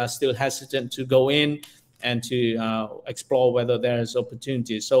 but they are still hesitant to go in and to explore whether there's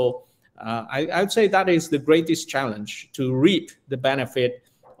opportunity. So I would say that is the greatest challenge, to reap the benefit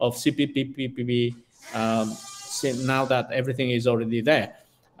of CPTPP now that everything is already there.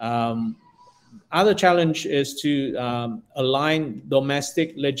 Other challenge is to align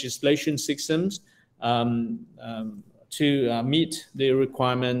domestic legislation systems to meet the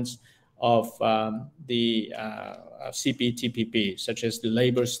requirements of the CPTPP, such as the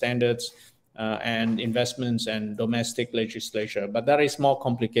labor standards and investments and domestic legislation. But that is more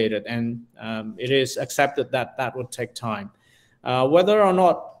complicated, and it is accepted that that would take time. Whether or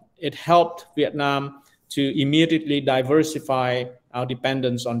not it helped Vietnam to immediately diversify our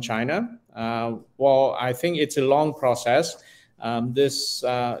dependence on China, well, I think it's a long process. This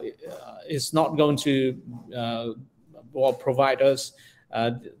is not going to provide us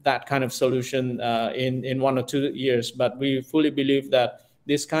that kind of solution in 1 or 2 years, but we fully believe that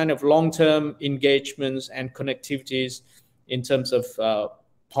this kind of long-term engagements and connectivities in terms of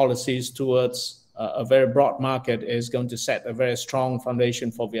policies towards a very broad market is going to set a very strong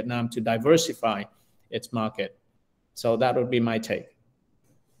foundation for Vietnam to diversify its market. So that would be my take.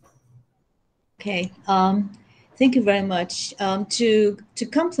 Okay, thank you very much. To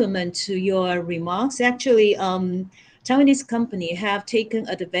complement to your remarks, actually, Taiwanese companies have taken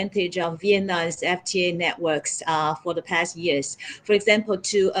advantage of Vietnam's FTA networks for the past years. For example,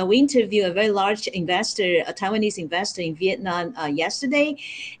 we interviewed a very large investor, a Taiwanese investor in Vietnam yesterday.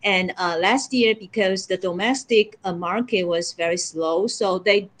 And last year, because the domestic market was very slow, so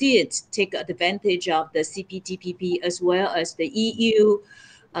they did take advantage of the CPTPP as well as the EU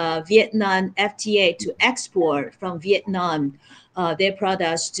Vietnam FTA to export from Vietnam their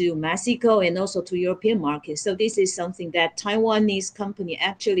products to Mexico and also to European markets. So this is something that Taiwanese company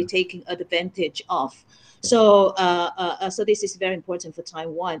actually taking advantage of. So so this is very important for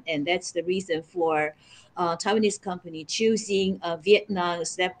Taiwan, and that's the reason for Taiwanese company choosing Vietnam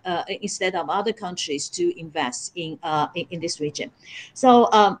instead of other countries to invest in this region. So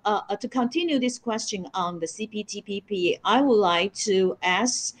to continue this question on the CPTPP, I would like to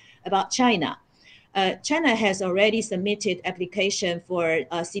ask about China. China has already submitted application for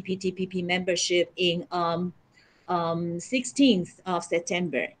CPTPP membership in 16th of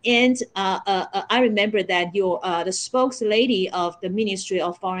September. And I remember that the spokeslady of the Ministry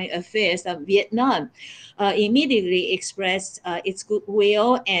of Foreign Affairs of Vietnam immediately expressed its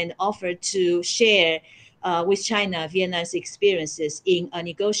goodwill and offered to share with China Vietnam's experiences in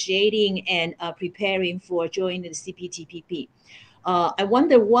negotiating and preparing for joining the CPTPP. I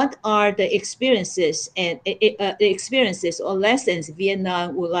wonder what are the experiences and the experiences or lessons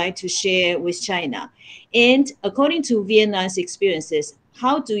Vietnam would like to share with China. And according to Vietnam's experiences,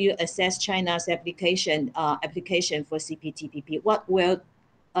 how do you assess China's application for CPTPP? What will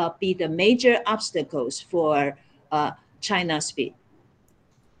be the major obstacles for China's bid?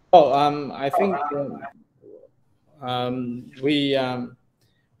 Well, I think we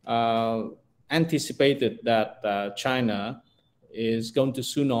anticipated that China is going to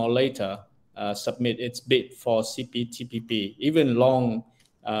sooner or later submit its bid for CPTPP, even long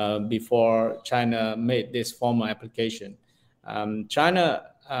before China made this formal application. China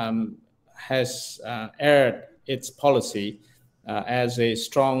has aired its policy as a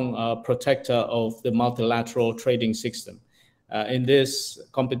strong protector of the multilateral trading system. In this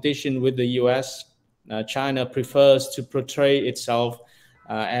competition with the US, China prefers to portray itself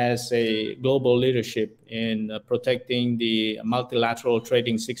as a global leadership in protecting the multilateral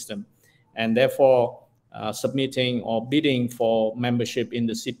trading system, and therefore submitting or bidding for membership in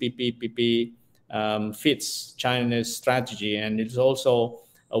the CPTPP fits China's strategy, and it's also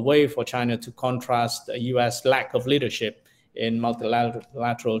a way for China to contrast the US lack of leadership in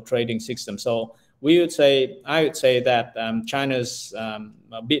multilateral trading system. So I would say that China's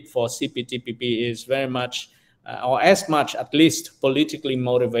bid for CPTPP is very much or as much, at least, politically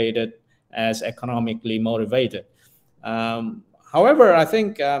motivated as economically motivated. However, I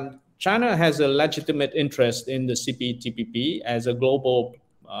think China has a legitimate interest in the CPTPP as a global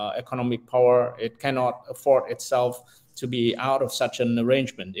economic power. It cannot afford itself to be out of such an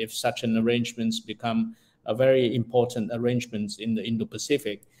arrangement if such an arrangements become a very important arrangements in the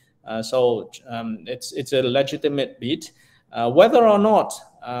Indo-Pacific. So it's a legitimate bid. Whether or not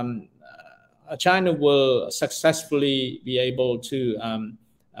China will successfully be able to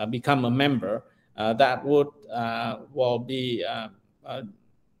become a member, that would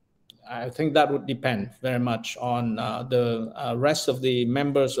I think that would depend very much on the rest of the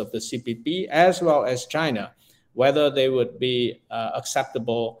members of the CPP as well as China, whether they would be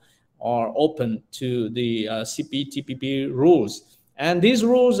acceptable or open to the CPTPP rules. And these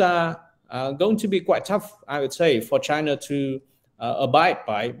rules are going to be quite tough, I would say, for China to abide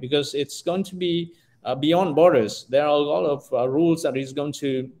by, because it's going to be beyond borders. There are a lot of rules that is going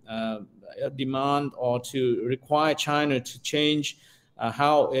to demand or to require China to change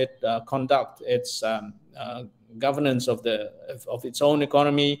how it conduct its governance of its own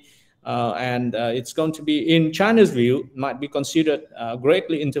economy, and it's going to be, in China's view, might be considered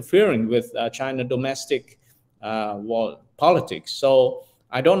greatly interfering with China domestic politics. So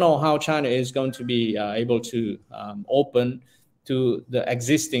I don't know how China is going to be able to open to the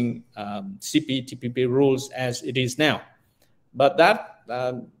existing CPTPP rules as it is now. But that,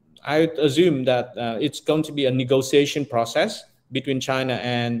 I would assume that it's going to be a negotiation process between China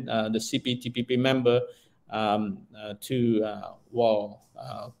and the CPTPP member to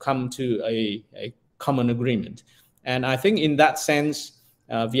come to a common agreement. And I think in that sense,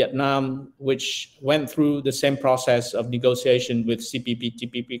 Vietnam, which went through the same process of negotiation with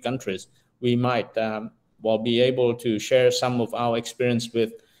CPTPP countries, we might will be able to share some of our experience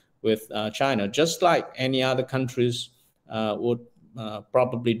with China, just like any other countries would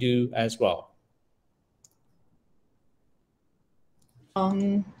probably do as well.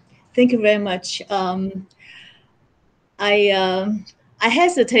 Thank you very much. I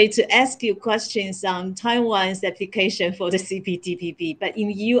hesitate to ask you questions on Taiwan's application for the CPTPP, but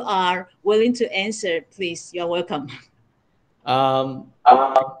if you are willing to answer, please, you're welcome. I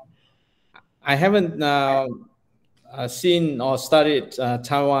haven't seen or studied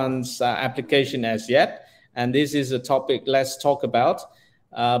Taiwan's application as yet, and this is a topic let's talk about.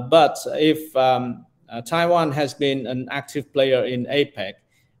 But if Taiwan has been an active player in APEC,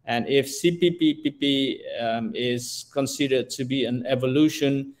 and if CPTPP is considered to be an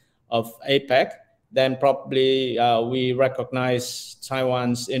evolution of APEC, then probably we recognize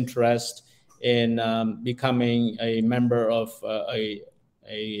Taiwan's interest in becoming a member of a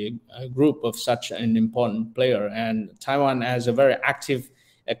group of such an important player. And Taiwan has a very active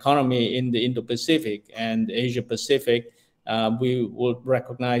economy in the Indo-Pacific and Asia-Pacific. We would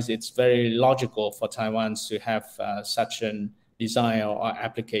recognize it's very logical for Taiwan to have such an desire or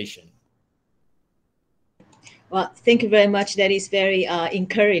application. Well, thank you very much. That is very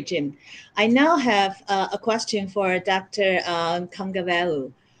encouraging. I now have a question for Dr.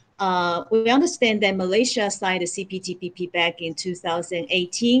 Kangavalu. We understand that Malaysia signed the CPTPP back in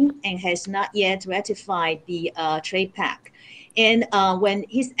 2018 and has not yet ratified the trade pact. And when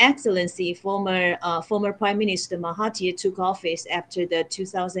His Excellency, former Prime Minister Mahathir took office after the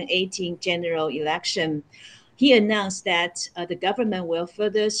 2018 general election, he announced that the government will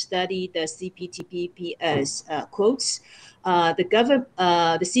further study the CPTPP as quotes. The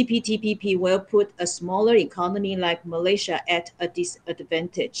CPTPP will put a smaller economy like Malaysia at a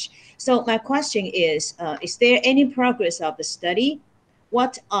disadvantage. So my question is there any progress of the study?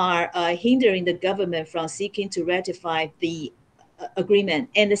 What are hindering the government from seeking to ratify the agreement?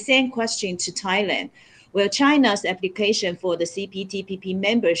 And the same question to Thailand. Will China's application for the CPTPP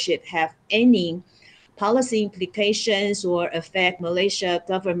membership have any policy implications or affect Malaysia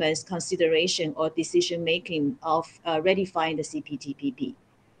government's consideration or decision-making of ratifying the CPTPP?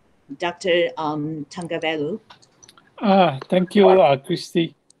 Dr. Tangavalu. Thank you,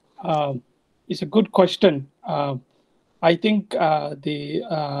 Christy. It's a good question. I think the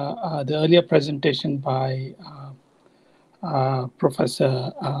earlier presentation by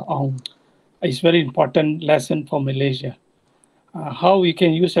Professor Ong is very important lesson for Malaysia. How we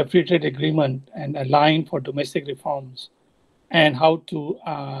can use a free trade agreement and align for domestic reforms, and how to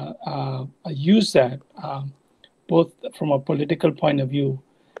use that both from a political point of view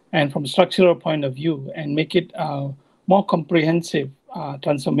and from structural point of view, and make it more comprehensive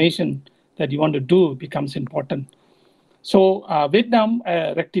transformation that you want to do becomes important. So Vietnam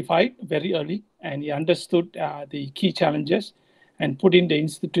rectified very early, and he understood the key challenges and put in the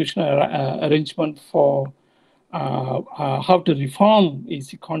institutional arrangement for how to reform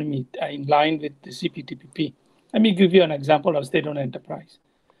its economy in line with the CPTPP. Let me give you an example of state-owned enterprise.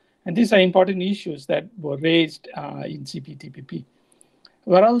 And these are important issues that were raised in CPTPP.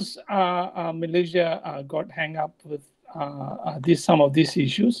 Whereas Malaysia got hung up with some of these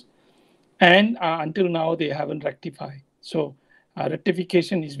issues, and until now they haven't rectified. So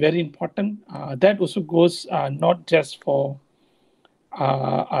rectification is very important. That also goes not just for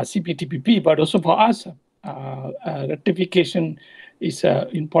CPTPP, but also for us. Rectification is an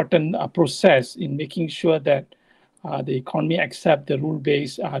important process in making sure that the economy accepts the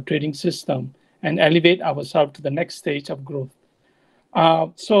rule-based trading system and elevate ourselves to the next stage of growth.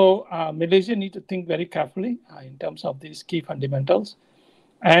 So Malaysia need to think very carefully in terms of these key fundamentals.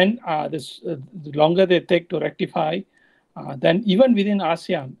 And the longer they take to rectify, then even within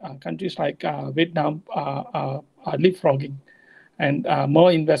ASEAN, countries like Vietnam are leapfrogging. And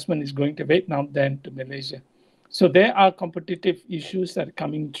more investment is going to Vietnam than to Malaysia. So there are competitive issues that are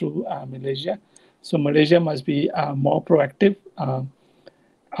coming through Malaysia. So Malaysia must be more proactive.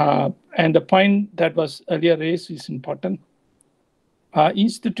 And the point that was earlier raised is important.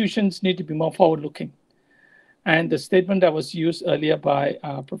 Institutions need to be more forward-looking. And the statement that was used earlier by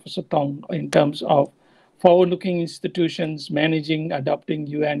Professor Tong in terms of forward-looking institutions managing, adopting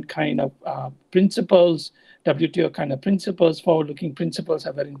UN kind of principles, WTO kind of principles, forward-looking principles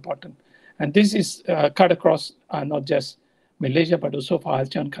are very important. And this is cut across not just Malaysia, but also for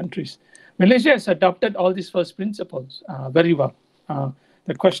ASEAN countries. Malaysia has adopted all these first principles very well.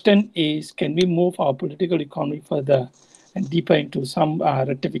 The question is, can we move our political economy further and deeper into some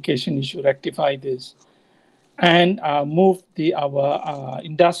rectification issue, rectify this, and move our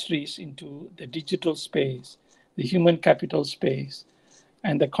industries into the digital space, the human capital space,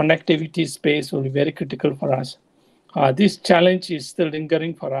 and the connectivity space will be very critical for us. This challenge is still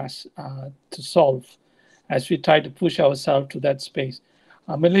lingering for us to solve as we try to push ourselves to that space.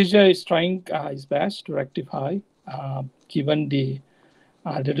 Malaysia is trying its best to rectify, given the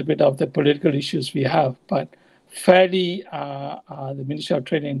little bit of the political issues we have, but fairly, the Ministry of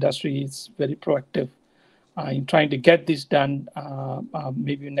Trade and Industry is very proactive in trying to get this done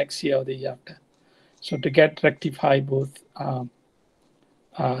maybe next year or the year after. So to get rectify both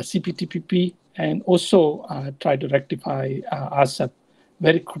CPTPP and also try to rectify RCEP,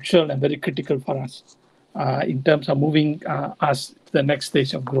 very crucial and very critical for us in terms of moving us to the next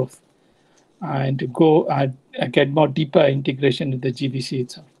stage of growth and to go get more deeper integration with the GVC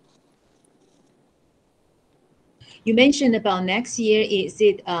itself. You mentioned about next year. Is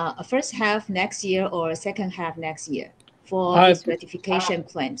it a first half next year or second half next year for these ratification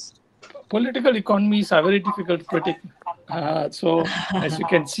plans? Political economies are very difficult to predict. So as you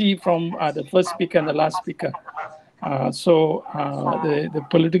can see from the first speaker and the last speaker, the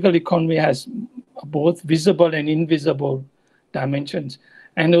political economy has both visible and invisible dimensions,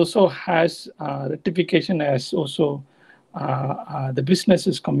 and also has ratification as also the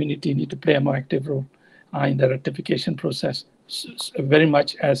businesses community need to play a more active role in the ratification process, very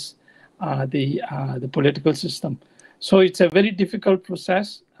much as the political system. So it's a very difficult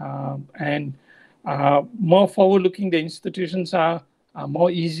process, and more forward-looking the institutions are, more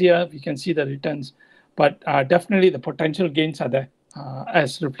easier, we can see the returns. But definitely the potential gains are there,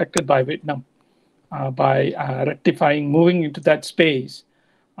 as reflected by Vietnam. By rectifying, moving into that space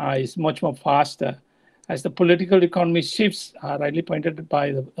is much more faster. As the political economy shifts, rightly pointed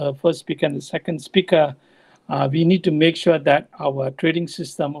by the first speaker and the second speaker, we need to make sure that our trading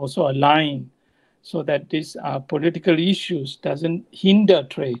system also align so that these political issues doesn't hinder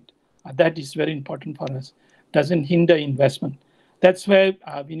trade. That is very important for us, doesn't hinder investment. That's where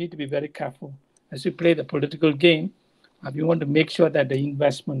we need to be very careful. As we play the political game, we want to make sure that the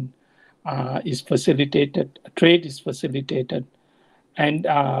investment is facilitated, trade is facilitated, and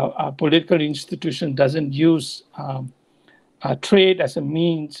our political institution doesn't use trade as a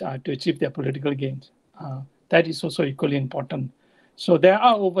means to achieve their political gains. That is also equally important. So there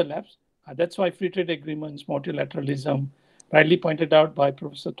are overlaps. That's why free trade agreements, multilateralism, rightly pointed out by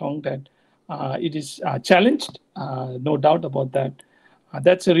Professor Tong, that it is challenged, no doubt about that.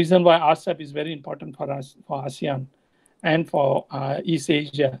 That's the reason why RCEP is very important for us, for ASEAN, and for East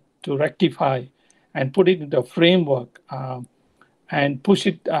Asia to rectify and put it into a framework and push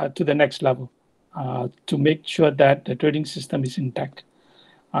it to the next level to make sure that the trading system is intact.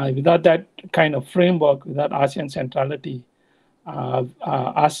 Without that kind of framework, without ASEAN centrality,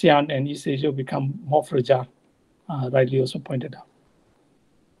 ASEAN and East Asia become more fragile, rightly also pointed out.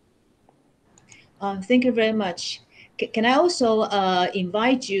 Thank you very much. Can I also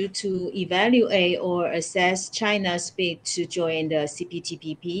invite you to evaluate or assess China's bid to join the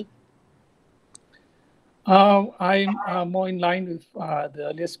CPTPP? I'm more in line with the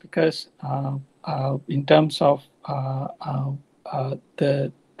earlier speakers in terms of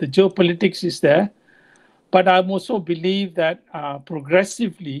the geopolitics is there. But I also believe that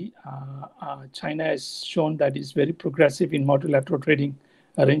progressively, China has shown that it's very progressive in multilateral trading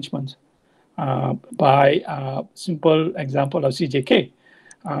arrangements. By simple example of CJK,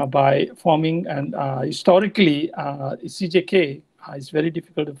 by forming, and historically, CJK is very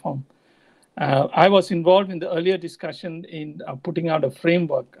difficult to form. I was involved in the earlier discussion in putting out a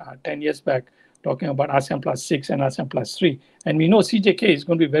framework 10 years back, talking about ASEAN Plus 6 and ASEAN Plus 3. And we know CJK is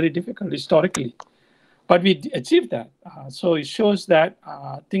going to be very difficult historically. But we achieved that. So it shows that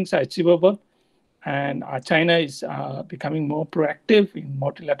things are achievable. And China is becoming more proactive in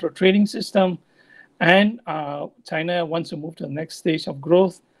multilateral trading system. And China wants to move to the next stage of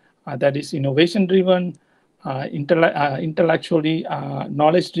growth that is innovation-driven, intellectually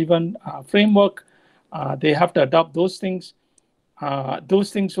knowledge-driven framework. They have to adopt those things.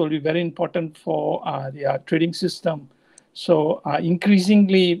 Those things will be very important for their trading system. So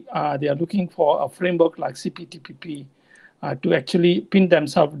increasingly, they are looking for a framework like CPTPP to actually pin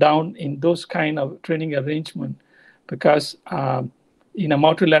themselves down in those kind of trading arrangement, because in a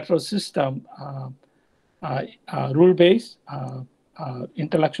multilateral system, rule-based,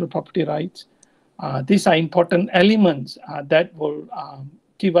 intellectual property rights, these are important elements that will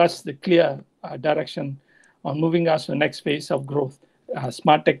give us the clear direction on moving us to the next phase of growth.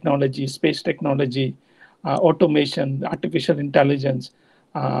 Smart technology, space technology, automation, artificial intelligence.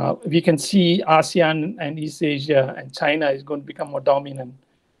 We can see ASEAN and East Asia and China is going to become more dominant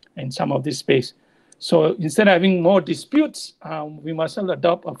in some of this space. So instead of having more disputes, we must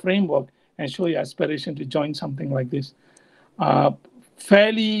adopt a framework and show your aspiration to join something like this.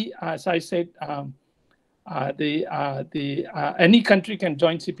 fairly, as I said, any country can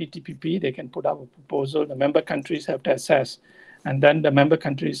join CPTPP. They can put up a proposal. The member countries have to assess, and then the member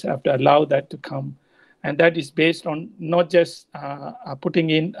countries have to allow that to come. And that is based on not just putting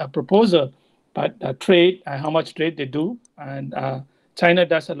in a proposal, but trade, how much trade they do. And China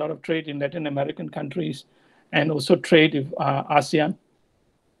does a lot of trade in Latin American countries and also trade with ASEAN.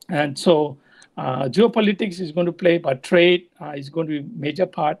 And so geopolitics is going to play, but trade is going to be a major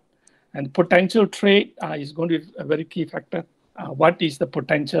part. And potential trade is going to be a very key factor. What is the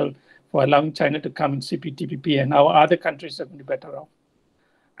potential for allowing China to come in CPTPP, and how other countries are going to be better off?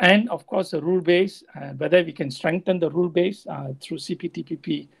 And of course, the rule base, whether we can strengthen the rule base through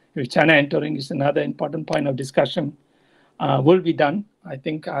CPTPP, with China entering, is another important point of discussion, will be done. I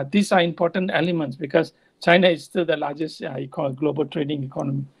think these are important elements because China is still the largest global trading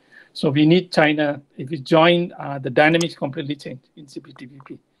economy. So we need China. If we join, the dynamics completely change in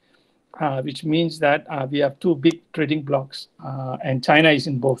CPTPP, which means that we have two big trading blocks, and China is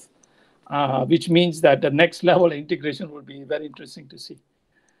in both, which means that the next level of integration will be very interesting to see.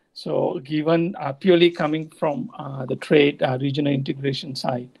 So given purely coming from the trade regional integration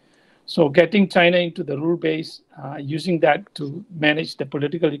side, so getting China into the rule base, using that to manage the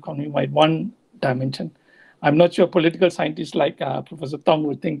political economy by one dimension. I'm not sure political scientists like Professor Tong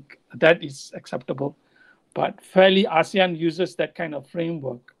would think that is acceptable, but fairly ASEAN uses that kind of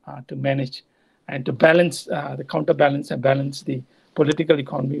framework to manage and to balance the counterbalance and balance the political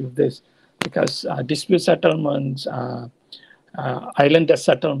economy with this, because dispute settlements, island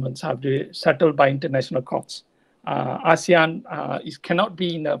settlements have to be settled by international courts. ASEAN cannot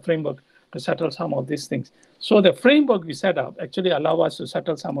be in a framework to settle some of these things. So the framework we set up actually allow us to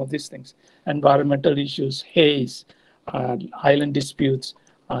settle some of these things: environmental issues, haze, island disputes,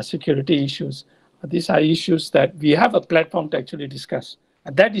 security issues. These are issues that we have a platform to actually discuss.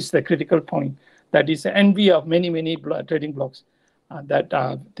 And that is the critical point. That is the envy of many, many trading blocs, that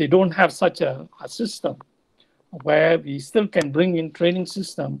they don't have such a system where we still can bring in trading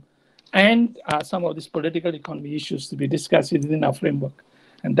system and some of these political economy issues to be discussed within our framework.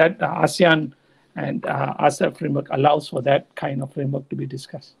 And that ASEAN and ASEAN framework allows for that kind of framework to be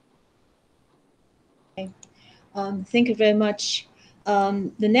discussed. Okay. Thank you very much.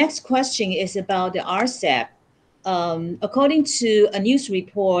 The next question is about the RCEP. According to a news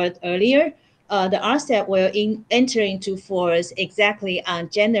report earlier, the RCEP will enter into force exactly on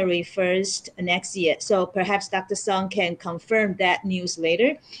January 1st next year. So perhaps Dr. Song can confirm that news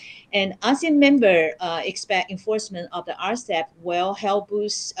later. And ASEAN member expect enforcement of the RCEP will help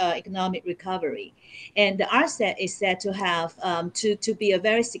boost economic recovery. And the RCEP is said to have to be a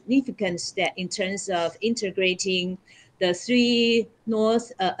very significant step in terms of integrating the three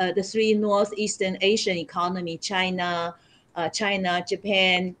Northeastern Asian economy: China,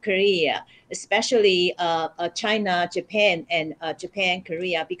 Japan, Korea, especially China, Japan, and Japan,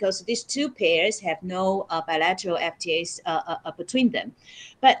 Korea, because these two pairs have no bilateral FTAs between them.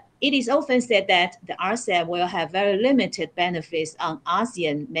 But it is often said that the RCEP will have very limited benefits on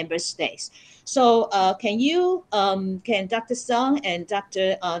ASEAN member states. So can Dr. Song and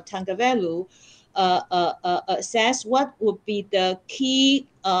Dr. Tangavelu assess what would be the key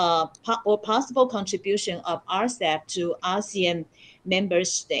or possible contribution of RCEP to ASEAN member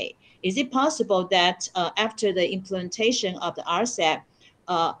state? Is it possible that after the implementation of the RCEP,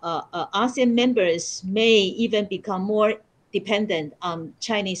 ASEAN members may even become more dependent on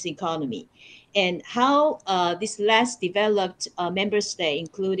Chinese economy? And how this less developed member state,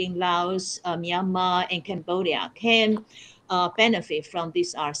 including Laos, Myanmar, and Cambodia, can benefit from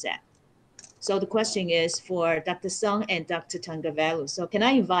this RCEP? So the question is for Dr. Song and Dr. Tangavelu. So can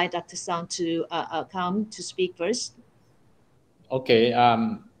I invite Dr. Song to come to speak first? Okay,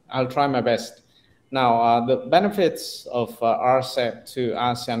 I'll try my best. Now, the benefits of RCEP to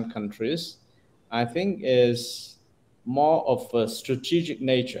ASEAN countries, I think, is more of a strategic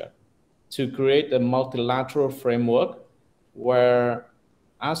nature to create a multilateral framework where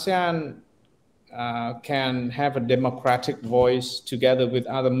ASEAN can have a democratic voice together with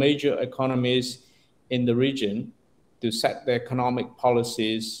other major economies in the region to set the economic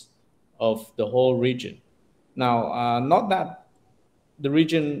policies of the whole region. Now, not that the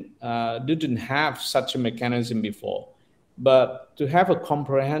region didn't have such a mechanism before, but to have a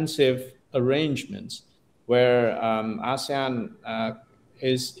comprehensive arrangement where ASEAN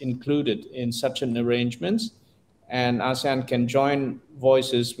is included in such an arrangement, and ASEAN can join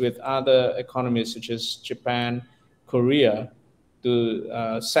voices with other economies such as Japan, Korea,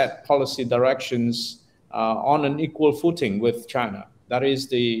 to set policy directions on an equal footing with China. That is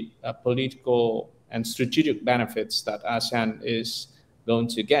the political and strategic benefits that ASEAN is going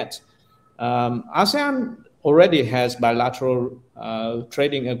to get. ASEAN already has bilateral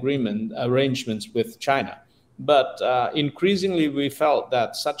trading arrangements with China, but increasingly we felt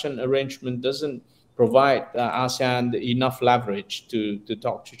that such an arrangement doesn't provide ASEAN enough leverage to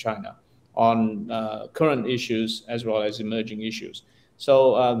talk to China on current issues as well as emerging issues.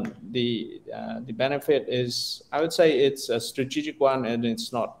 So the benefit is, I would say, it's a strategic one, and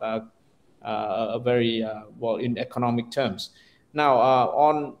it's not a very well in economic terms. Now,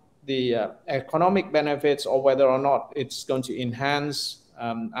 on the economic benefits, or whether or not it's going to enhance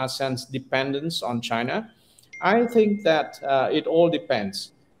ASEAN's dependence on China, I think that it all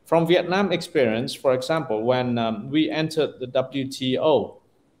depends. From Vietnam experience, for example, when we entered the WTO,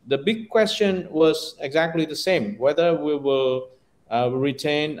 the big question was exactly the same: whether we will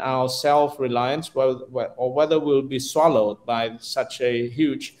retain our self-reliance, or whether we'll be swallowed by such a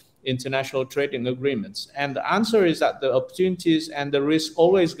huge international trading agreements. And the answer is that the opportunities and the risk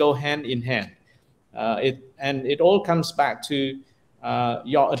always go hand in hand. It all comes back to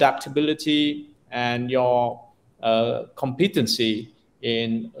your adaptability and your competency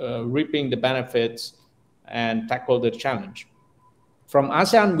in reaping the benefits and tackle the challenge. From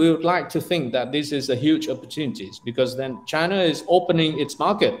ASEAN, we would like to think that this is a huge opportunity, because then China is opening its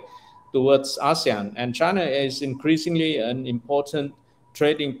market towards ASEAN, and China is increasingly an important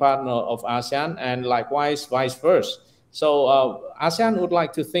trading partner of ASEAN, and likewise vice versa. So ASEAN would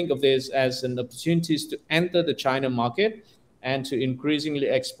like to think of this as an opportunity to enter the China market and to increasingly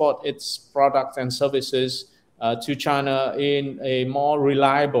export its products and services to China in a more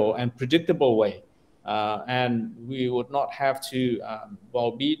reliable and predictable way. And we would not have to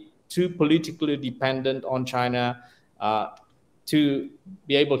be too politically dependent on China to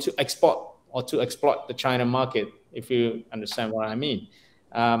be able to export or to exploit the China market, if you understand what I mean.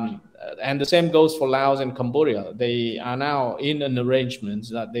 And the same goes for Laos and Cambodia. They are now in an arrangement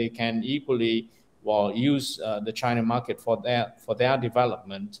that they can equally use the China market for their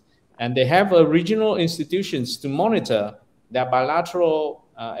development. And they have regional institutions to monitor their bilateral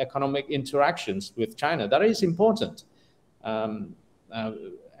economic interactions with China. That is important. And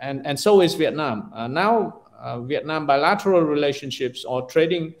so is Vietnam. Now, Vietnam bilateral relationships or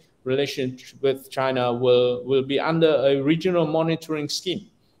trading relationship with China will be under a regional monitoring scheme.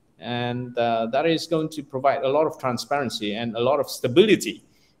 And that is going to provide a lot of transparency and a lot of stability,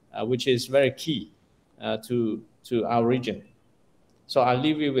 which is very key to our region. So I'll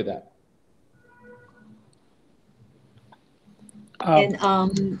leave you with that. And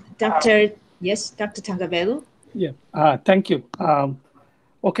Dr. Tangavelu. Yeah, thank you.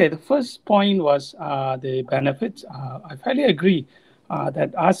 Okay, the first point was the benefits. I fairly agree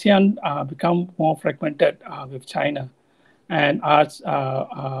that ASEAN become more fragmented with China, and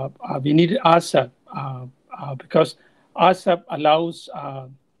we need RCEP because RCEP allows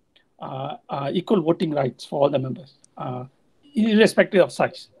equal voting rights for all the members, irrespective of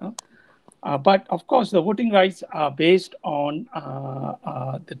size. But of course, the voting rights are based on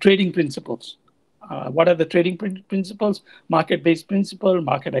the trading principles. What are the trading principles? Market-based principle,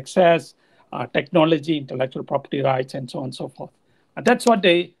 market access, technology, intellectual property rights, and so on and so forth. And that's what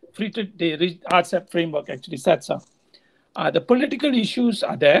the RCEP framework actually sets up. The political issues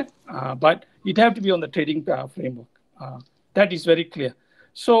are there, but it have to be on the trading framework. That is very clear.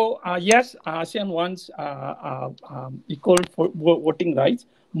 So yes, ASEAN wants equal voting rights,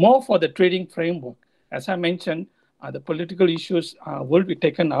 more for the trading framework. As I mentioned, the political issues will be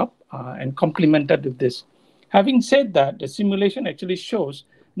taken up and complemented with this. Having said that, the simulation actually shows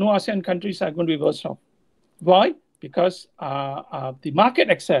no ASEAN countries are going to be worse off. Why? Because the market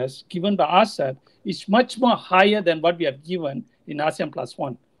access given by RCEP is much more higher than what we have given in ASEAN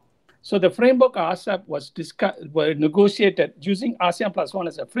 +1. So the framework RCEP were negotiated using ASEAN +1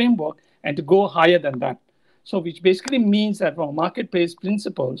 as a framework and to go higher than that. So which basically means that from market-based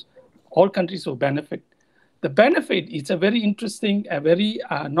principles, all countries will benefit. The benefit is a very interesting, a very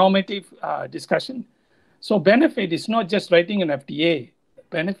normative discussion. So benefit is not just writing an FTA.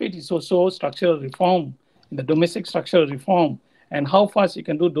 Benefit is also structural reform, the domestic structural reform, and how fast you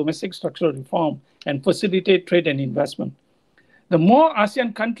can do domestic structural reform and facilitate trade and investment. The more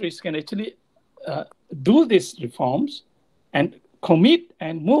ASEAN countries can actually do these reforms and commit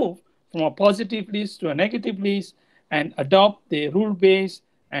and move from a positive list to a negative list and adopt the rule base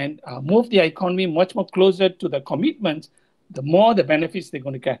and move the economy much more closer to the commitments, the more the benefits they're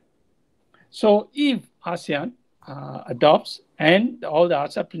going to get. So if ASEAN adopts and all the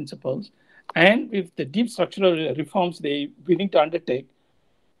RCEP principles, and with the deep structural reforms they're willing to undertake,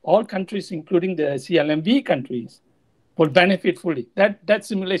 all countries, including the CLMV countries, will benefit fully. That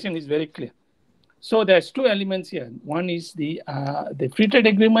simulation is very clear. So there's two elements here. One is the free trade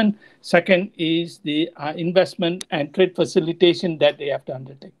agreement. Second is the investment and trade facilitation that they have to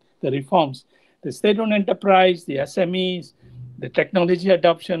undertake, the reforms. The state-owned enterprise, the SMEs, the technology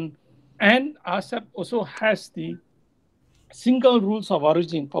adoption, and RCEP also has the single rules of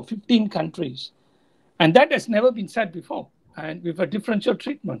origin for 15 countries. And that has never been said before. And with a differential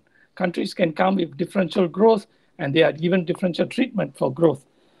treatment, countries can come with differential growth, and they are given differential treatment for growth.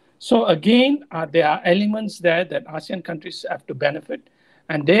 So again, there are elements there that ASEAN countries have to benefit,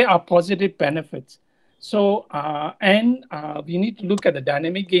 and they are positive benefits. So, we need to look at the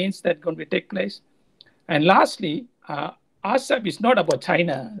dynamic gains that are going to take place. And lastly, RCEP is not about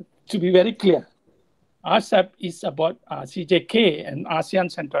China, to be very clear. RCEP is about CJK and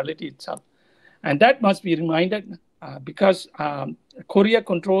ASEAN centrality itself. And that must be reminded because Korea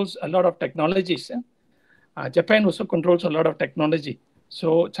controls a lot of technologies. Japan also controls a lot of technology.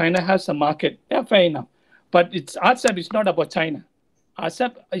 So China has a market. Yeah, fair enough. But RCEP is not about China.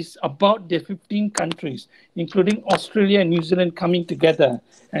 RCEP is about the 15 countries, including Australia and New Zealand, coming together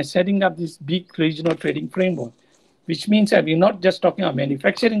and setting up this big regional trading framework, which means that we're not just talking about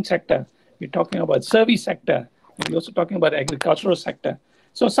manufacturing sector, we're talking about service sector, and we're also talking about agricultural sector.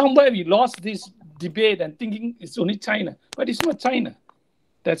 So somewhere we lost this debate and thinking it's only China, but it's not China.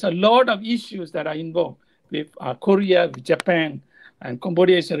 There's a lot of issues that are involved with Korea, with Japan, and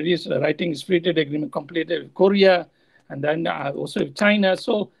Cambodia is writing its free trade agreement completed with Korea, and then also with China.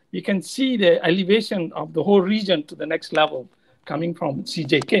 So you can see the elevation of the whole region to the next level coming from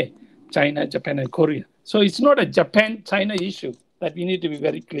CJK, China, Japan, and Korea. So it's not a Japan-China issue that we need to be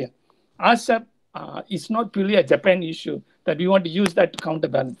very clear. RCEP is not purely a Japan issue that we want to use that to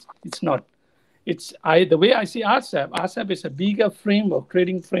counterbalance. It's not. The way I see RCEP is a bigger framework,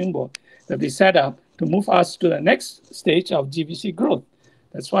 trading framework that we set up to move us to the next stage of GVC growth.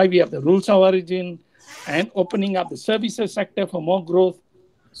 That's why we have the rules of origin and opening up the services sector for more growth.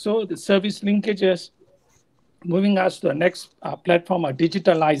 So the service linkages, moving us to the next platform of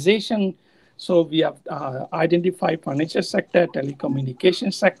digitalization. So we have identified financial sector,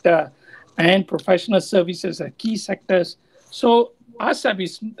 telecommunication sector, and professional services as key sectors. So RCEP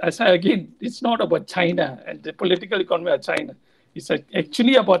is, again, it's not about China and the political economy of China. It's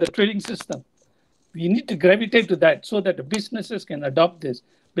actually about the trading system. We need to gravitate to that so that the businesses can adopt this,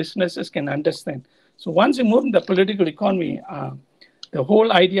 businesses can understand. So once you move in the political economy, the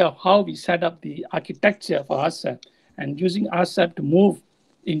whole idea of how we set up the architecture for RCEP and using RCEP to move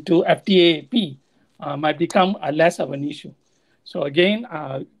into FTAP might become less of an issue. So again,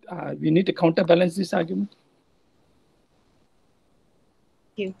 we need to counterbalance this argument.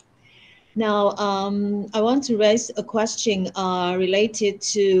 Thank you. Now, I want to raise a question related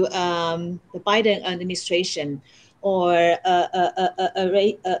to the Biden administration or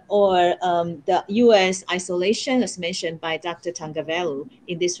the U.S. isolation, as mentioned by Dr. Tangavelu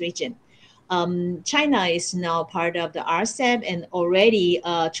in this region. China is now part of the RCEP and already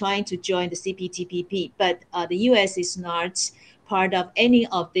trying to join the CPTPP, but the U.S. is not part of any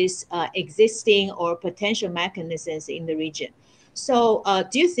of these existing or potential mechanisms in the region. So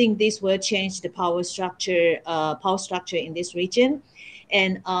do you think this will change the power structure in this region?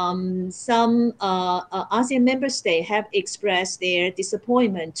 And some ASEAN member states have expressed their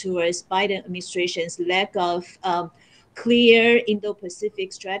disappointment towards Biden administration's lack of clear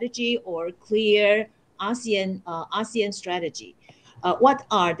Indo-Pacific strategy or clear ASEAN strategy. What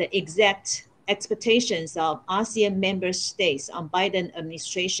are the exact expectations of ASEAN member states on Biden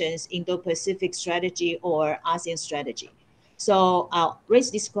administration's Indo-Pacific strategy or ASEAN strategy? So I'll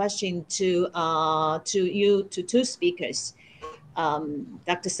raise this question to two speakers.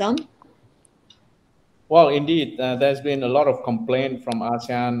 Dr. Sung? Well, indeed, there's been a lot of complaint from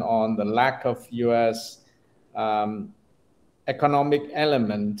ASEAN on the lack of U.S. economic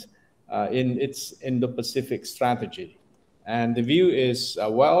element in its Indo-Pacific strategy. And the view is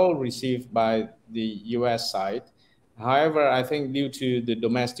well received by the U.S. side. However, I think due to the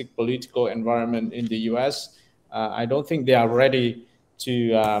domestic political environment in the U.S., I don't think they are ready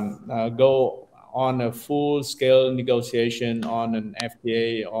to go on a full-scale negotiation on an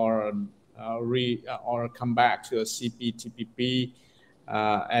FTA or come back to a CPTPP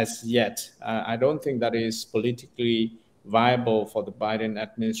as yet. I don't think that is politically viable for the Biden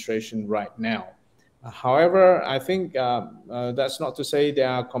administration right now. However, I think that's not to say they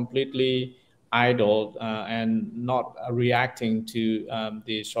are completely idle and not reacting to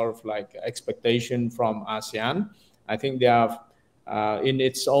the sort of like expectation from ASEAN. I think they are in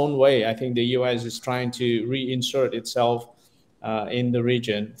its own way. I think the U.S. is trying to reinsert itself in the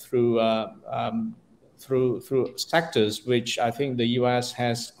region through sectors which I think the U.S.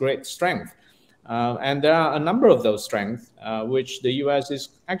 has great strength. And there are a number of those strengths, which the US is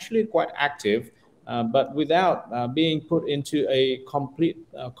actually quite active, but without being put into a complete,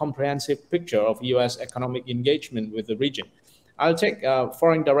 comprehensive picture of US economic engagement with the region. I'll take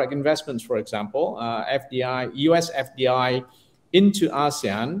foreign direct investments, for example. FDI, US FDI into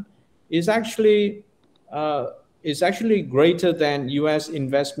ASEAN is actually greater than US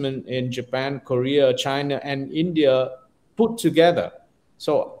investment in Japan, Korea, China, and India put together.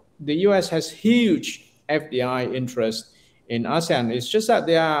 So the US has huge FDI interest in ASEAN. It's just that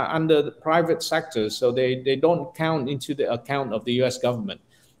they are under the private sector, so they don't count into the account of the US government.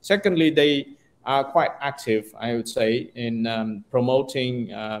 Secondly, they are quite active, I would say, in promoting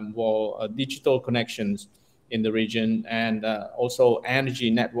digital connections in the region and also energy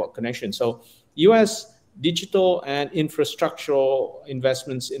network connections. So US digital and infrastructural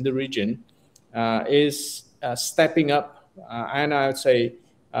investments in the region is stepping up, and I would say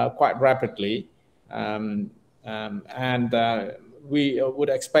quite rapidly. We would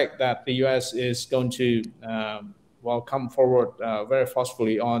expect that the US is going to come forward very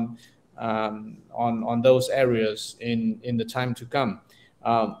forcefully on those areas in the time to come.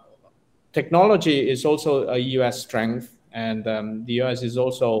 Technology is also a US strength, and the US is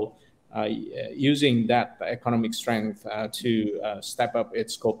also using that economic strength to step up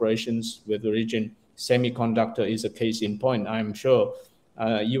its cooperations with the region. Semiconductor is a case in point. I'm sure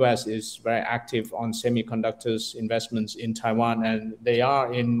US is very active on semiconductors investments in Taiwan, and they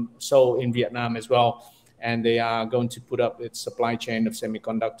are in Vietnam as well. And they are going to put up its supply chain of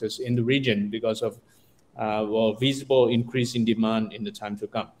semiconductors in the region because of visible increase in demand in the time to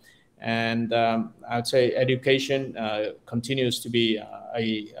come. And I'd say education continues to be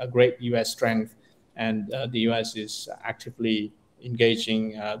a great US strength, and the US is actively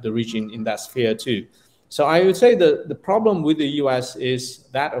engaging the region in that sphere too. So I would say the problem with the US is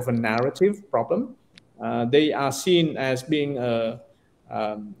that of a narrative problem. They are seen as being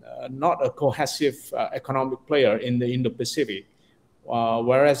not a cohesive economic player in the Indo-Pacific,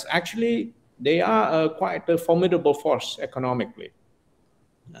 whereas actually they are quite a formidable force economically.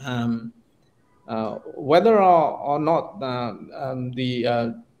 Whether or not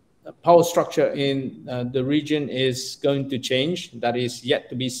the power structure in the region is going to change, that is yet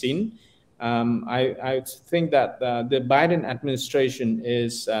to be seen. I think that the Biden administration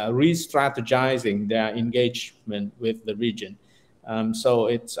is re-strategizing their engagement with the region. So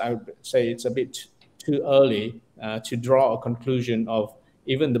I would say it's a bit too early to draw a conclusion of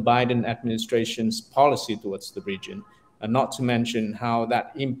even the Biden administration's policy towards the region, and not to mention how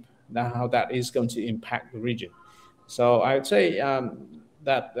that is going to impact the region. So I would say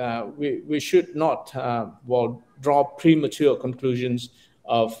that we should not draw premature conclusions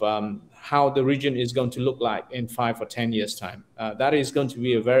of how the region is going to look like in 5 or 10 years' time. That is going to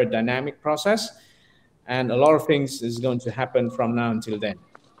be a very dynamic process, and a lot of things is going to happen from now until then.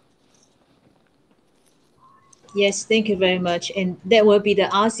 Yes, thank you very much. And that will be the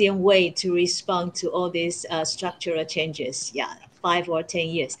ASEAN way to respond to all these structural changes. Yeah, 5 or 10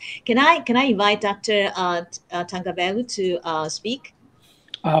 years. Can I invite Dr. Tangabelu to speak?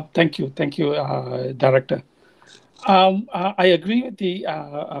 Thank you, Director. I agree with the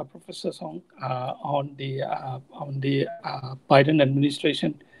Professor Song on the Biden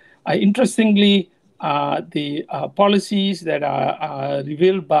administration. Interestingly, the policies that are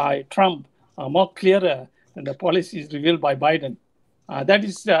revealed by Trump are more clearer than the policies revealed by Biden. That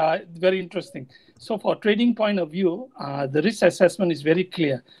is very interesting. So for trading point of view, the risk assessment is very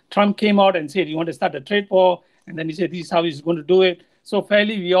clear. Trump came out and said, you want to start a trade war, and then he said, this is how he's going to do it. So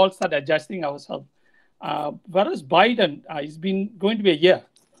fairly, we all start adjusting ourselves. Whereas Biden, it's been going to be a year.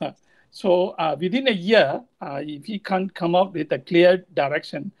 So within a year, if he can't come out with a clear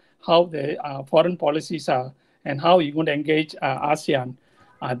direction, how the foreign policies are and how you're going to engage ASEAN,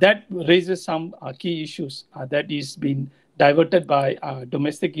 that raises some key issues that is being diverted by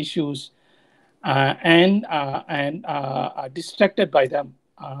domestic issues and distracted by them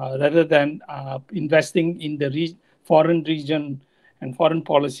rather than investing in the foreign region and foreign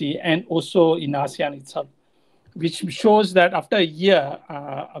policy, and also in ASEAN itself, which shows that after a year,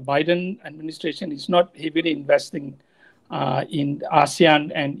 Biden administration is not heavily investing in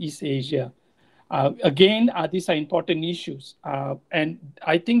ASEAN and East Asia. Again, these are important issues. And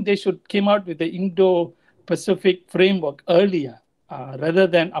I think they should come out with the Indo-Pacific framework earlier rather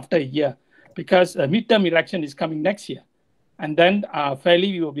than after a year, because a midterm election is coming next year. And then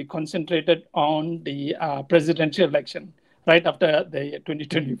fairly, we will be concentrated on the presidential election right after the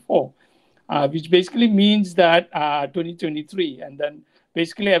 2024, which basically means that 2023, and then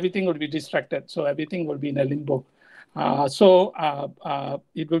basically everything will be distracted. So everything will be in a limbo. So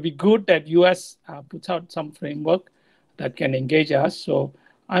it will be good that US puts out some framework that can engage us. So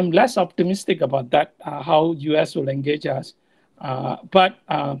I'm less optimistic about that, how US will engage us. But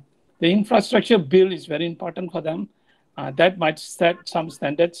the infrastructure bill is very important for them. That might set some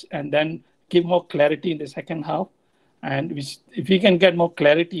standards and then give more clarity in the second half. And if we can get more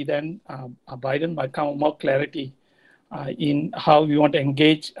clarity, then Biden might come with more clarity in how we want to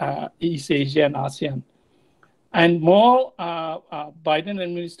engage East Asia and ASEAN. And more Biden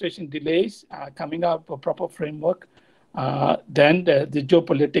administration delays coming out with a proper framework, then the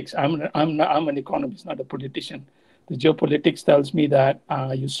geopolitics. I'm an economist, not a politician. The geopolitics tells me that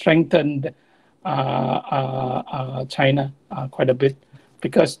you strengthened China quite a bit,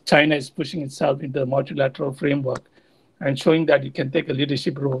 because China is pushing itself into the multilateral framework and showing that you can take a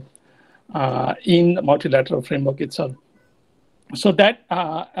leadership role in the multilateral framework itself. So that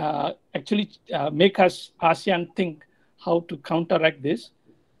actually make us ASEAN think how to counteract this.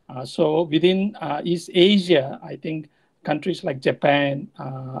 So within East Asia, I think countries like Japan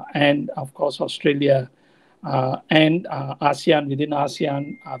and of course Australia and ASEAN, within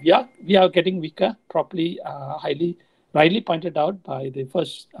ASEAN, we are getting weaker, properly, rightly pointed out by the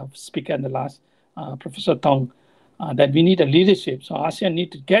first speaker and the last, Professor Tong, that we need a leadership. So ASEAN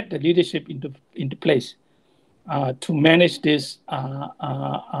need to get the leadership into place to manage this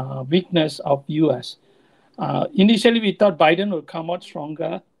weakness of US. Initially, we thought Biden would come out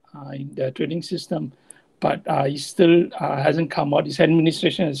stronger in the trading system, but he still hasn't come out. His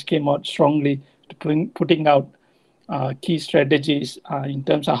administration has came out strongly to putting out key strategies in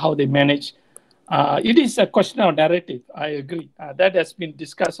terms of how they manage. It is a question of narrative, I agree. That has been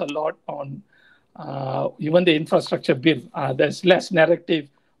discussed a lot on even the infrastructure bill. There's less narrative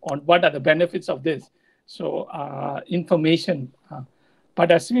on what are the benefits of this. So information.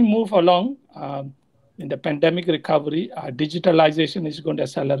 But as we move along in the pandemic recovery, digitalization is going to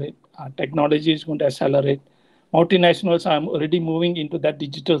accelerate. Technology is going to accelerate. Multinationals are already moving into that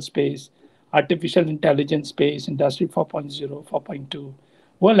digital space. Artificial intelligence space, Industry 4.0, 4.2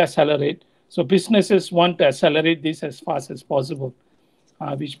 will accelerate. So businesses want to accelerate this as fast as possible,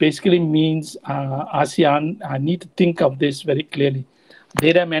 which basically means ASEAN need to think of this very clearly.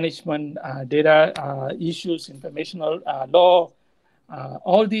 Data management, data issues, informational law,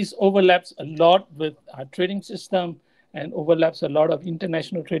 all these overlaps a lot with our trading system and overlaps a lot of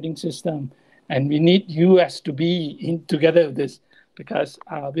international trading system. And we need US to be in together with this, because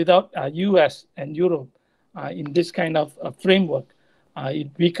without US and Europe in this kind of framework, it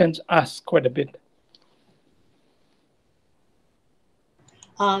weakens us quite a bit.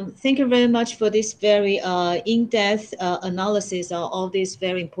 Thank you very much for this very in-depth analysis of all these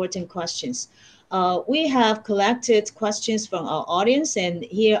very important questions. We have collected questions from our audience, and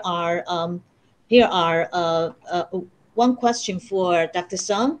here are one question for Dr.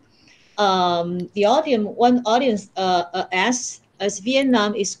 Sung. One audience asks, as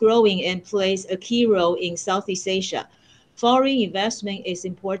Vietnam is growing and plays a key role in Southeast Asia, foreign investment is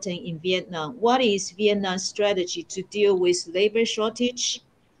important in Vietnam. What is Vietnam's strategy to deal with labor shortage,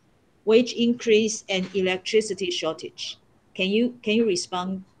 wage increase, and electricity shortage? Can you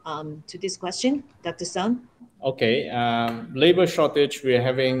respond to this question, Dr. Sung? Okay, labor shortage, we're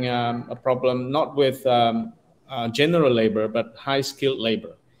having a problem not with general labor, but high-skilled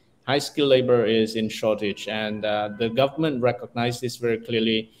labor. High-skilled labor is in shortage, and the government recognized this very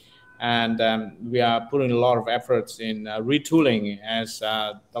clearly. And we are putting a lot of efforts in retooling, as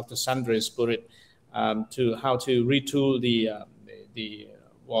Dr. Sandris put it, to how to retool the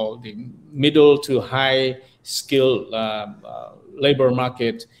middle to high skill labor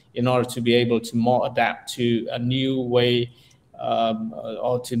market in order to be able to more adapt to a new way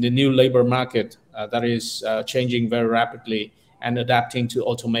or to the new labor market that is changing very rapidly, and adapting to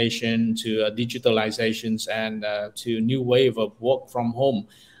automation, to digitalizations, and to a new wave of work from home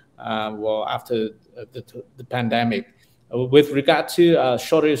after the pandemic. With regard to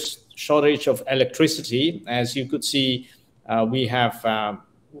shortage of electricity, as you could see, we have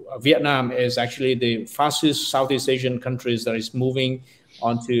Vietnam is actually the fastest Southeast Asian countries that is moving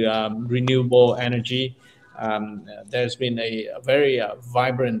onto renewable energy. There's been a very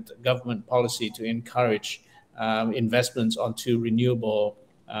vibrant government policy to encourage investments onto renewable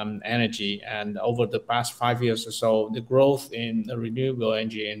energy. And over the past 5 years or so, the growth in the renewable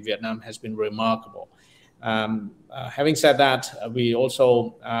energy in Vietnam has been remarkable. Having said that, we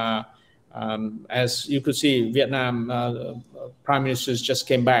also, as you could see, Vietnam prime ministers just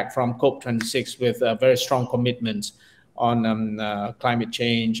came back from COP26 with a very strong commitment on climate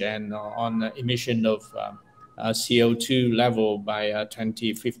change and on emission of CO2 level by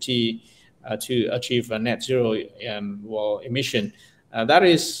 2050. to achieve a net zero emission, that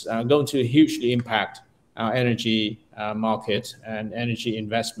is going to hugely impact our energy market and energy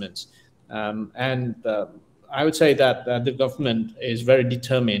investments. I would say that the government is very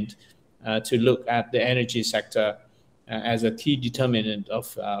determined to look at the energy sector as a key determinant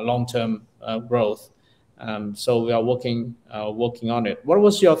of long-term growth. So we are working on it. What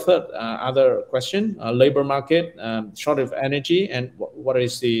was your third other question? Labor market, shortage of energy, and what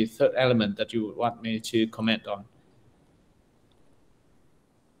is the third element that you want me to comment on?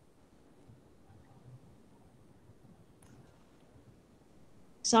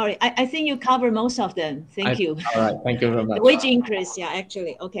 Sorry, I think you covered most of them. Thank you. All right, thank you very much. The wage increase, yeah,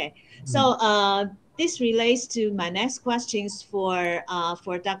 actually, okay. So this relates to my next questions for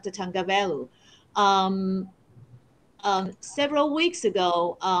Dr. Tangavelu. Several weeks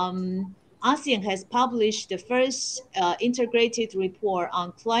ago, ASEAN has published the first integrated report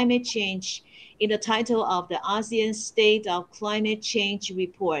on climate change in the title of the ASEAN State of Climate Change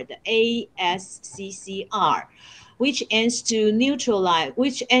Report, the ASCCR, which aims to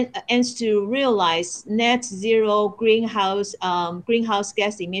realize net zero greenhouse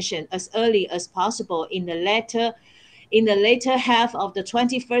gas emission as early as possible in the later half of the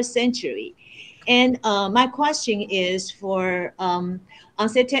 21st century. And my question is for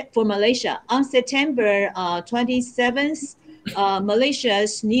Malaysia. On September 27th,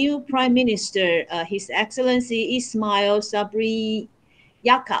 Malaysia's new Prime Minister, His Excellency Ismail Sabri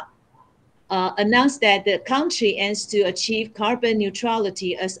Yaakob, announced that the country aims to achieve carbon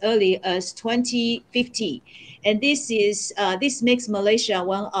neutrality as early as 2050. And this makes Malaysia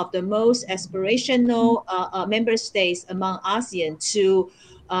one of the most aspirational member states among ASEAN to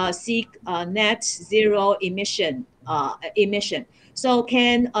seek net zero emission. So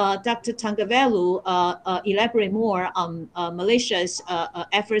can Dr. Tangavelu elaborate more on Malaysia's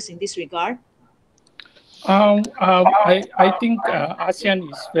efforts in this regard? I think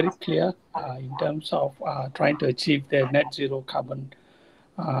ASEAN is very clear in terms of trying to achieve their net zero carbon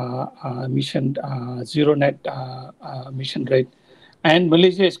emission, zero net emission rate. And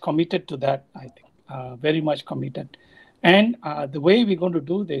Malaysia is committed to that, I think, very much committed. And the way we're going to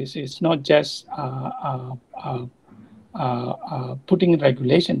do this is not just putting in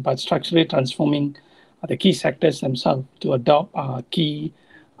regulation, but structurally transforming the key sectors themselves to adopt key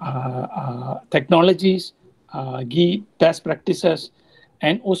technologies, best practices,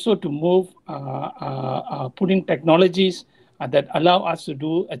 and also to move, putting technologies that allow us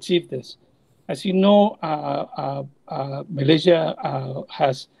to achieve this. As you know, Malaysia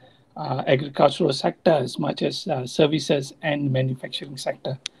has agricultural sector as much as services and manufacturing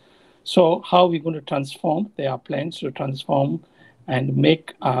sector. So how are we going to transform? There are plans to transform and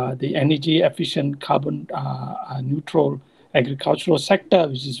make the energy efficient, carbon neutral agricultural sector,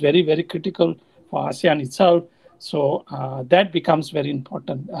 which is very, very critical for ASEAN itself. So that becomes very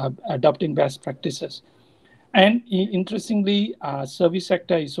important, adopting best practices. And interestingly, service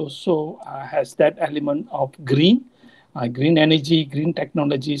sector is also has that element of green. Green energy, green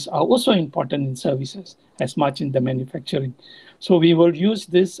technologies are also important in services as much in the manufacturing. So we will use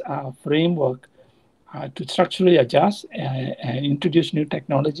this framework to structurally adjust and introduce new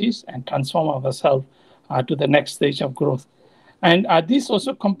technologies and transform ourselves to the next stage of growth. And this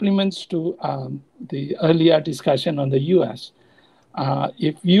also complements to the earlier discussion on the US.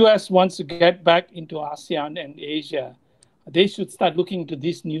 If US wants to get back into ASEAN and Asia, they should start looking to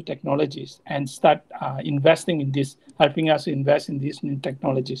these new technologies and start investing in this, helping us invest in these new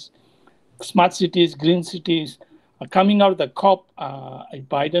technologies. Smart cities, green cities, coming out of the COP,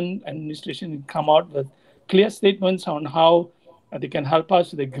 Biden administration will come out with clear statements on how they can help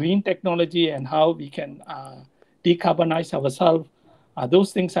us with the green technology and how we can decarbonize ourselves.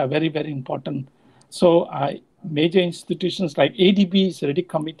 Those things are very, very important. So major institutions like ADB is already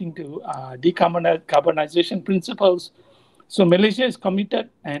committing to decarbonization principles. So Malaysia is committed,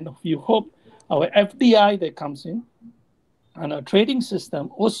 and we hope our FDI that comes in and our trading system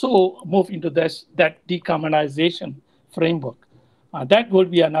also move into that decarbonization framework. That will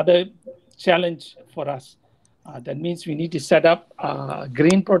be another challenge for us. That means we need to set up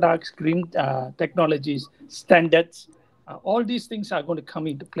green products, green technologies, standards. All these things are going to come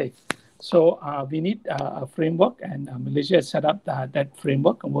into play. So we need a framework, and Malaysia has set up that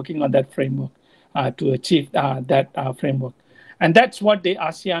framework and working on that framework to achieve that framework. And that's what the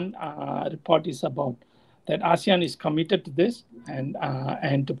ASEAN report is about, that ASEAN is committed to this and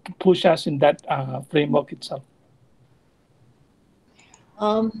to push us in that framework itself.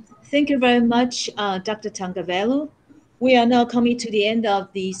 Thank you very much, Dr. Tangavelu. we are now coming to the end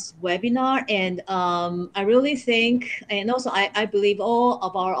of this webinar, and I really think, and also I believe all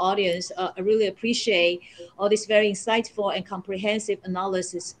of our audience really appreciate all this very insightful and comprehensive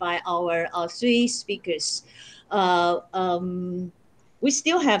analysis by our three speakers. We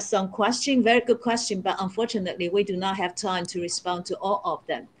still have some questions, very good question, but unfortunately we do not have time to respond to all of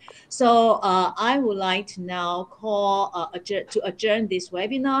them. So I would like to now call to adjourn this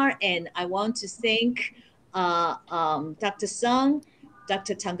webinar, and I want to thank Dr. Sung,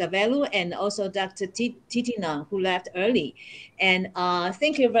 Dr. Tangavelu, and also Dr. Titinan, who left early. And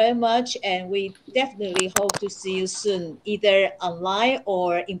thank you very much, and we definitely hope to see you soon, either online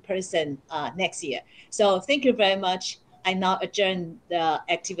or in person next year. So thank you very much. I now adjourn the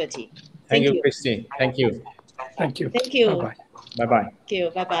activity. Thank you, Christy. Thank you. Thank you. Thank you. Bye-bye. Bye-bye. Thank you.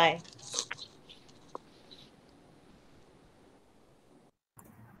 Bye-bye.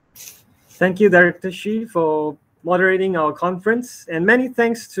 Thank you, Director Shi, for moderating our conference, and many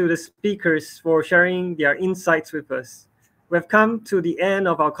thanks to the speakers for sharing their insights with us. We have come to the end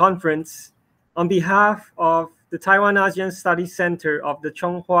of our conference. On behalf of the Taiwan ASEAN Studies Center of the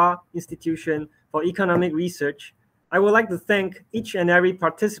Chonghua Institution for Economic Research, I would like to thank each and every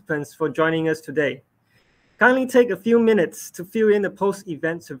participant for joining us today. Kindly take a few minutes to fill in the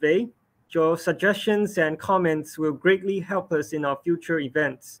post-event survey. Your suggestions and comments will greatly help us in our future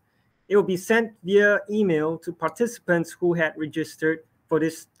events. It will be sent via email to participants who had registered for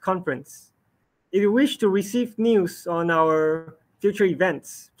this conference. If you wish to receive news on our future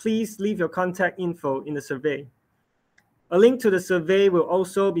events, please leave your contact info in the survey. A link to the survey will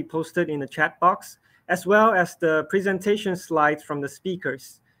also be posted in the chat box, as well as the presentation slides from the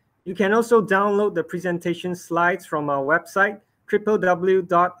speakers. You can also download the presentation slides from our website,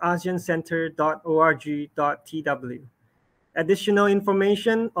 www.asiancenter.org.tw. Additional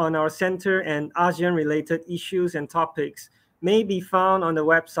information on our center and ASEAN-related issues and topics may be found on the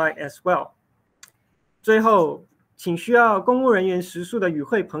website as well. 最后，请需要公务人员时数的与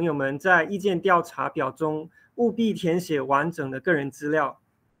会朋友们在意见调查表中务必填写完整的个人资料，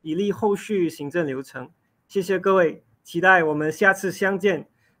以利后续行政流程。谢谢各位，期待我们下次相见。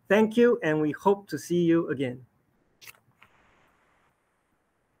Thank you, and we hope to see you again.